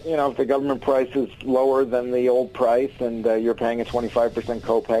benefit. If the government price is lower than the old price and you're paying a 25%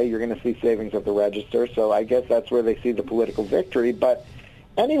 copay, you're going to see savings at the register. So I guess that's where they see the political victory. But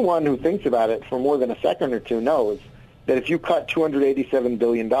anyone who thinks about it for more than a second or two knows that if you cut $287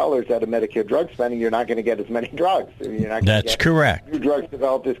 billion out of Medicare drug spending, you're not going to get as many drugs. You're not That's correct. New drugs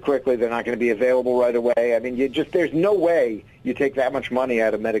developed as quickly. They're not going to be available right away. I mean, there's no way you take that much money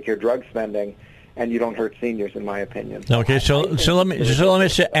out of Medicare drug spending and you don't hurt seniors, in my opinion. Okay, so let me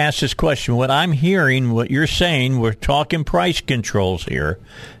ask this question. What I'm hearing, what you're saying, we're talking price controls here,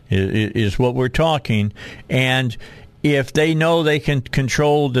 is what we're talking. And if they know they can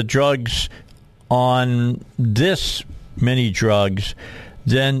control the drugs on this many drugs,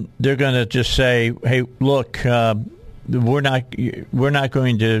 then they're going to just say, "Hey, look, we're not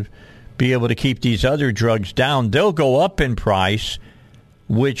going to be able to keep these other drugs down. They'll go up in price,"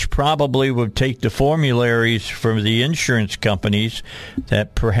 which probably would take the formularies from the insurance companies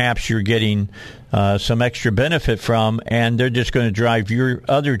that perhaps you're getting some extra benefit from, and they're just going to drive your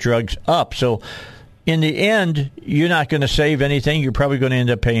other drugs up. So in the end, you're not going to save anything. You're probably going to end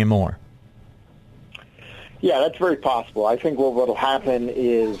up paying more. Yeah, that's very possible. I think what will happen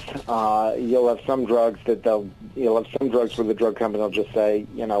is you'll have some drugs where the drug company will just say,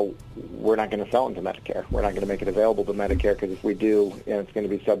 we're not going to sell into Medicare. We're not going to make it available to Medicare because if we do, it's going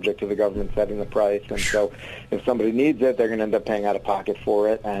to be subject to the government setting the price. And so if somebody needs it, they're going to end up paying out of pocket for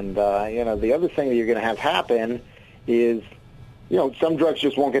it. And, the other thing that you're going to have happen is, some drugs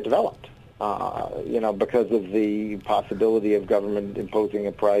just won't get developed. Because of the possibility of government imposing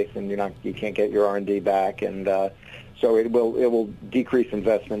a price, and you can't get your R&D back, and so it will decrease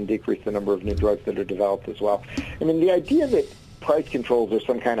investment, decrease the number of new drugs that are developed as well. I mean, the idea that price controls are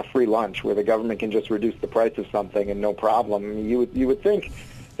some kind of free lunch where the government can just reduce the price of something and no problem. I mean, you would think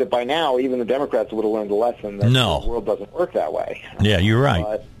that by now even the Democrats would have learned the lesson that the world doesn't work that way. Yeah, you're right.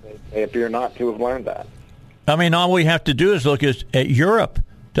 But they appear not to have learned that. I mean, all we have to do is look at Europe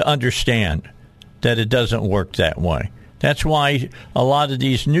to understand that it doesn't work that way. That's why a lot of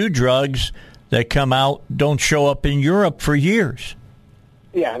these new drugs that come out don't show up in Europe for years.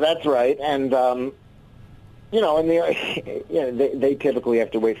 Yeah, that's right. And, they typically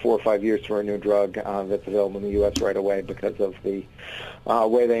have to wait 4 or 5 years for a new drug that's available in the U.S. right away because of the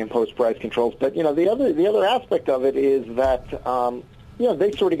way they impose price controls. But, the other aspect of it is that,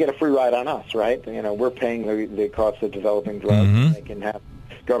 they sort of get a free ride on us, right? We're paying the cost of developing drugs. Mm-hmm. They can have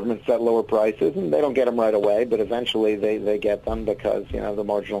government set lower prices, and they don't get them right away, but eventually they get them because the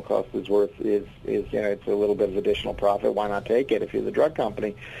marginal cost is it's a little bit of additional profit. Why not take it if you're the drug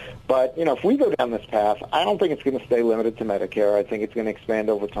company? But if we go down this path, I don't think it's going to stay limited to Medicare. I think it's going to expand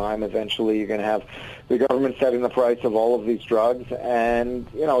over time. Eventually, you're going to have the government setting the price of all of these drugs, and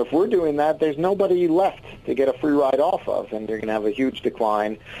if we're doing that, there's nobody left to get a free ride off of, and you're going to have a huge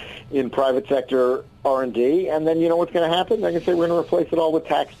decline in private sector R&D, and then what's going to happen? They're going to say we're going to replace it all with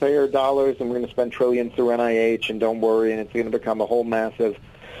taxpayer dollars, and we're going to spend trillions through NIH, and don't worry, and it's going to become a whole massive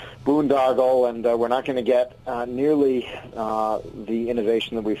boondoggle, and we're not going to get nearly the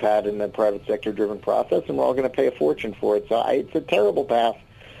innovation that we've had in the private sector-driven process, and we're all going to pay a fortune for it. So it's a terrible path.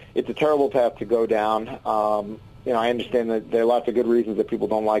 It's a terrible path to go down. I understand that there are lots of good reasons that people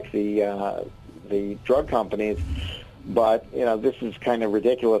don't like the drug companies, but, this is kind of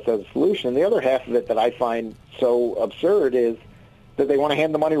ridiculous as a solution. The other half of it that I find so absurd is that they want to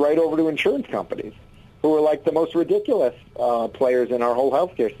hand the money right over to insurance companies, who are like the most ridiculous players in our whole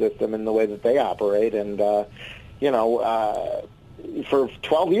healthcare system in the way that they operate. And, for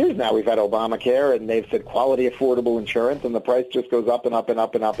 12 years now we've had Obamacare, and they've said quality, affordable insurance, and the price just goes up and up and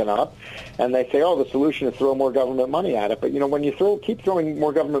up and up and up. And they say, the solution is throw more government money at it. But, when you keep throwing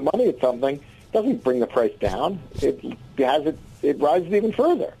more government money at something, it doesn't bring the price down. It rises even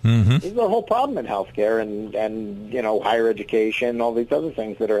further. Mm-hmm. This is our whole problem in healthcare and higher education, all these other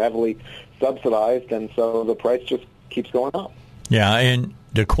things that are heavily subsidized, and so the price just keeps going up. Yeah, and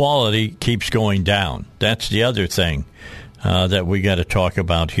the quality keeps going down. That's the other thing that we got to talk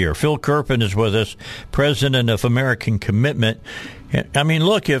about here. Phil Kerpen is with us, president of American Commitment. I mean,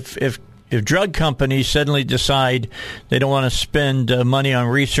 look, if drug companies suddenly decide they don't want to spend money on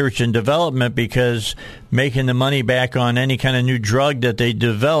research and development because making the money back on any kind of new drug that they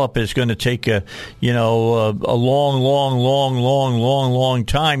develop is going to take a long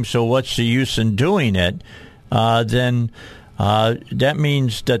time. So what's the use in doing it? Then that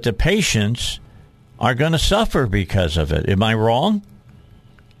means that the patients are going to suffer because of it. Am I wrong?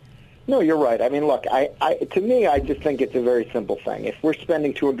 No, you're right. I mean, look, to me, I just think it's a very simple thing. If we're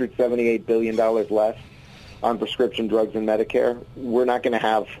spending $278 billion less on prescription drugs in Medicare, we're not going to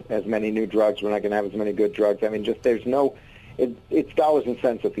have as many new drugs. We're not going to have as many good drugs. I mean, there's no it's dollars and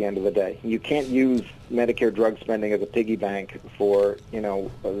cents at the end of the day. You can't use Medicare drug spending as a piggy bank for,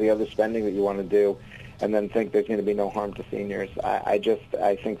 the other spending that you want to do and then think there's going to be no harm to seniors.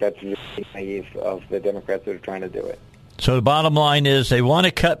 I think that's really naive of the Democrats that are trying to do it. So the bottom line is they want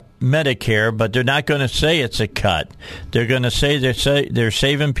to cut Medicare, but they're not going to say it's a cut. They're going to say they're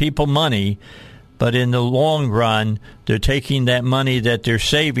saving people money, but in the long run, they're taking that money that they're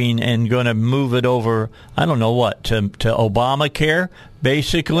saving and going to move it over, I don't know what, to Obamacare,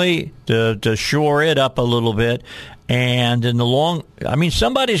 basically, to shore it up a little bit. And in the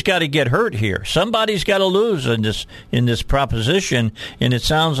somebody's got to get hurt here. Somebody's got to lose in this proposition. And it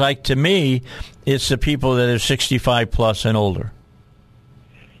sounds like to me, it's the people that are 65 plus and older.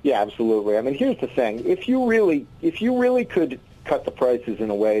 Yeah, absolutely. I mean, here's the thing: if you really could cut the prices in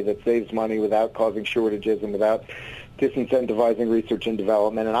a way that saves money without causing shortages and without disincentivizing research and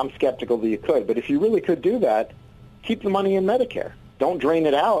development, and I'm skeptical that you could, but if you really could do that, keep the money in Medicare. Don't drain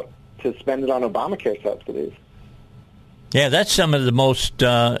it out to spend it on Obamacare subsidies. Yeah, that's some of the most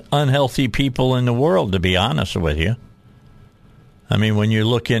unhealthy people in the world, to be honest with you. I mean, when you're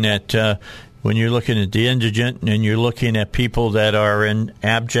looking at the indigent and you're looking at people that are in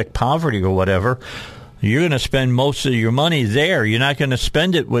abject poverty or whatever, you're going to spend most of your money there. You're not going to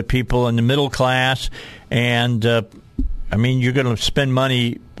spend it with people in the middle class. And, you're going to spend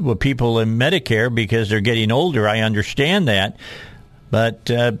money with people in Medicare because they're getting older. I understand that.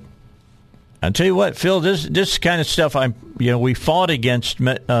 But I'll tell you what, Phil, this kind of stuff, we fought against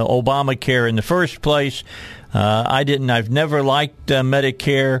Obamacare in the first place. I've never liked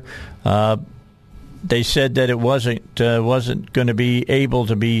Medicare. They said that it wasn't going to be able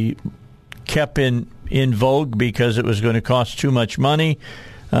to be kept in vogue because it was going to cost too much money.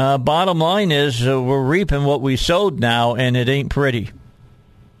 Bottom line is we're reaping what we sowed now, and it ain't pretty.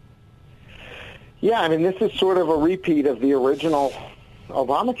 Yeah, this is sort of a repeat of the original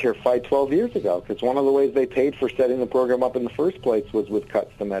Obamacare fight 12 years ago, because one of the ways they paid for setting the program up in the first place was with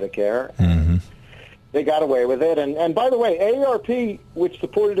cuts to Medicare. Mm-hmm. They got away with it. And by the way, AARP, which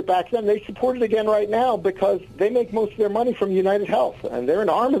supported it back then, they support it again right now because they make most of their money from United Health, and they're an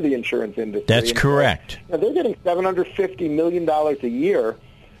arm of the insurance industry. That's correct. So, they're getting $750 million a year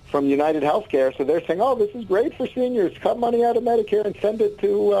from United Healthcare, so they're saying, this is great for seniors. Cut money out of Medicare and send it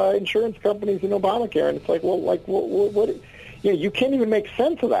to insurance companies in Obamacare. And it's like, what you can't even make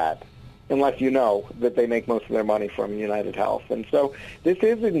sense of that unless you know that they make most of their money from United Health. And so this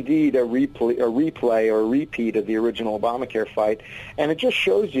is indeed a replay or a repeat of the original Obamacare fight, and it just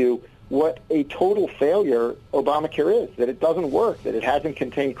shows you what a total failure Obamacare is, that it doesn't work, that it hasn't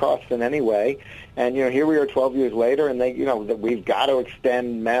contained costs in any way. And, here we are 12 years later, and that we've got to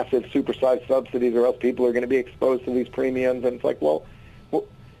extend massive supersized subsidies or else people are going to be exposed to these premiums. And it's like, well,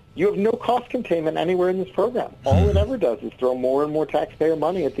 you have no cost containment anywhere in this program. All it ever does is throw more and more taxpayer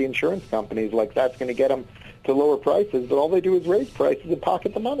money at the insurance companies, like that's going to get them to lower prices, but all they do is raise prices and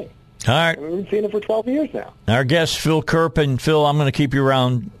pocket the money. All right. We've been seeing it for 12 years now. Our guest, Phil Kerpen. Phil, I'm going to keep you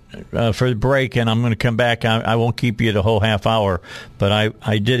around for the break, and I'm going to come back. I won't keep you the whole half hour, but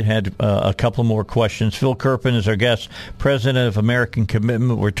I did have a couple more questions. Phil Kerpen is our guest, president of American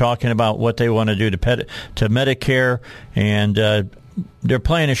Commitment. We're talking about what they want to do to Medicare, and they're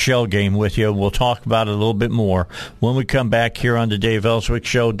playing a shell game with you. We'll talk about it a little bit more when we come back here on the Dave Elswick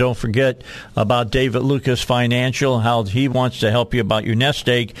Show. Don't forget about David Lucas Financial, how he wants to help you about your nest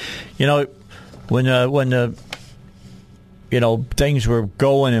egg. When things were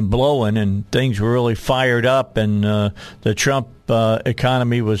going and blowing and things were really fired up and the Trump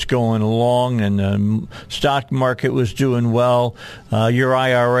economy was going along and the stock market was doing well, your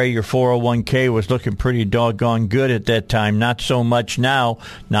IRA, your 401k was looking pretty doggone good at that time. Not so much now.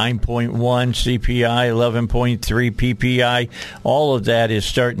 9.1 CPI, 11.3 PPI. All of that is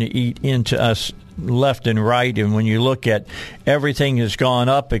starting to eat into us left and right, and when you look at everything has gone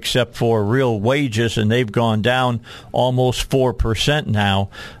up except for real wages, and they've gone down almost 4% now,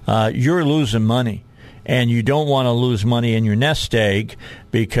 you're losing money. And you don't want to lose money in your nest egg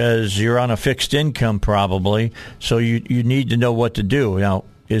because you're on a fixed income probably, so you need to know what to do. Now,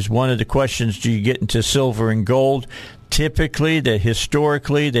 is one of the questions, do you get into silver and gold? Typically,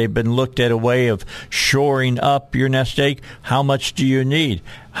 historically, they've been looked at a way of shoring up your nest egg. How much do you need?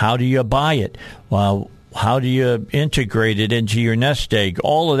 How do you buy it? Well, how do you integrate it into your nest egg?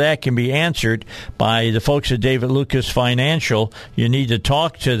 All of that can be answered by the folks at David Lucas Financial. You need to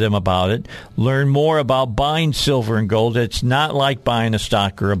talk to them about it. Learn more about buying silver and gold. It's not like buying a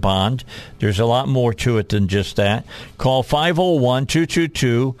stock or a bond. There's a lot more to it than just that. Call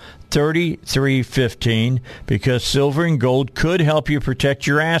 501-222 3315, because silver and gold could help you protect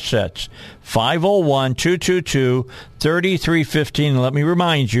your assets. 501-222-3315. Let me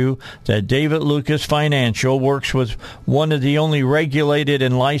remind you that David Lucas Financial works with one of the only regulated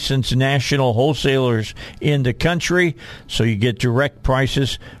and licensed national wholesalers in the country, so you get direct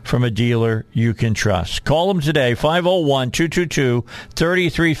prices from a dealer you can trust. Call them today,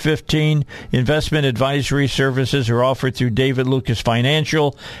 501-222-3315. Investment advisory services are offered through David Lucas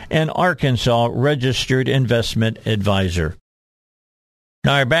Financial, an Arkansas registered investment advisor.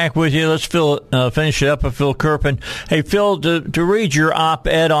 All right, back with you. Let's finish it up with Phil Kerpen. Hey, Phil, to read your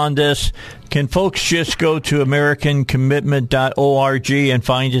op-ed on this, can folks just go to AmericanCommitment.org and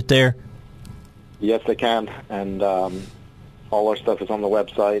find it there? Yes, they can, and all our stuff is on the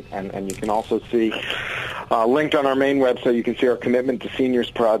website, and you can also see, linked on our main website, you can see our Commitment to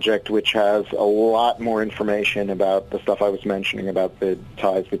Seniors project, which has a lot more information about the stuff I was mentioning about the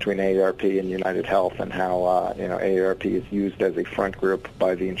ties between AARP and United Health and how AARP is used as a front group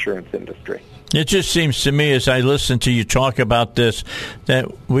by the insurance industry. It just seems to me, as I listen to you talk about this, that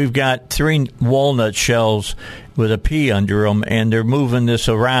we've got 3 walnut shells with a P under them, and they're moving this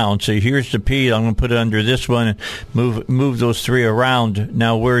around. So here's the P. I'm going to put it under this one and move those 3 around.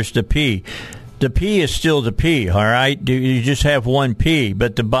 Now, where's the P? The P is still the P, all right? You just have one P,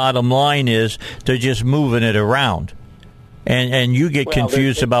 but the bottom line is they're just moving it around. And you get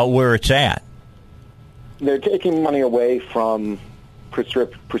confused about where it's at. They're taking money away from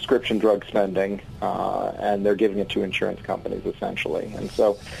prescription drug spending, and they're giving it to insurance companies, essentially. And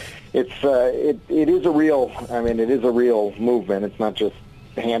so it is a real movement. It's not just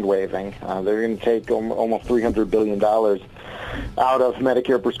hand waving. They're going to take almost $300 billion out of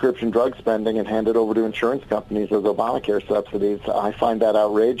Medicare prescription drug spending and hand it over to insurance companies as Obamacare subsidies. I find that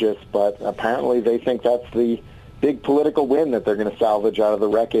outrageous, but apparently they think that's the big political win that they're going to salvage out of the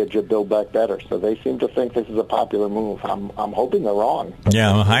wreckage of Build Back Better. So they seem to think this is a popular move. I'm hoping they're wrong.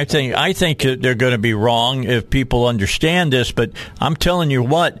 Yeah, I think they're going to be wrong if people understand this. But I'm telling you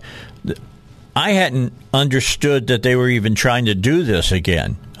what, I hadn't understood that they were even trying to do this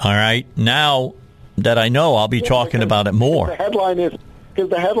again. All right, now that I know, I'll be talking about it more. The headline is because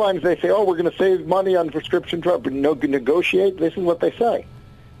the headlines they say, "Oh, we're going to save money on prescription drug, but negotiate." This is what they say.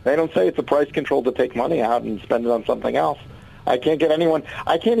 They don't say it's a price control to take money out and spend it on something else. I can't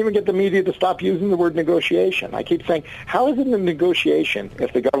even get the media to stop using the word negotiation. I keep saying, how is it a negotiation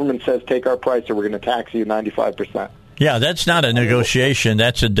if the government says take our price or we're going to tax you 95%? Yeah, that's not a negotiation.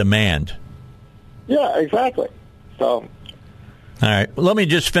 That's a demand. Yeah, exactly. So, all right. Let me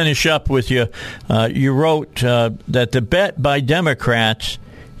just finish up with you. You wrote that the bet by Democrats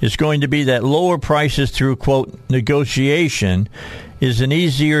is going to be that lower prices through, quote, negotiation is an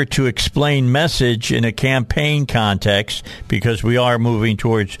easier to explain message in a campaign context, because we are moving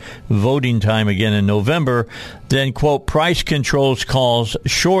towards voting time again in November, than, quote, price controls cause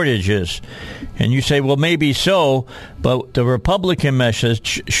shortages. And you say, well, maybe so, but the Republican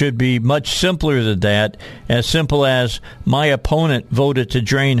message should be much simpler than that, as simple as my opponent voted to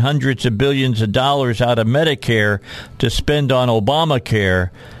drain hundreds of billions of dollars out of Medicare to spend on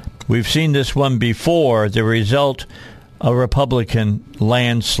Obamacare. We've seen this one before. The result, a Republican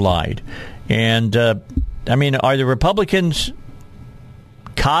landslide. And, are the Republicans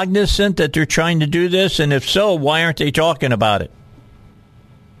cognizant that they're trying to do this? And if so, why aren't they talking about it?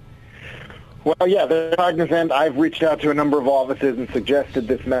 Well, yeah, they're cognizant. I've reached out to a number of offices and suggested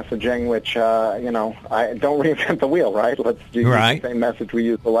this messaging, which, I don't reinvent the wheel, right? Let's use the same message we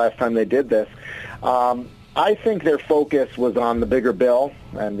used the last time they did this. I think their focus was on the bigger bill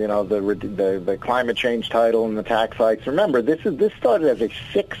and, the climate change title and the tax hikes. Remember, this started as a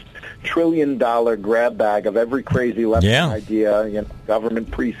 $6 trillion grab bag of every crazy left idea, government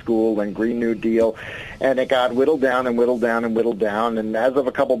preschool and Green New Deal, and it got whittled down and whittled down and whittled down. And as of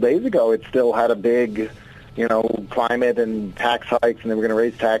a couple days ago, it still had a big, climate and tax hikes, and they were going to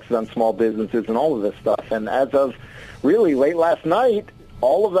raise taxes on small businesses and all of this stuff. And as of really late last night,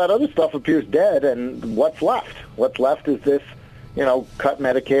 all of that other stuff appears dead, and what's left? What's left is this, cut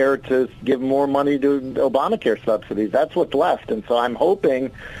Medicare to give more money to Obamacare subsidies. That's what's left, and so I'm hoping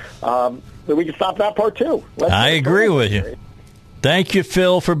that we can stop that part too. I agree with you. Thank you,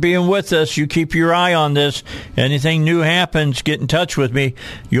 Phil, for being with us. You keep your eye on this. Anything new happens, get in touch with me.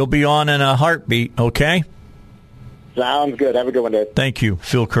 You'll be on in a heartbeat, okay? Sounds good. Have a good one, Dave. Thank you.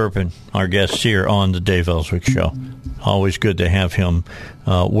 Phil Kerpen, our guest here on the Dave Elswick Show. Always good to have him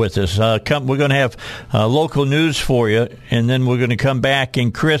with us. We're going to have local news for you, and then we're going to come back,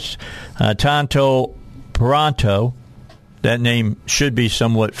 and Chris Tanto Peranto that name should be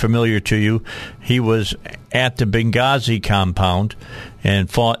somewhat familiar to you. He was at the Benghazi compound and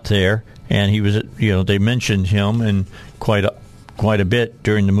fought there, and he was, they mentioned him in quite a bit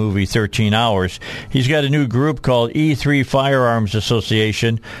during the movie 13 Hours. He's got a new group called E3 Firearms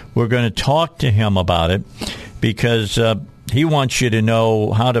Association. We're going to talk to him about it because he wants you to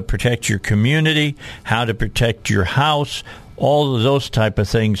know how to protect your community, how to protect your house, all of those type of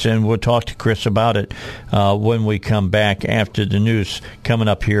things, and we'll talk to Chris about it when we come back after the news coming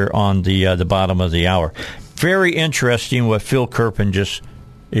up here on the bottom of the hour. Very interesting what Phil Kerpen just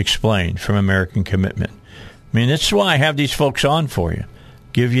explained from American Commitment. I mean, that's why I have these folks on for you,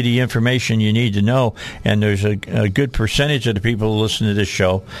 give you the information you need to know, and there's a good percentage of the people who listen to this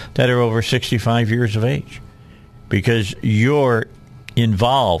show that are over 65 years of age because you're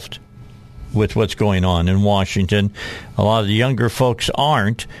involved with what's going on in Washington. A lot of the younger folks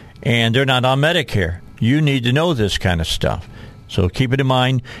aren't, and they're not on Medicare. You need to know this kind of stuff. So keep it in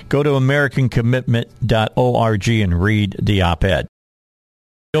mind. Go to AmericanCommitment.org and read the op-ed.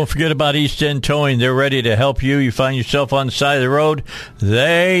 Don't forget about East End Towing. They're ready to help you. You find yourself on the side of the road.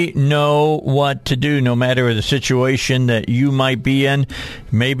 They know what to do no matter the situation that you might be in.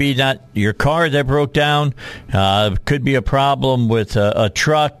 Maybe not your car that broke down. Could be a problem with a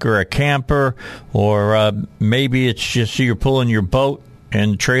truck or a camper, or maybe it's just you're pulling your boat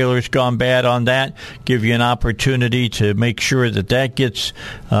and the trailer's gone bad on that. Give you an opportunity to make sure that gets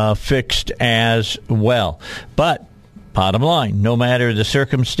fixed as well. But bottom line, no matter the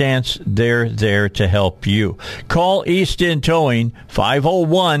circumstance, they're there to help you. Call East End Towing,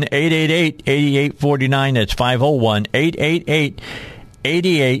 501-888-8849. That's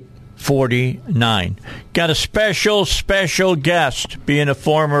 501-888-8849. Got a special guest. Being a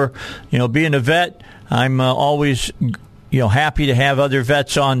former, being a vet, I'm always, happy to have other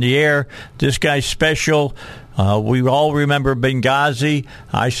vets on the air. This guy's special. We all remember Benghazi.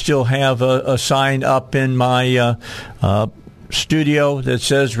 I still have a sign up in my studio that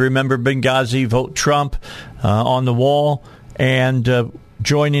says, "Remember Benghazi, vote Trump," on the wall. And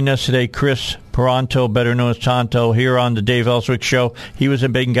joining us today, Chris Paronto, better known as Tonto, here on the Dave Elswick Show. He was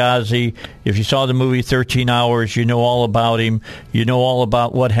in Benghazi. If you saw the movie 13 Hours, you know all about him. You know all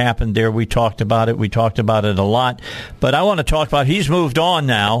about what happened there. We talked about it. We talked about it a lot. But I want to talk about, he's moved on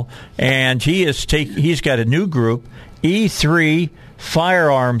now, and he's got a new group, E3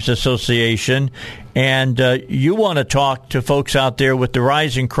 Firearms Association. And you want to talk to folks out there with the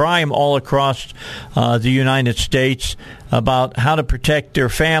rise in crime all across the United States about how to protect their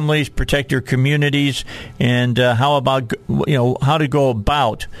families, protect their communities, and how to go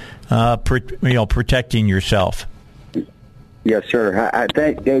about protecting yourself. Yes, sir.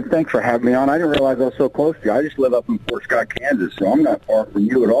 Dave, thanks for having me on. I didn't realize I was so close to you. I just live up in Fort Scott, Kansas, so I'm not far from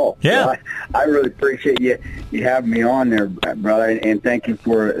you at all. Yeah. So I really appreciate you having me on there, brother, and thank you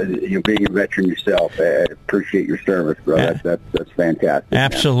for being a veteran yourself. I appreciate your service, brother. Yeah. That's fantastic.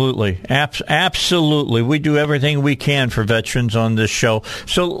 Absolutely. Absolutely. We do everything we can for veterans on this show.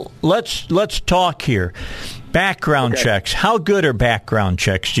 So let's talk here. Background checks. How good are background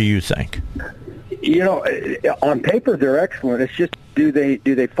checks, do you think? On paper they're excellent. It's just do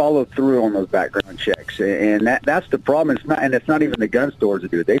they follow through on those background checks, and that's the problem. It's not even the gun stores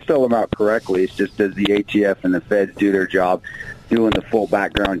that do it. They fill them out correctly. It's just does the ATF and the feds do their job doing the full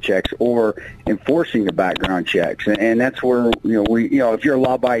background checks or enforcing the background checks, and that's where if you're a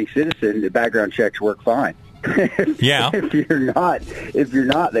law-abiding citizen, the background checks work fine. Yeah. If you're not,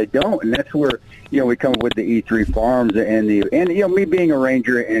 they don't, and that's where we come up with the E3 farms and me being a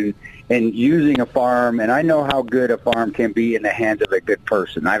ranger and using a farm, and I know how good a farm can be in the hands of a good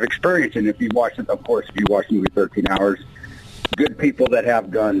person. I've experienced it. If you watch the movie 13 Hours, good people that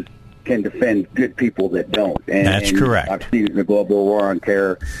have guns can defend good people that don't. And that's correct. I've seen it in the global war on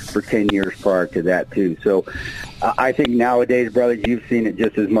terror for 10 years prior to that, too. So I think nowadays, brothers, you've seen it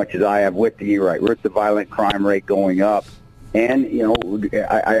just as much as I have with the violent crime rate going up. And,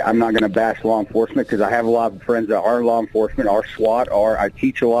 I'm not going to bash law enforcement because I have a lot of friends that are law enforcement, are SWAT, I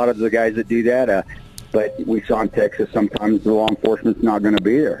teach a lot of the guys that do that. But we saw in Texas sometimes the law enforcement's not going to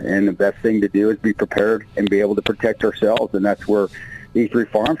be there. And the best thing to do is be prepared and be able to protect ourselves. And that's where these three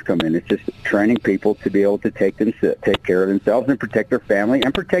farms come in. It's just training people to be able to take care of themselves and protect their family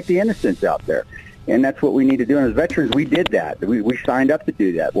and protect the innocents out there. And that's what we need to do. And as veterans, we did that. We signed up to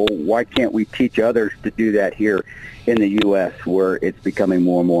do that. Well, why can't we teach others to do that here in the U.S., where it's becoming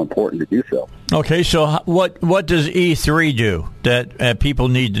more and more important to do so? Okay, so what does E3 do that people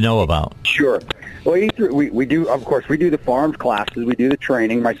need to know about? Sure. Well, we do, of course, we do the farms classes, we do the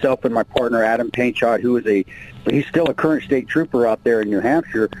training. Myself and my partner, Adam Painshot, he's still a current state trooper out there in New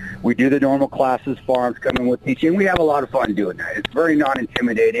Hampshire. We do the normal classes, farms, coming with teaching. We have a lot of fun doing that. It's very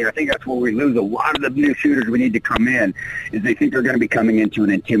non-intimidating. I think that's where we lose a lot of the new shooters we need to come in, is they think they're going to be coming into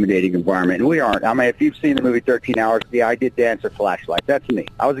an intimidating environment, and we aren't. I mean, if you've seen the movie 13 Hours, I did dance a flashlight. That's me.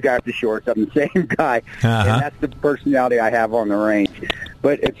 I was the guy with the shorts. I'm the same guy, and that's the personality I have on the range.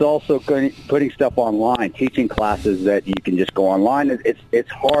 But it's also putting stuff online, teaching classes that you can just go online.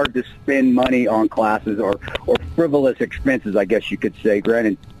 It's hard to spend money on classes or frivolous expenses, I guess you could say.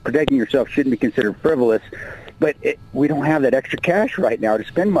 Granted, protecting yourself shouldn't be considered frivolous, but we don't have that extra cash right now to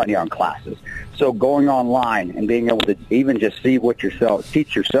spend money on classes. So going online and being able to even just see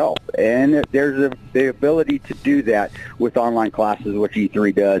teach yourself. And there's the ability to do that with online classes, which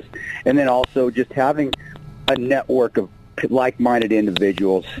E3 does. And then also just having a network of like-minded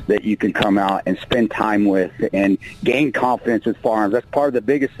individuals that you can come out and spend time with and gain confidence with farms. That's part of the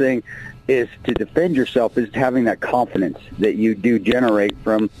biggest thing, is to defend yourself, is having that confidence that you do generate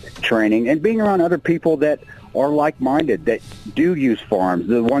from training and being around other people that are like-minded, that do use farms,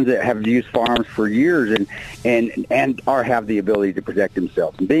 the ones that have used farms for years and have the ability to protect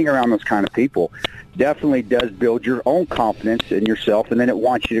themselves. And being around those kind of people definitely does build your own confidence in yourself, and then it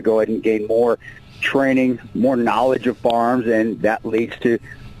wants you to go ahead and gain more training, more knowledge of farms, and that leads to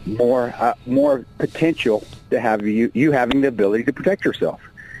more potential to have you having the ability to protect yourself.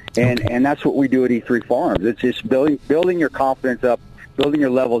 And that's what we do at E3 Farms. It's just building your confidence up, building your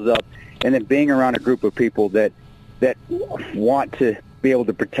levels up, and then being around a group of people that want to be able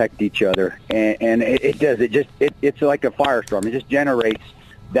to protect each other. And it's like a firestorm. It just generates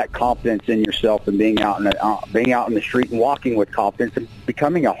that confidence in yourself, and being out in the street and walking with confidence and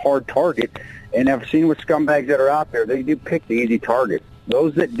becoming a hard target. And I've seen with scumbags that are out there, they do pick the easy targets.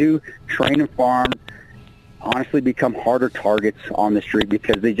 Those that do train and farm honestly become harder targets on the street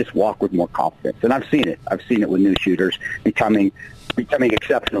because they just walk with more confidence. And I've seen it. I've seen it with new shooters becoming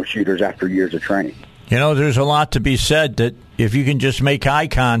exceptional shooters after years of training. You know, there's a lot to be said that if you can just make eye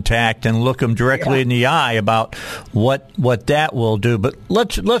contact and look them directly in the eye about what that will do. But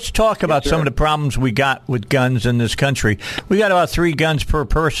let's talk about some of the problems we got with guns in this country. We got about 3 guns per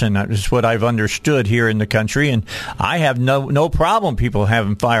person. That is what I've understood here in the country, and I have no problem people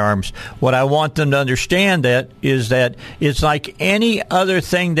having firearms. What I want them to understand is that it's like any other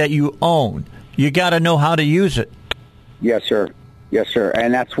thing that you own. You got to know how to use it. Yes, sir. Yes, sir.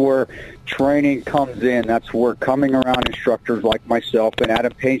 And that's where training comes in. That's where coming around instructors like myself and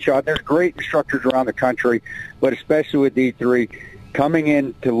Adam Painshot, there's great instructors around the country, but especially with D3, coming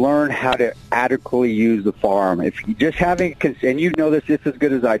in to learn how to adequately use the firearm. If you just having, and you know this just as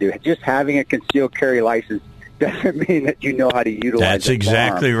good as I do, just having a concealed carry license doesn't mean that you know how to utilize That's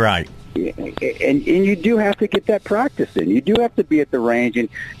exactly right. And you do have to get that practice in. You do have to be at the range and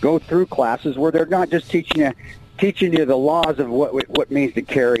go through classes where they're not just teaching you the laws of what it means to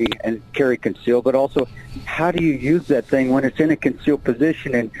carry and carry concealed, but also how do you use that thing when it's in a concealed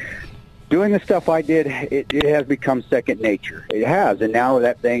position. And doing the stuff I did, it has become second nature. It has, and now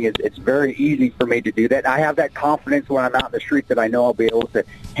that thing it's very easy for me to do that. I have that confidence when I'm out in the street that I know I'll be able to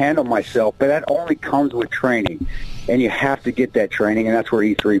handle myself, but that only comes with training. And you have to get that training, and that's where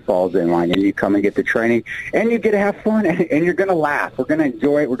E3 falls in line. And you come and get the training, and you get to have fun, and you're going to laugh. We're going to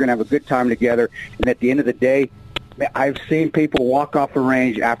enjoy it. We're going to have a good time together. And at the end of the day, I've seen people walk off the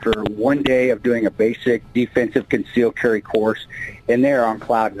range after one day of doing a basic defensive concealed carry course, and they're on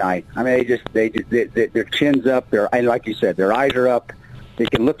cloud 9. I mean, their chin's up. Like you said, their eyes are up. They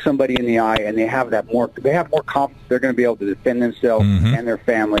can look somebody in the eye, and they have more confidence. They're going to be able to defend themselves and their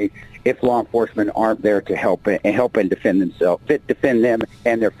family if law enforcement aren't there to help and defend them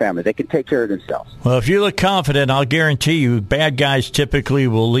and their family. They can take care of themselves. Well, if you look confident, I'll guarantee you bad guys typically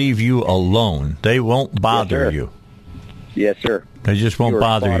will leave you alone. They won't bother you. Yes, sir. They just won't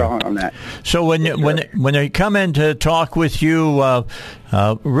bother you. On that. So when they come in to talk with you,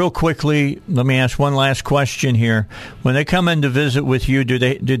 real quickly, let me ask one last question here. When they come in to visit with you, do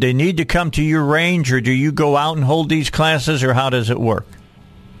they need to come to your range, or do you go out and hold these classes, or how does it work?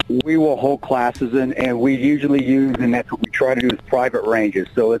 We will hold classes, and we usually use, and that's what we try to do, is private ranges.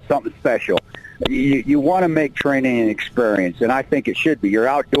 So it's something special. You want to make training an experience, and I think it should be. You're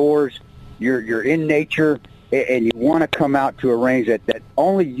outdoors, you're in nature, and you want to come out to a range that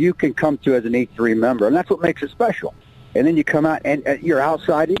only you can come to as an E3 member, and that's what makes it special. And then you come out, and you're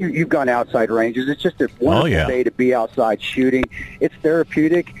outside. You've gone outside ranges. It's just a wonderful day to be outside shooting. It's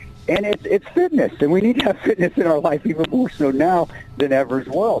therapeutic, and it's fitness, and we need to have fitness in our life even more so now than ever as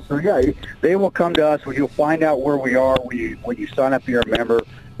well. So, yeah, they will come to us. You'll find out where we are when you sign up to be a member.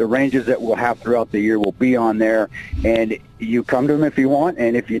 The ranges that we'll have throughout the year will be on there, and you come to them if you want,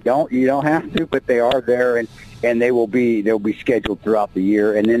 and if you don't have to, but they are there, and they'll be scheduled throughout the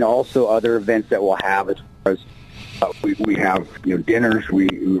year. And then also other events that we'll have as far as we have dinners.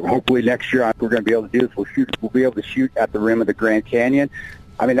 We hopefully next year we're going to be able to do this. We'll be able to shoot at the rim of the Grand Canyon.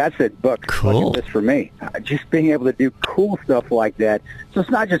 I mean, that's a bucket list for me. Just being able to do cool stuff like that. So it's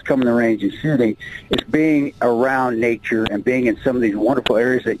not just coming to the range and shooting. It's being around nature and being in some of these wonderful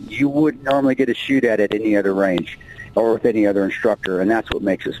areas that you wouldn't normally get a shoot at any other range or with any other instructor, and that's what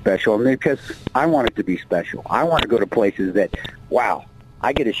makes it special. I mean, because I want it to be special. I want to go to places that, wow,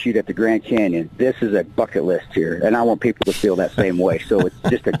 I get to shoot at the Grand Canyon. This is a bucket list here, and I want people to feel that same way. So it's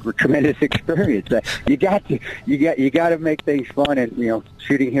just a tremendous experience. You got to make things fun, and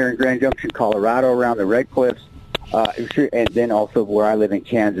shooting here in Grand Junction, Colorado, around the Red Cliffs, and then also where I live in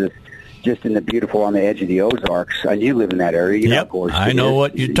Kansas, just in the beautiful on the edge of the Ozarks. And you live in that area. Yep, I know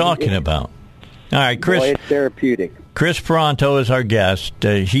what you're talking about. All right, Chris. Boy, it's therapeutic. Chris Pronto is our guest.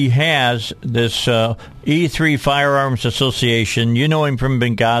 He has this E3 Firearms Association. You know him from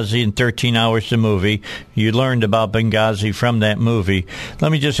Benghazi and 13 Hours the movie. You learned about Benghazi from that movie.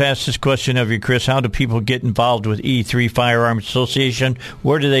 Let me just ask this question of you, Chris. How do people get involved with E3 Firearms Association?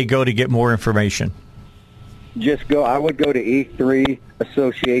 Where do they go to get more information? I would go to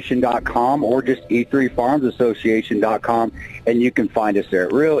e3association.com or just e3farmsassociation.com, and you can find us there.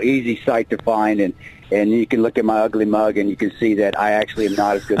 Real easy site to find, and you can look at my ugly mug, and you can see that I actually am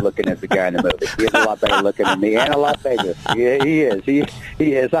not as good looking as the guy in the movie. He is a lot better looking than me, and a lot bigger. Yeah, he is. He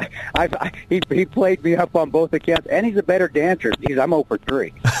is. He played me up on both accounts, and he's a better dancer. I'm 0 for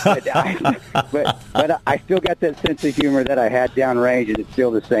 3. But I still got that sense of humor that I had downrange, and it's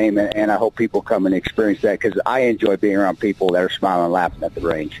still the same. And I hope people come and experience that, because I enjoy being around people that are smiling and laughing at the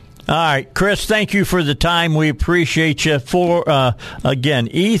range. All right, Chris, thank you for the time. We appreciate you. For, again,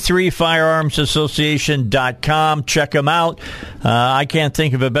 E3FirearmsAssociation.com. Check them out. I can't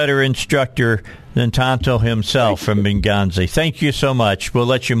think of a better instructor than Tonto himself from Benghazi. Thank you so much. We'll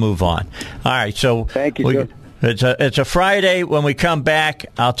let you move on. All right, so thank you, it's a Friday. When we come back,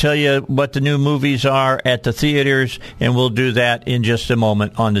 I'll tell you what the new movies are at the theaters, and we'll do that in just a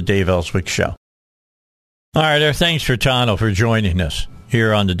moment on the Dave Elswick Show. All right, thanks for Tonto for joining us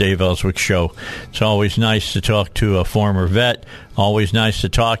here on the Dave Elswick Show. It's always nice to talk to a former vet, always nice to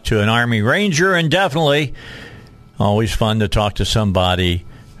talk to an Army Ranger, and definitely always fun to talk to somebody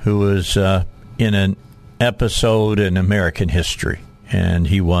who was in an episode in American history, and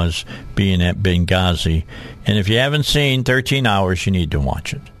he was being at Benghazi. And if you haven't seen 13 Hours, you need to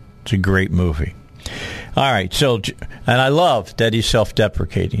watch it. It's a great movie. All right, and I love that he's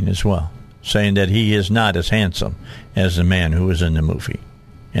self-deprecating as well, saying that he is not as handsome as the man who was in the movie.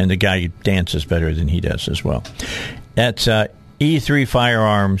 And the guy dances better than he does as well. That's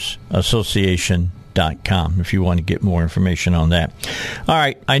E3FirearmsAssociation.com if you want to get more information on that. All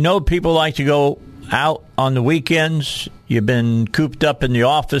right, I know people like to go out on the weekends. You've been cooped up in the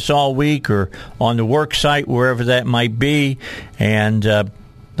office all week or on the work site, wherever that might be. And,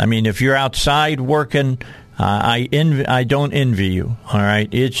 if you're outside working, I don't envy you, all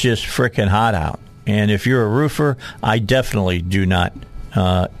right? It's just frickin' hot out. And if you're a roofer, I definitely do not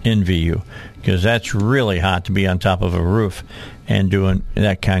envy you, because that's really hot to be on top of a roof and doing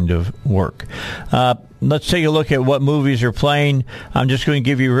that kind of work. Let's take a look at what movies are playing. I'm just going to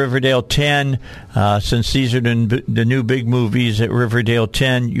give you Riverdale 10. Since these are the new big movies at Riverdale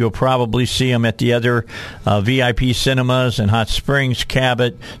 10, you'll probably see them at the other VIP cinemas in Hot Springs,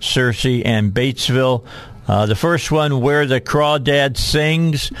 Cabot, Searcy, and Batesville. The first one, Where the Crawdad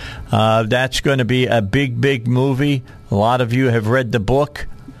Sings, that's going to be a big, big movie. A lot of you have read the book.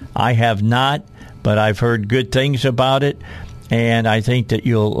 I have not, but I've heard good things about it, and I think that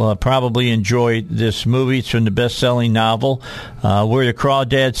you'll probably enjoy this movie. It's from the best-selling novel. Where the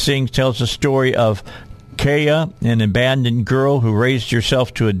Crawdad Sings tells the story of Kaya, an abandoned girl who raised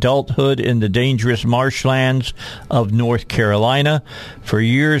herself to adulthood in the dangerous marshlands of North Carolina. For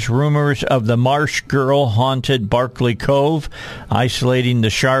years, rumors of the Marsh Girl haunted Barkley Cove, isolating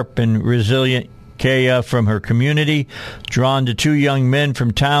the sharp and resilient Kaya from her community. Drawn to two young men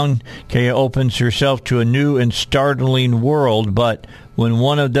from town, Kaya opens herself to a new and startling world, but when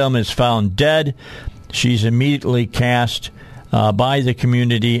one of them is found dead, she's immediately cast by the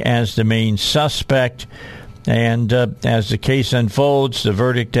community as the main suspect. And as the case unfolds, the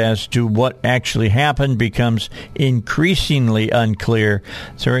verdict as to what actually happened becomes increasingly unclear,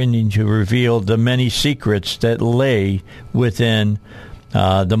 threatening to reveal the many secrets that lay within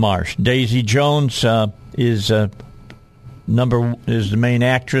the marsh. Daisy Jones is is the main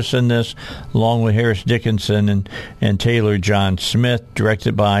actress in this, along with Harris Dickinson and Taylor John Smith,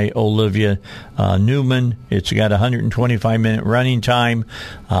 directed by Olivia Newman. It's got 125-minute running time.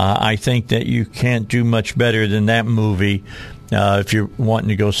 I think that you can't do much better than that movie if you're wanting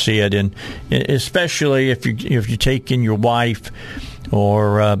to go see it, and especially if you're taking your wife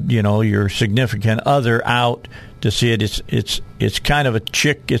or your significant other out to see it. It's kind of a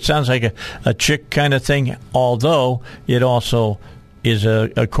chick. It sounds like a chick kind of thing, although it also is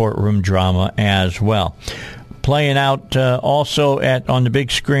a courtroom drama as well. Playing out also on the big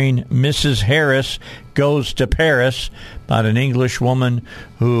screen, Mrs. Harris Goes to Paris, about an English woman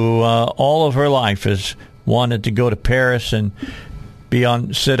who all of her life has wanted to go to Paris and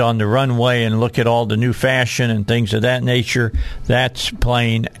sit on the runway and look at all the new fashion and things of that nature. That's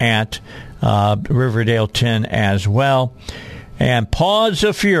playing at Riverdale 10 as well. And Paws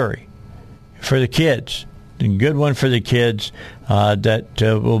of Fury for the kids. A good one for the kids. That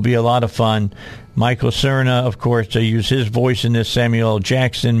will be a lot of fun. Michael Cerna, of course, they use his voice in this. Samuel L.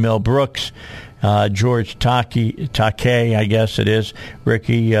 Jackson, Mel Brooks, George Takei, I guess it is.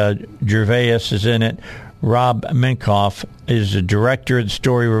 Ricky Gervais is in it. Rob Minkoff is the director. The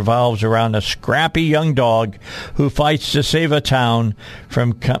story revolves around a scrappy young dog who fights to save a town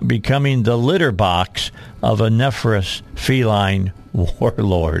from becoming the litter box of a nefarious feline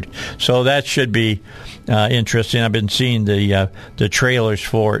warlord. So that should be interesting. I've been seeing the trailers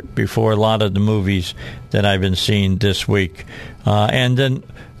for it before a lot of the movies that I've been seeing this week. And then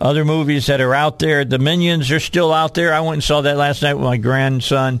other movies that are out there, the Minions are still out there. I went and saw that last night with my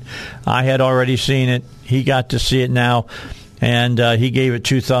grandson. I had already seen it. He got to see it now, and he gave it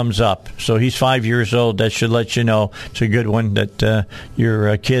 2 thumbs up. So he's 5 years old. That should let you know it's a good one that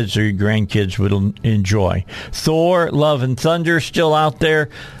your kids or your grandkids would enjoy. Thor, Love and Thunder, still out there.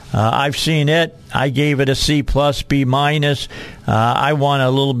 I've seen it. I gave it a C+, B-. I want a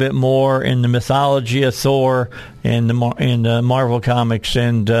little bit more in the mythology of Thor in the Marvel comics,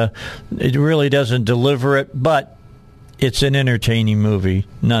 and it really doesn't deliver it, but it's an entertaining movie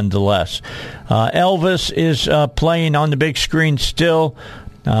nonetheless. Elvis is playing on the big screen still.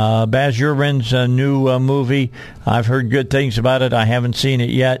 Baz Luhrmann's new movie. I've heard good things about it. I haven't seen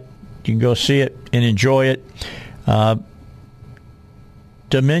it yet. You can go see it and enjoy it.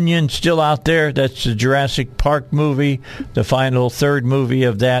 Dominion still out there. That's the Jurassic Park movie, the final third movie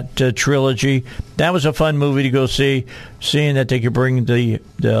of that trilogy. That was a fun movie to go see. Seeing that they could bring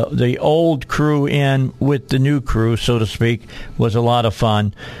the old crew in with the new crew, so to speak, was a lot of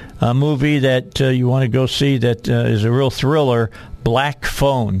fun. A movie that you want to go see that is a real thriller, Black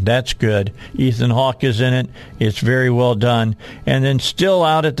Phone. That's good. Ethan Hawke is in it. It's very well done. And then still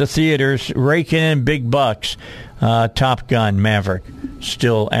out at the theaters, raking in big bucks, Top Gun Maverick,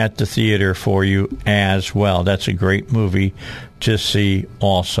 still at the theater for you as well. That's a great movie to see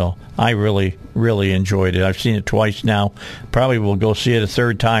also. I really, really enjoyed it. I've seen it twice now. Probably will go see it a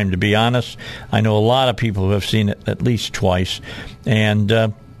third time, to be honest. I know a lot of people who have seen it at least twice. And,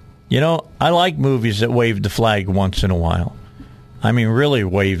 I like movies that wave the flag once in a while. I mean, really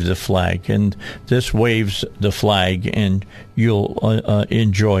wave the flag. And this waves the flag, and you'll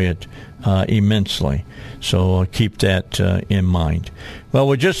enjoy it immensely. So keep that in mind. Well,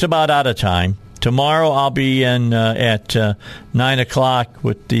 we're just about out of time. Tomorrow I'll be in at 9 o'clock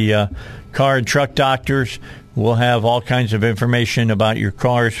with the car and truck doctors. We'll have all kinds of information about your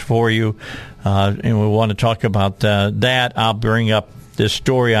cars for you, and we want to talk about that. I'll bring up this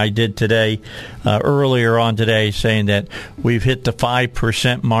story I did today, earlier on today, saying that we've hit the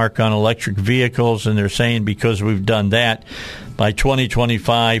 5% mark on electric vehicles, and they're saying because we've done that, by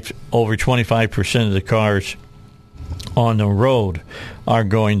 2025, over 25% of the cars on the road are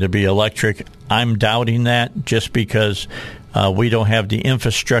going to be electric. I'm doubting that just because we don't have the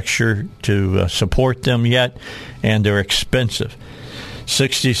infrastructure to support them yet, and they're expensive.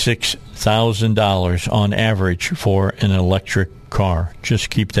 $66,000 on average for an electric car. Just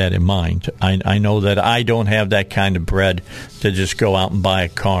keep that in mind. I know that I don't have that kind of bread to just go out and buy a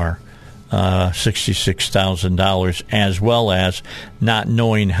car. $66,000, as well as not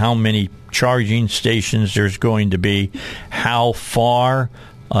knowing how many charging stations there's going to be, how far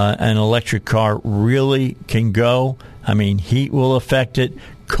an electric car really can go. I mean, heat will affect it.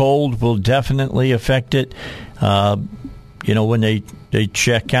 Cold will definitely affect it. When they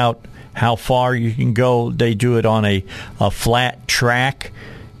check out how far you can go, they do it on a flat track,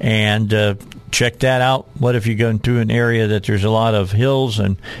 and check that out. What if you go into an area that there's a lot of hills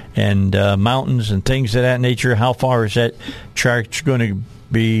and mountains and things of that nature? How far is that charge going to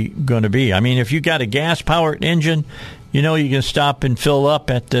be? I mean, if you got a gas-powered engine, you can stop and fill up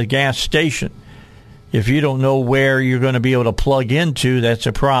at the gas station. if you don't know where you're going to be able to plug into, that's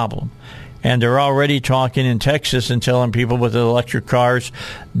a problem. And they're already talking in Texas and telling people with electric cars,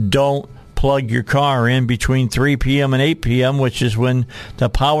 don't plug your car in between 3 p.m. and 8 p.m., which is when the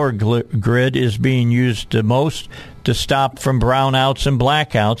power grid is being used the most, to stop from brownouts and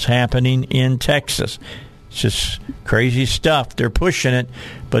blackouts happening in Texas. It's just crazy stuff. They're pushing it,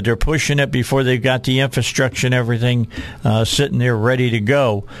 but they're pushing it before they've got the infrastructure and everything sitting there ready to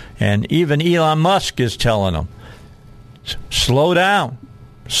go. And even Elon Musk is telling them, slow down.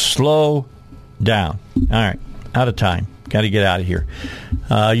 Slow down. All right, out of time. Got to get out of here.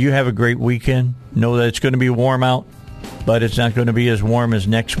 You have a great weekend. Know that it's going to be warm out, but it's not going to be as warm as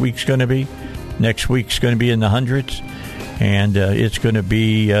next week's going to be. Next week's going to be in the hundreds, and it's going to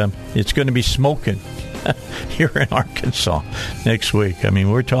be smoking here in Arkansas next week. I mean,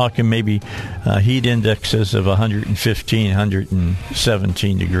 we're talking maybe heat indexes of 115,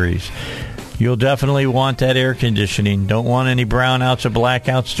 117 degrees. You'll definitely want that air conditioning. Don't want any brownouts or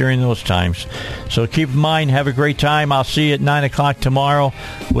blackouts during those times. So keep in mind, have a great time. I'll see you at 9 o'clock tomorrow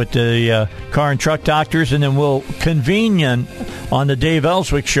with the car and truck doctors, and then we'll convene on the Dave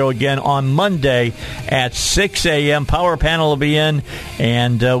Elswick Show again on Monday at 6 a.m. Power panel will be in,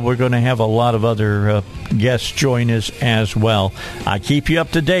 and we're going to have a lot of other guests join us as well. I keep you up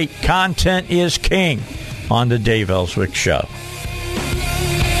to date. Content is king on the Dave Elswick Show.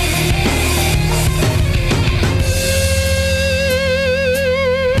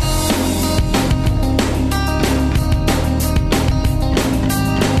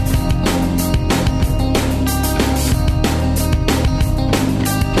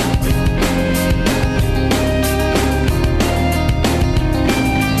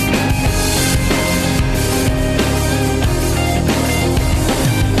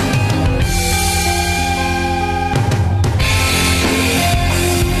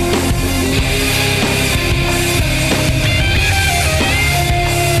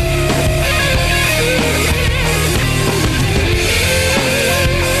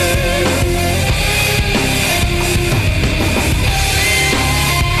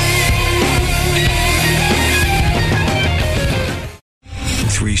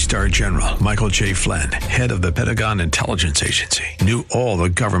 General Michael J. Flynn, head of the Pentagon Intelligence Agency, knew all the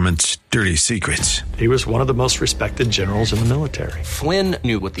government's dirty secrets. He was one of the most respected generals in the military. Flynn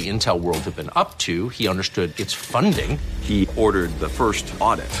knew what the intel world had been up to. He understood its funding. He ordered the first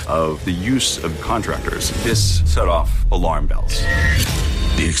audit of the use of contractors. This set off alarm bells.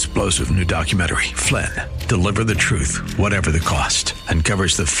 The explosive new documentary, Flynn, Deliver the Truth, Whatever the Cost,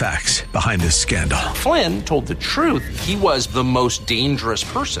 uncovers the facts behind this scandal. Flynn told the truth. He was the most dangerous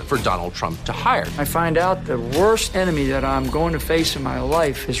person for Donald Trump to hire. I find out the worst enemy that I'm going to face in my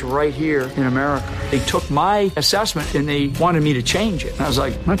life is right here in America. They took my assessment and they wanted me to change it. And I was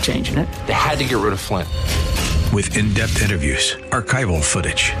like, I'm not changing it. They had to get rid of Flynn. With in-depth interviews, archival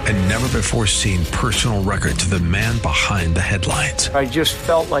footage, and never-before-seen personal records of the man behind the headlines. I just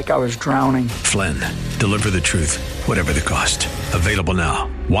felt like I was drowning. Flynn, Deliver the Truth, Whatever the Cost. Available now.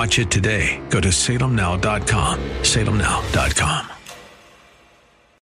 Watch it today. Go to salemnow.com. salemnow.com.